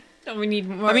 Maybe. No, we need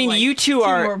more. I mean, you two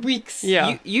are- more weeks.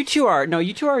 Yeah. You two are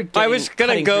getting, I was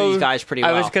gonna cutting go. through these guys pretty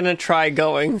well. I was gonna try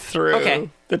going through Okay.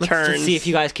 the Let's turns. see if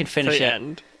you guys can to finish the it.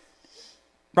 end.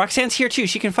 Roxanne's here too.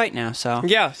 She can fight now, so.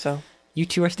 Yeah. So You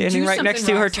two are standing Do right next to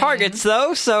something, her Roxanne. targets,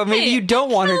 though, so maybe Hey, you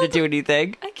don't want her to killed- do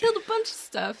anything. I killed a bunch of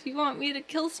stuff. You want me to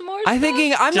kill some more I'm stuff?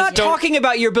 thinking, I'm Just not don't- talking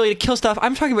about your ability to kill stuff.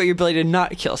 I'm talking about your ability to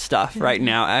not kill stuff right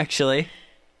now, actually.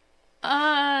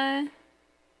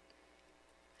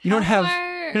 You don't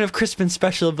have Crispin's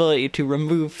special ability to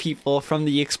remove people from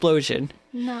the explosion.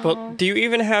 No. well, do you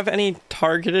even have any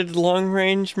targeted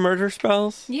long-range murder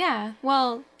spells? Yeah,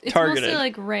 well, it's Targeted. mostly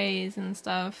like rays and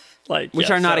stuff. Like, Which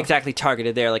yeah, are not so- exactly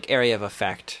targeted. They're like area of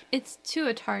effect. It's to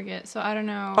a target, so I don't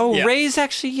know. Oh, Yeah. rays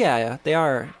actually, yeah, they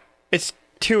are. It's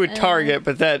to a target,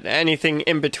 but that anything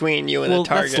in between you and Well, the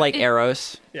target. that's like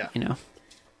arrows. Yeah. You know.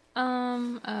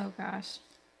 Oh gosh.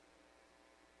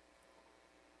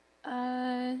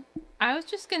 I was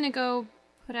just gonna go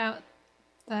put out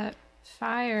that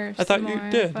fire. I thought some you more,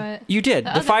 did. But You did.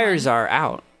 The other fires one- are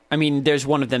out. I mean, there's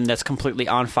one of them that's completely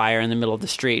on fire in the middle of the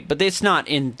street, but it's not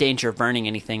in danger of burning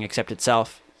anything except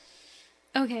itself.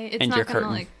 Okay, it's And not your gonna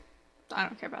curtain. like. I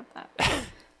don't care about that.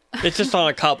 It's just on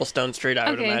a cobblestone street, I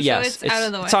would Okay. imagine. So Yes, it's out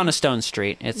of the it's way. on a stone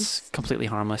street. It's completely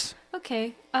harmless.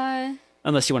 Okay.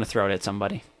 Unless you want to throw it at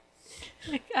somebody.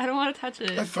 I don't want to touch I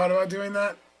it. thought about doing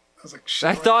that. I was like, shit.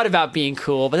 I thought about being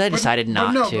cool, but I decided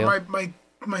not but to.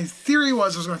 But my theory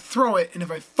was I was going to throw it, and if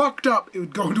I fucked up, it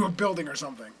would go into a building or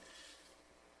something.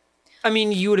 I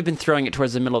mean, you would have been throwing it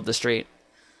towards the middle of the street.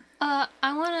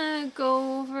 I want to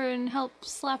go over and help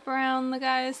slap around the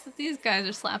guys that these guys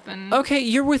are slapping. Okay,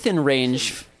 you're within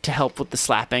range to help with the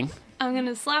slapping. I'm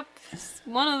gonna slap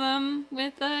one of them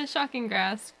with a shocking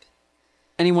grasp.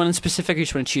 Anyone in specific, or you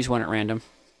just want to choose one at random?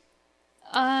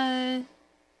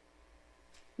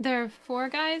 There are 4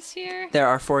 guys here. There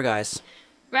are 4 guys.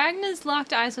 Ragna's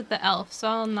locked eyes with the elf, so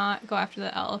I'll not go after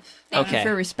the elf. Thank Okay. you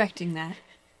for respecting that.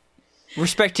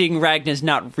 Respecting Ragnar's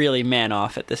not really man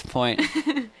off at this point.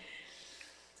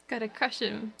 Gotta crush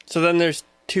him. So then there's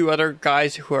 2 other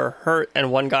guys who are hurt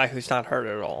and 1 guy who's not hurt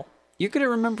at all. You're good at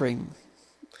remembering.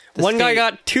 the One guy state.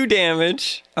 got 2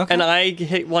 damage, Okay. and I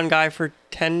hit 1 guy for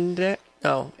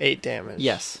 8 damage.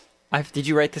 Yes. Did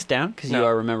you write this down? Because you No.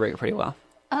 are remembering it pretty well.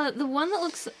 The one that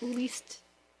looks least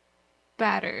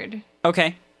battered.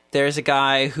 Okay. There's a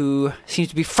guy who seems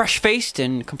to be fresh-faced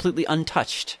and completely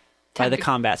untouched by Time the to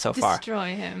combat so far.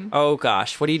 Destroy him. Oh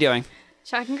gosh, what are you doing?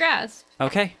 Shocking grasp.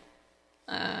 Okay.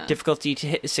 Difficulty to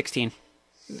hit is 16.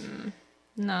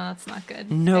 No, that's not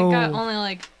good. No. I got only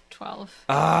like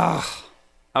 12.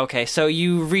 Okay, so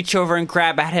you reach over and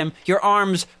grab at him, your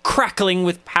arms crackling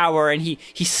with power, and he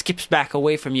skips back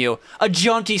away from you. A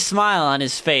jaunty smile on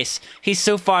his face. He's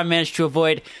so far managed to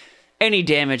avoid any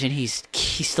damage, and he's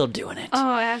still doing it. Oh,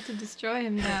 I have to destroy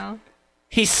him now.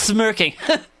 He's smirking.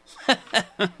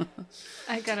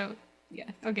 I gotta. Yeah.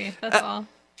 Okay, that's all.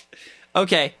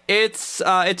 Okay, it's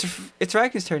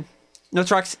Ragnar's turn. No,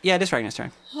 it's Rox. Yeah, it is Ragnar's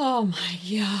turn. Oh my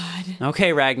god.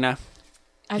 Okay, Ragnar.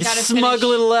 I You gotta smug finish.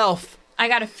 little elf. I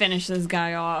gotta finish this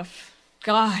guy off.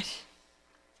 God.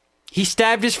 He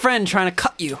stabbed his friend trying to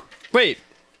cut you. Wait.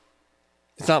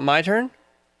 It's not my turn?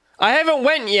 I haven't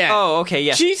went yet. Oh, okay,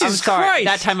 yes. Jesus I'm sorry. Christ.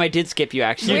 That time I did skip you,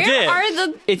 actually. You Where did. are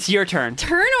the It's your turn.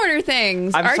 turn order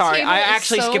things? I'm Our sorry. table I is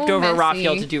actually so skipped over messy.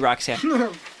 Raphael to do Roxanne. Yeah,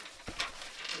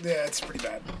 it's pretty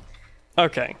bad.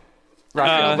 Okay.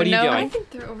 Raphael, what are you no, I doing? think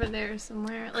they're over there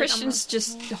somewhere. Like, Christian's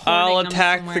just hoarding I'll them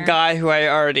attack the somewhere. guy who I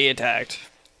already attacked.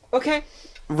 Okay.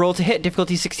 Roll to hit,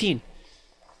 difficulty 16.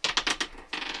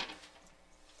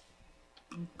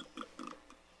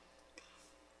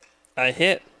 I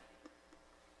hit.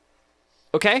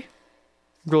 Okay.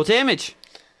 Roll damage.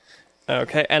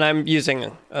 Okay, and I'm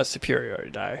using a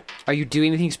superiority die. Are you doing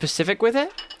anything specific with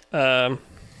it?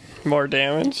 More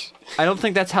damage. I don't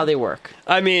think that's how they work.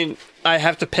 I mean, I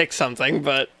have to pick something,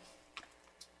 but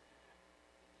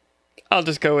I'll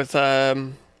just go with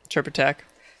chirp attack.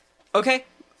 Okay.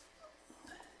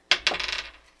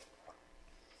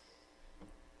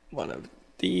 One of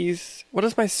these. What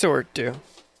does my sword do?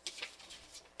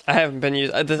 I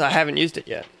haven't used it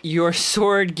yet. Your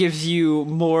sword gives you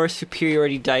more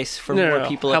superiority dice for more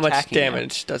people How attacking much you.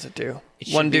 damage does it do? It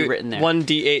should be written there.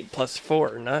 1d8 plus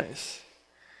 4. Nice.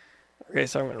 Okay,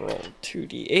 so I'm going to roll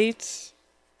 2d8s.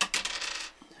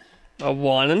 A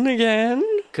 1 again.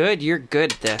 Good, you're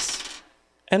good at this.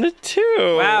 And a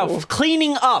 2. Wow,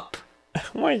 cleaning up.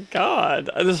 Oh my god.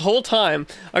 This whole time.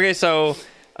 Okay, so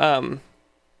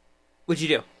What'd you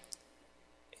do?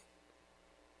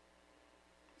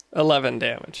 11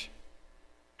 damage.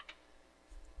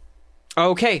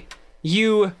 Okay.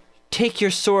 You take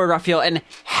your sword, Raphael, and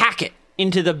hack it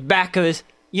into the back of his...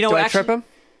 You know Do what? I actually- trip him?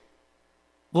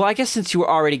 Well, I guess since you were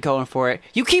already going for it,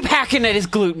 you keep hacking at his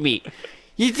glute meat.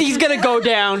 He's gonna go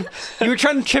down. You were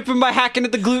trying to trip him by hacking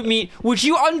at the glute meat, which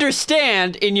you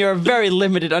understand in your very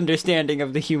limited understanding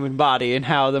of the human body and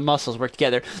how the muscles work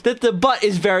together, that the butt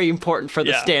is very important for the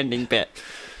Yeah. standing bit.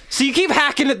 So you keep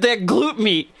hacking at that glute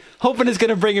meat, hoping it's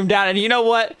gonna bring him down, and you know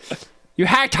what? You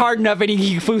hacked hard enough and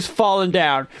he's falling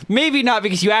down. Maybe not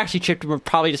because you actually tripped him, but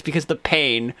probably just because of the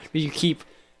pain that you keep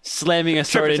slamming a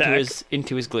sword attack.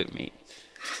 into his glute meat.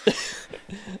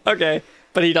 Okay,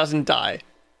 but he doesn't die.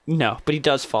 No, but he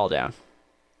does fall down.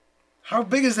 How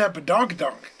big is that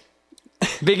badonkadonk?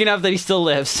 Big enough that he still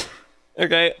lives.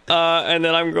 Okay, and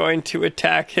then I'm going to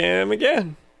attack him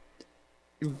again.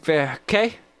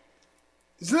 Okay.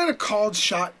 Isn't that a called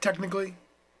shot, technically?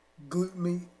 Gluten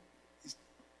meat?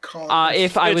 call it.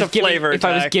 If I It's was a flavor if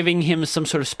I was attack. giving him some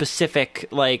sort of specific,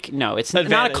 like, no, it's not a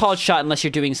Advantage. called shot unless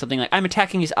you're doing something like I'm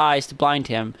attacking his eyes to blind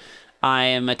him. I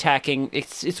am attacking.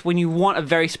 It's when you want a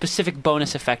very specific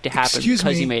bonus effect to happen Excuse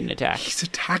because me. you made an attack. He's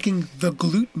attacking the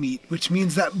glute meat, which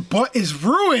means that butt is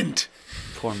ruined.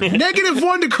 Poor man.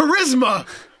 -1 to charisma.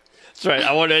 That's right.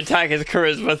 I want to attack his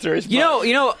charisma through his butt.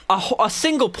 You know, a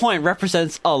single point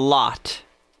represents a lot.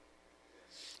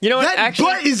 You know what? That Actually,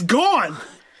 butt is gone.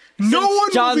 No one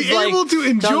will be able to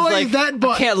John's enjoy like, that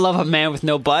butt. I can't love a man with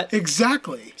no butt.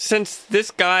 Exactly. since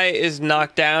this guy is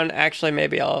knocked down, actually,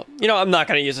 maybe I'll... I'm not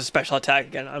going to use a special attack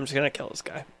again. I'm just going to kill this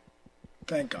guy.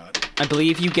 Thank God. I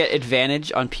believe you get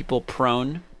advantage on people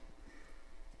prone.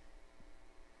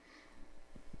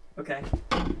 Okay.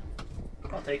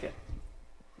 I'll take it.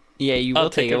 Yeah, you I'll will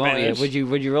take take it, won't you? advantage.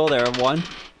 Would you roll there a 1?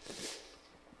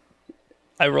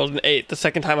 I rolled an 8. The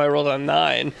second time I rolled a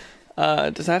 9.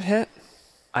 Does that hit?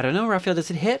 I don't know, Raphael.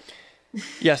 Does it hit?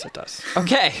 Yes, it does.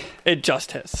 Okay. It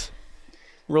just hits.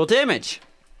 Roll damage.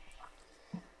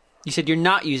 You said you're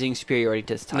not using superiority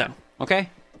this time. No. Okay.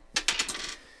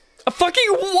 A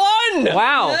fucking 1!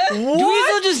 Wow.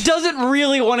 Dweezil just doesn't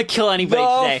really want to kill anybody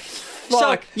No, today.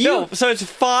 Fuck. So So it's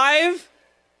 5,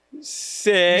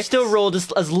 6... you still rolled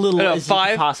as little No, as you 5.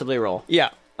 could possibly roll. Yeah.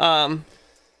 And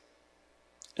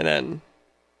then...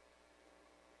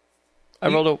 I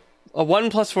rolled a 1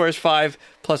 plus 4 is 5,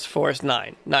 plus 4 is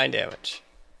 9. 9 damage.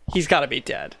 He's got to be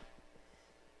dead.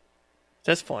 At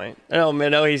this point.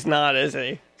 No, he's not, is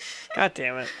he? God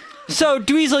damn it. So,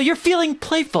 Dweezil, you're feeling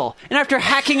playful, and after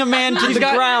hacking a man to the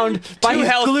got ground by 2 his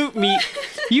health. glute meat,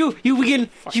 you begin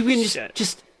shit.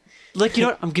 just like, you know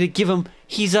what? I'm gonna give him.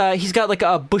 He's got like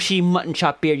a bushy mutton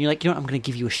chop beard, and you're like, you know what? I'm gonna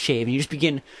give you a shave, and you just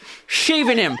begin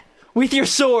shaving him with your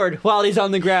sword while he's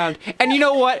on the ground. And you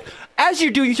know what? As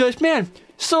you're doing, you realize, man,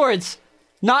 swords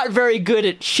not very good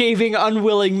at shaving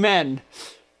unwilling men.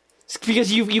 It's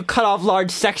because you cut off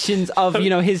large sections of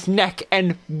his neck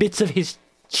and bits of his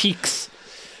cheeks.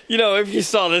 If you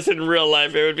saw this in real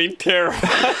life, it would be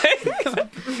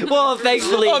terrifying. Well,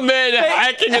 thankfully, A man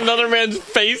hacking another man's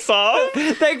face off.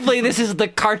 thankfully, this is the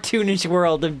cartoonish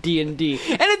world of D&D,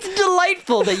 and it's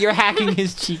delightful that you're hacking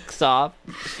his cheeks off.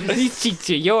 These cheeks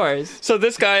are yours. So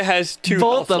this guy has 2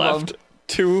 Both health of left. them.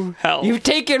 2 health. You've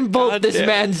taken both God this damn.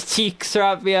 man's cheeks,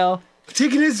 Raphael.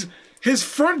 Taking his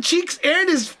front cheeks and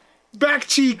his back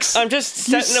cheeks. I'm just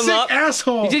You setting him sick up.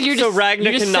 asshole. You're So just, Ragnar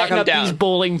you're just can knock setting him up down. these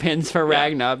bowling pins for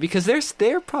Ragnar because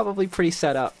they're probably pretty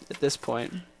set up at this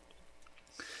point.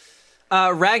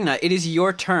 Ragnar, it is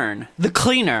your turn. The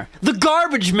cleaner, the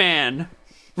garbage man,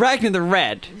 Ragnar the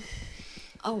Red.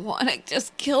 I want to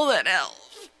just kill that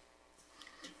elf.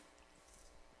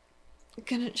 I'm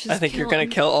gonna just I think you're going him.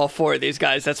 to kill all 4 of these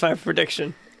guys. That's my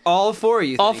prediction. All 4 of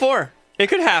you. All think? 4. It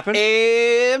could happen.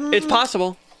 It's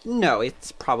possible. No,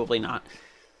 it's probably not.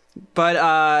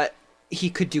 But he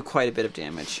could do quite a bit of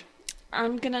damage.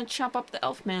 I'm gonna chop up the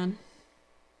elf man.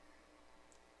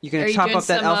 You're Are gonna you chop doing up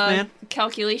that some, elf man?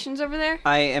 calculations over there?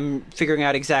 I am figuring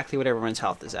out exactly what everyone's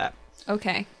health is at.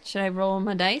 Okay. Should I roll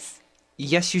my dice?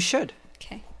 Yes, you should.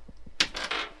 Okay.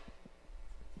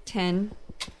 10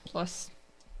 plus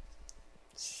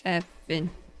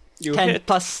 7. You 10 hit.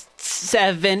 plus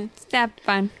 7. That's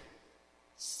fine.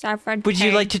 Would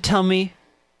you like to tell me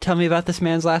about this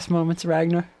man's last moments,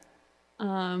 Ragnar?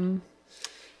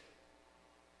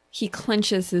 He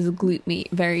clenches his glute meat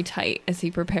very tight as he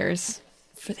prepares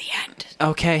for the end.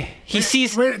 Okay. He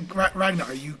sees. Wait, Ragnar,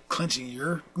 are you clenching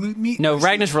your glute meat? No,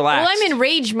 Ragnar's relaxed. Well, I'm in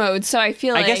rage mode, so I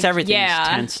feel I like guess everything's yeah,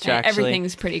 tensed, actually.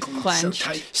 everything's pretty So clenched.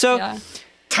 tight. So, Yeah.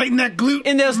 Tighten that glute.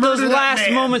 in those murder that last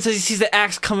man. moments as he sees the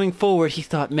axe coming forward, he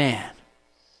thought, man,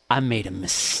 I made a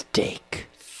mistake.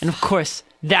 And of course,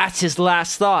 that's his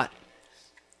last thought.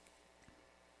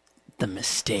 The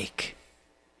mistake.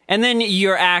 And then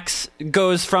your axe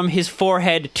goes from his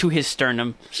forehead to his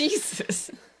sternum. Jesus.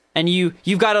 And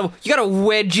you've gotta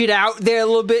wedge it out there a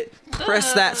little bit.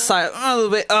 Press that side a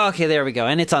little bit. Oh, okay, there we go.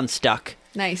 And it's unstuck.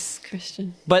 Nice,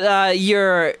 Christian. But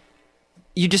you're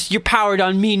powered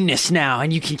on meanness now,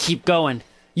 and you can keep going.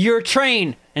 You're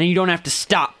trained, and you don't have to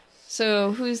stop.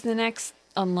 So, who's the next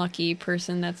unlucky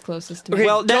person that's closest to me? Okay,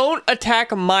 Well, that- don't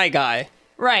attack my guy.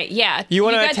 Right, yeah. You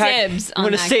wanna got attack- dibs You on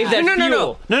want to that save guy. that No, no,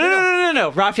 fuel.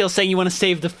 No. Raphael's saying you want to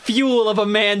save the fuel of a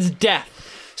man's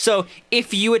death. So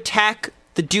if you attack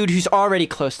the dude who's already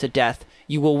close to death,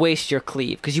 you will waste your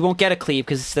cleave, because you won't get a cleave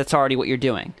because that's already what you're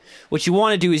doing. What you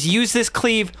want to do is use this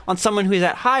cleave on someone who is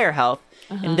at higher health,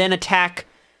 and then attack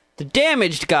the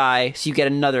damaged guy so you get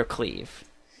another cleave.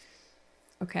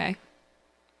 Okay.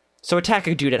 So attack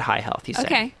a dude at high health, he's saying.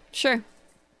 Okay, sure.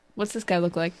 What's this guy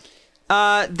look like?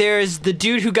 There's the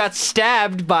dude who got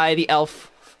stabbed by the elf.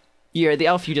 The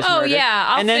elf you just Oh, murdered. yeah,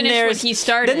 I'll and then finish what there's, he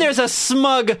started. Then there's a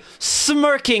smug,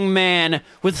 smirking man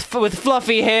with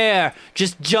fluffy hair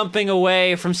just jumping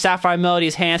away from Sapphire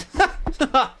Melody's hands,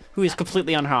 who is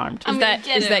completely unharmed. I'm gonna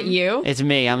get Is that him. you? It's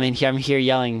me. I'm here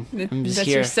yelling. I'm just That's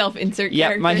here. your self-insert Yep,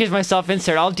 character. here's my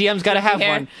self-insert. All DM's got to have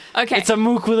hair. one. Okay. It's a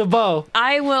mook with a bow.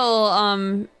 I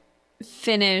will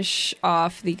finish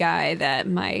off the guy that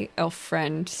my elf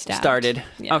friend stabbed. Started.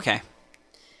 Yeah. Okay.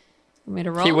 Want me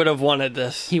to roll? He would have wanted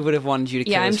this. He would have wanted you to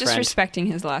kill Yeah, I'm his just friend. respecting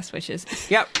his last wishes.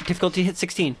 Yep. Difficulty hit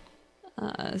 16.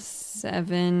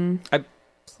 7 I-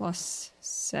 plus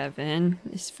 7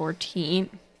 is 14.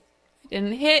 I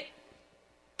didn't hit.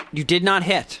 You did not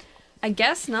hit. I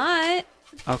guess not.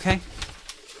 Okay.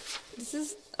 This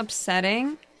is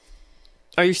upsetting.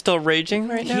 Are you still raging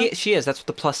right now? She is. That's what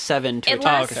the +7 to It attack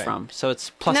lasts- is from. So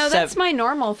it's +7. No, that's my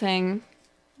normal thing.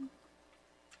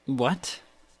 What?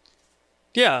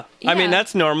 Yeah. I mean, Yeah.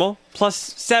 that's normal.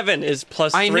 +7 is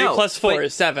 +3, I know, +4 but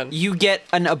is 7. You get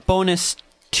a bonus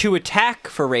to attack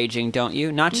for raging, don't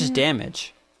you? Not just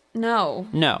damage. No.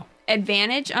 No.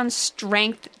 Advantage on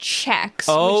strength checks,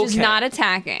 which is Okay. not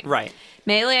attacking. Right.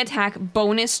 Melee attack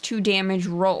bonus to damage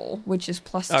roll, which is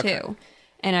 +2. Okay.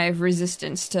 And I have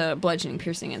resistance to bludgeoning,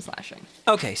 piercing, and slashing.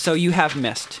 Okay, so you have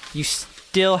missed. You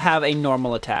still have a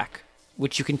normal attack,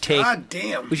 which you can take. God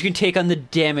damn. Which you can take on the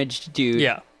damaged dude.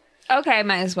 Yeah. Okay,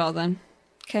 might as well then.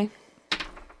 Okay.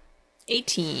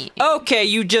 18. Okay,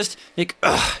 you just like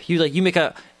you make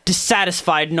a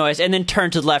dissatisfied noise and then turn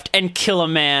to the left and kill a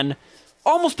man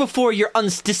almost before your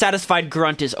dissatisfied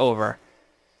grunt is over,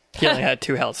 He only had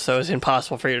 2 health, so it was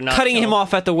impossible for you to not cutting kill him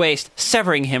off at the waist,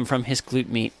 severing him from his glute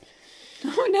meat.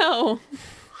 Oh no.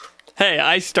 Hey,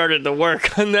 I started the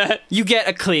work on that. You get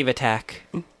a cleave attack.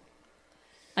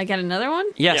 I got another one?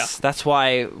 Yes, Yeah. that's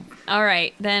why All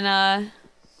right, then I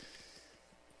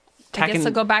attacking. guess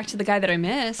I'll go back to the guy that I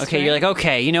missed. Okay, right? you're like,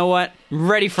 okay, you know what? I'm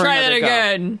ready for Try another that go.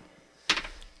 again.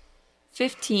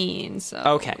 15, so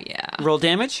Okay. yeah. Roll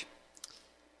damage.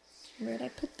 Where did I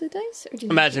put the dice? Or did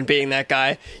I- Imagine being that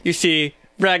guy. You see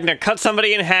Ragnar cut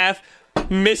somebody in half,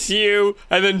 miss you,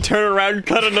 and then turn around,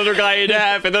 cut another guy in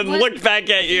half, and then What? look back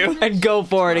at you. And go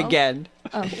for it again.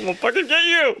 We'll fucking get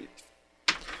you.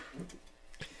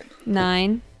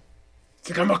 9. It's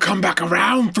like I'm gonna come back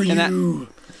around for And that- you.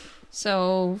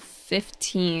 So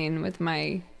 15 with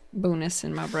my bonus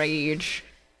and my rage.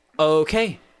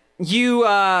 Okay. You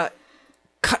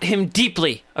cut him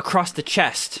deeply across the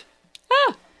chest.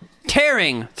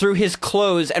 Tearing through his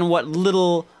clothes and what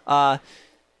little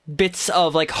bits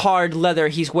of like hard leather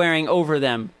he's wearing over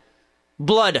them.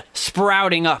 Blood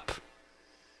sprouting up.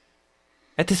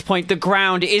 At this point, the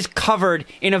ground is covered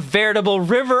in a veritable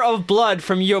river of blood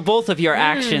from both of your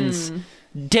actions.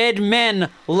 Dead men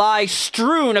lie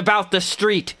strewn about the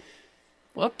street.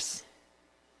 Whoops.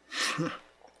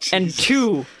 And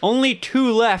only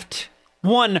two left.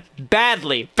 One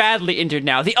badly injured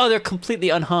now. The other completely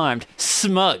unharmed.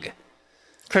 Smug.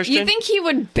 Christian? You think he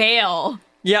would bail?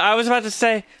 Yeah, I was about to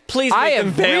say, please make I them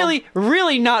have bail.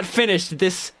 really not finished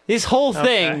this whole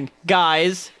thing, Okay.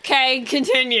 guys. Okay,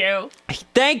 continue.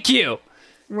 Thank you.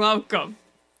 Welcome.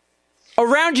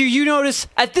 Around you, you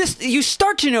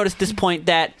start to notice at this point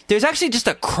that there's actually just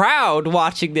a crowd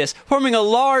watching this, forming a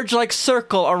large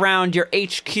circle around your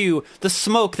HQ. The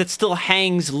smoke that still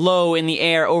hangs low in the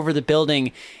air over the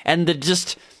building, and the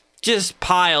just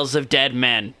piles of dead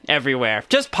men everywhere.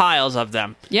 Just piles of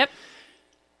them. Yep.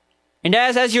 And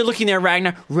as you're looking there,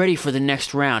 Ragnar, ready for the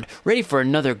next round, ready for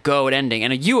another go at ending,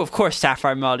 and you, of course,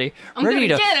 Sapphire Melody, ready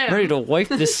gonna get him. to wipe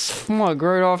this smug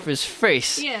right off his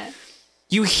face. Yeah.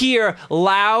 You hear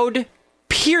loud,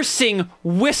 piercing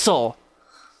whistle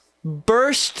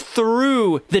burst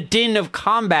through the din of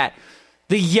combat.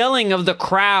 The yelling of the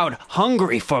crowd,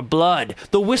 hungry for blood.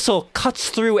 The whistle cuts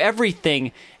through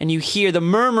everything, and you hear the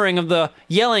murmuring of the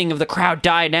yelling of the crowd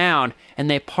die down, and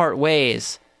they part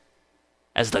ways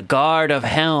as the guard of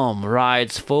Helm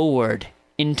rides forward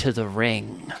into the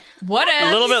ring. What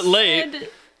A little bit late.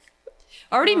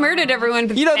 Already murdered everyone.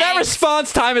 But You know, that thanks.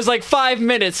 response time is like 5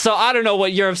 minutes, so I don't know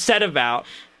what you're upset about.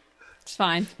 It's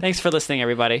fine. Thanks for listening,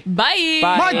 everybody. Bye.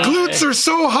 Bye. My glutes are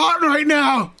so hot right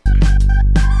now.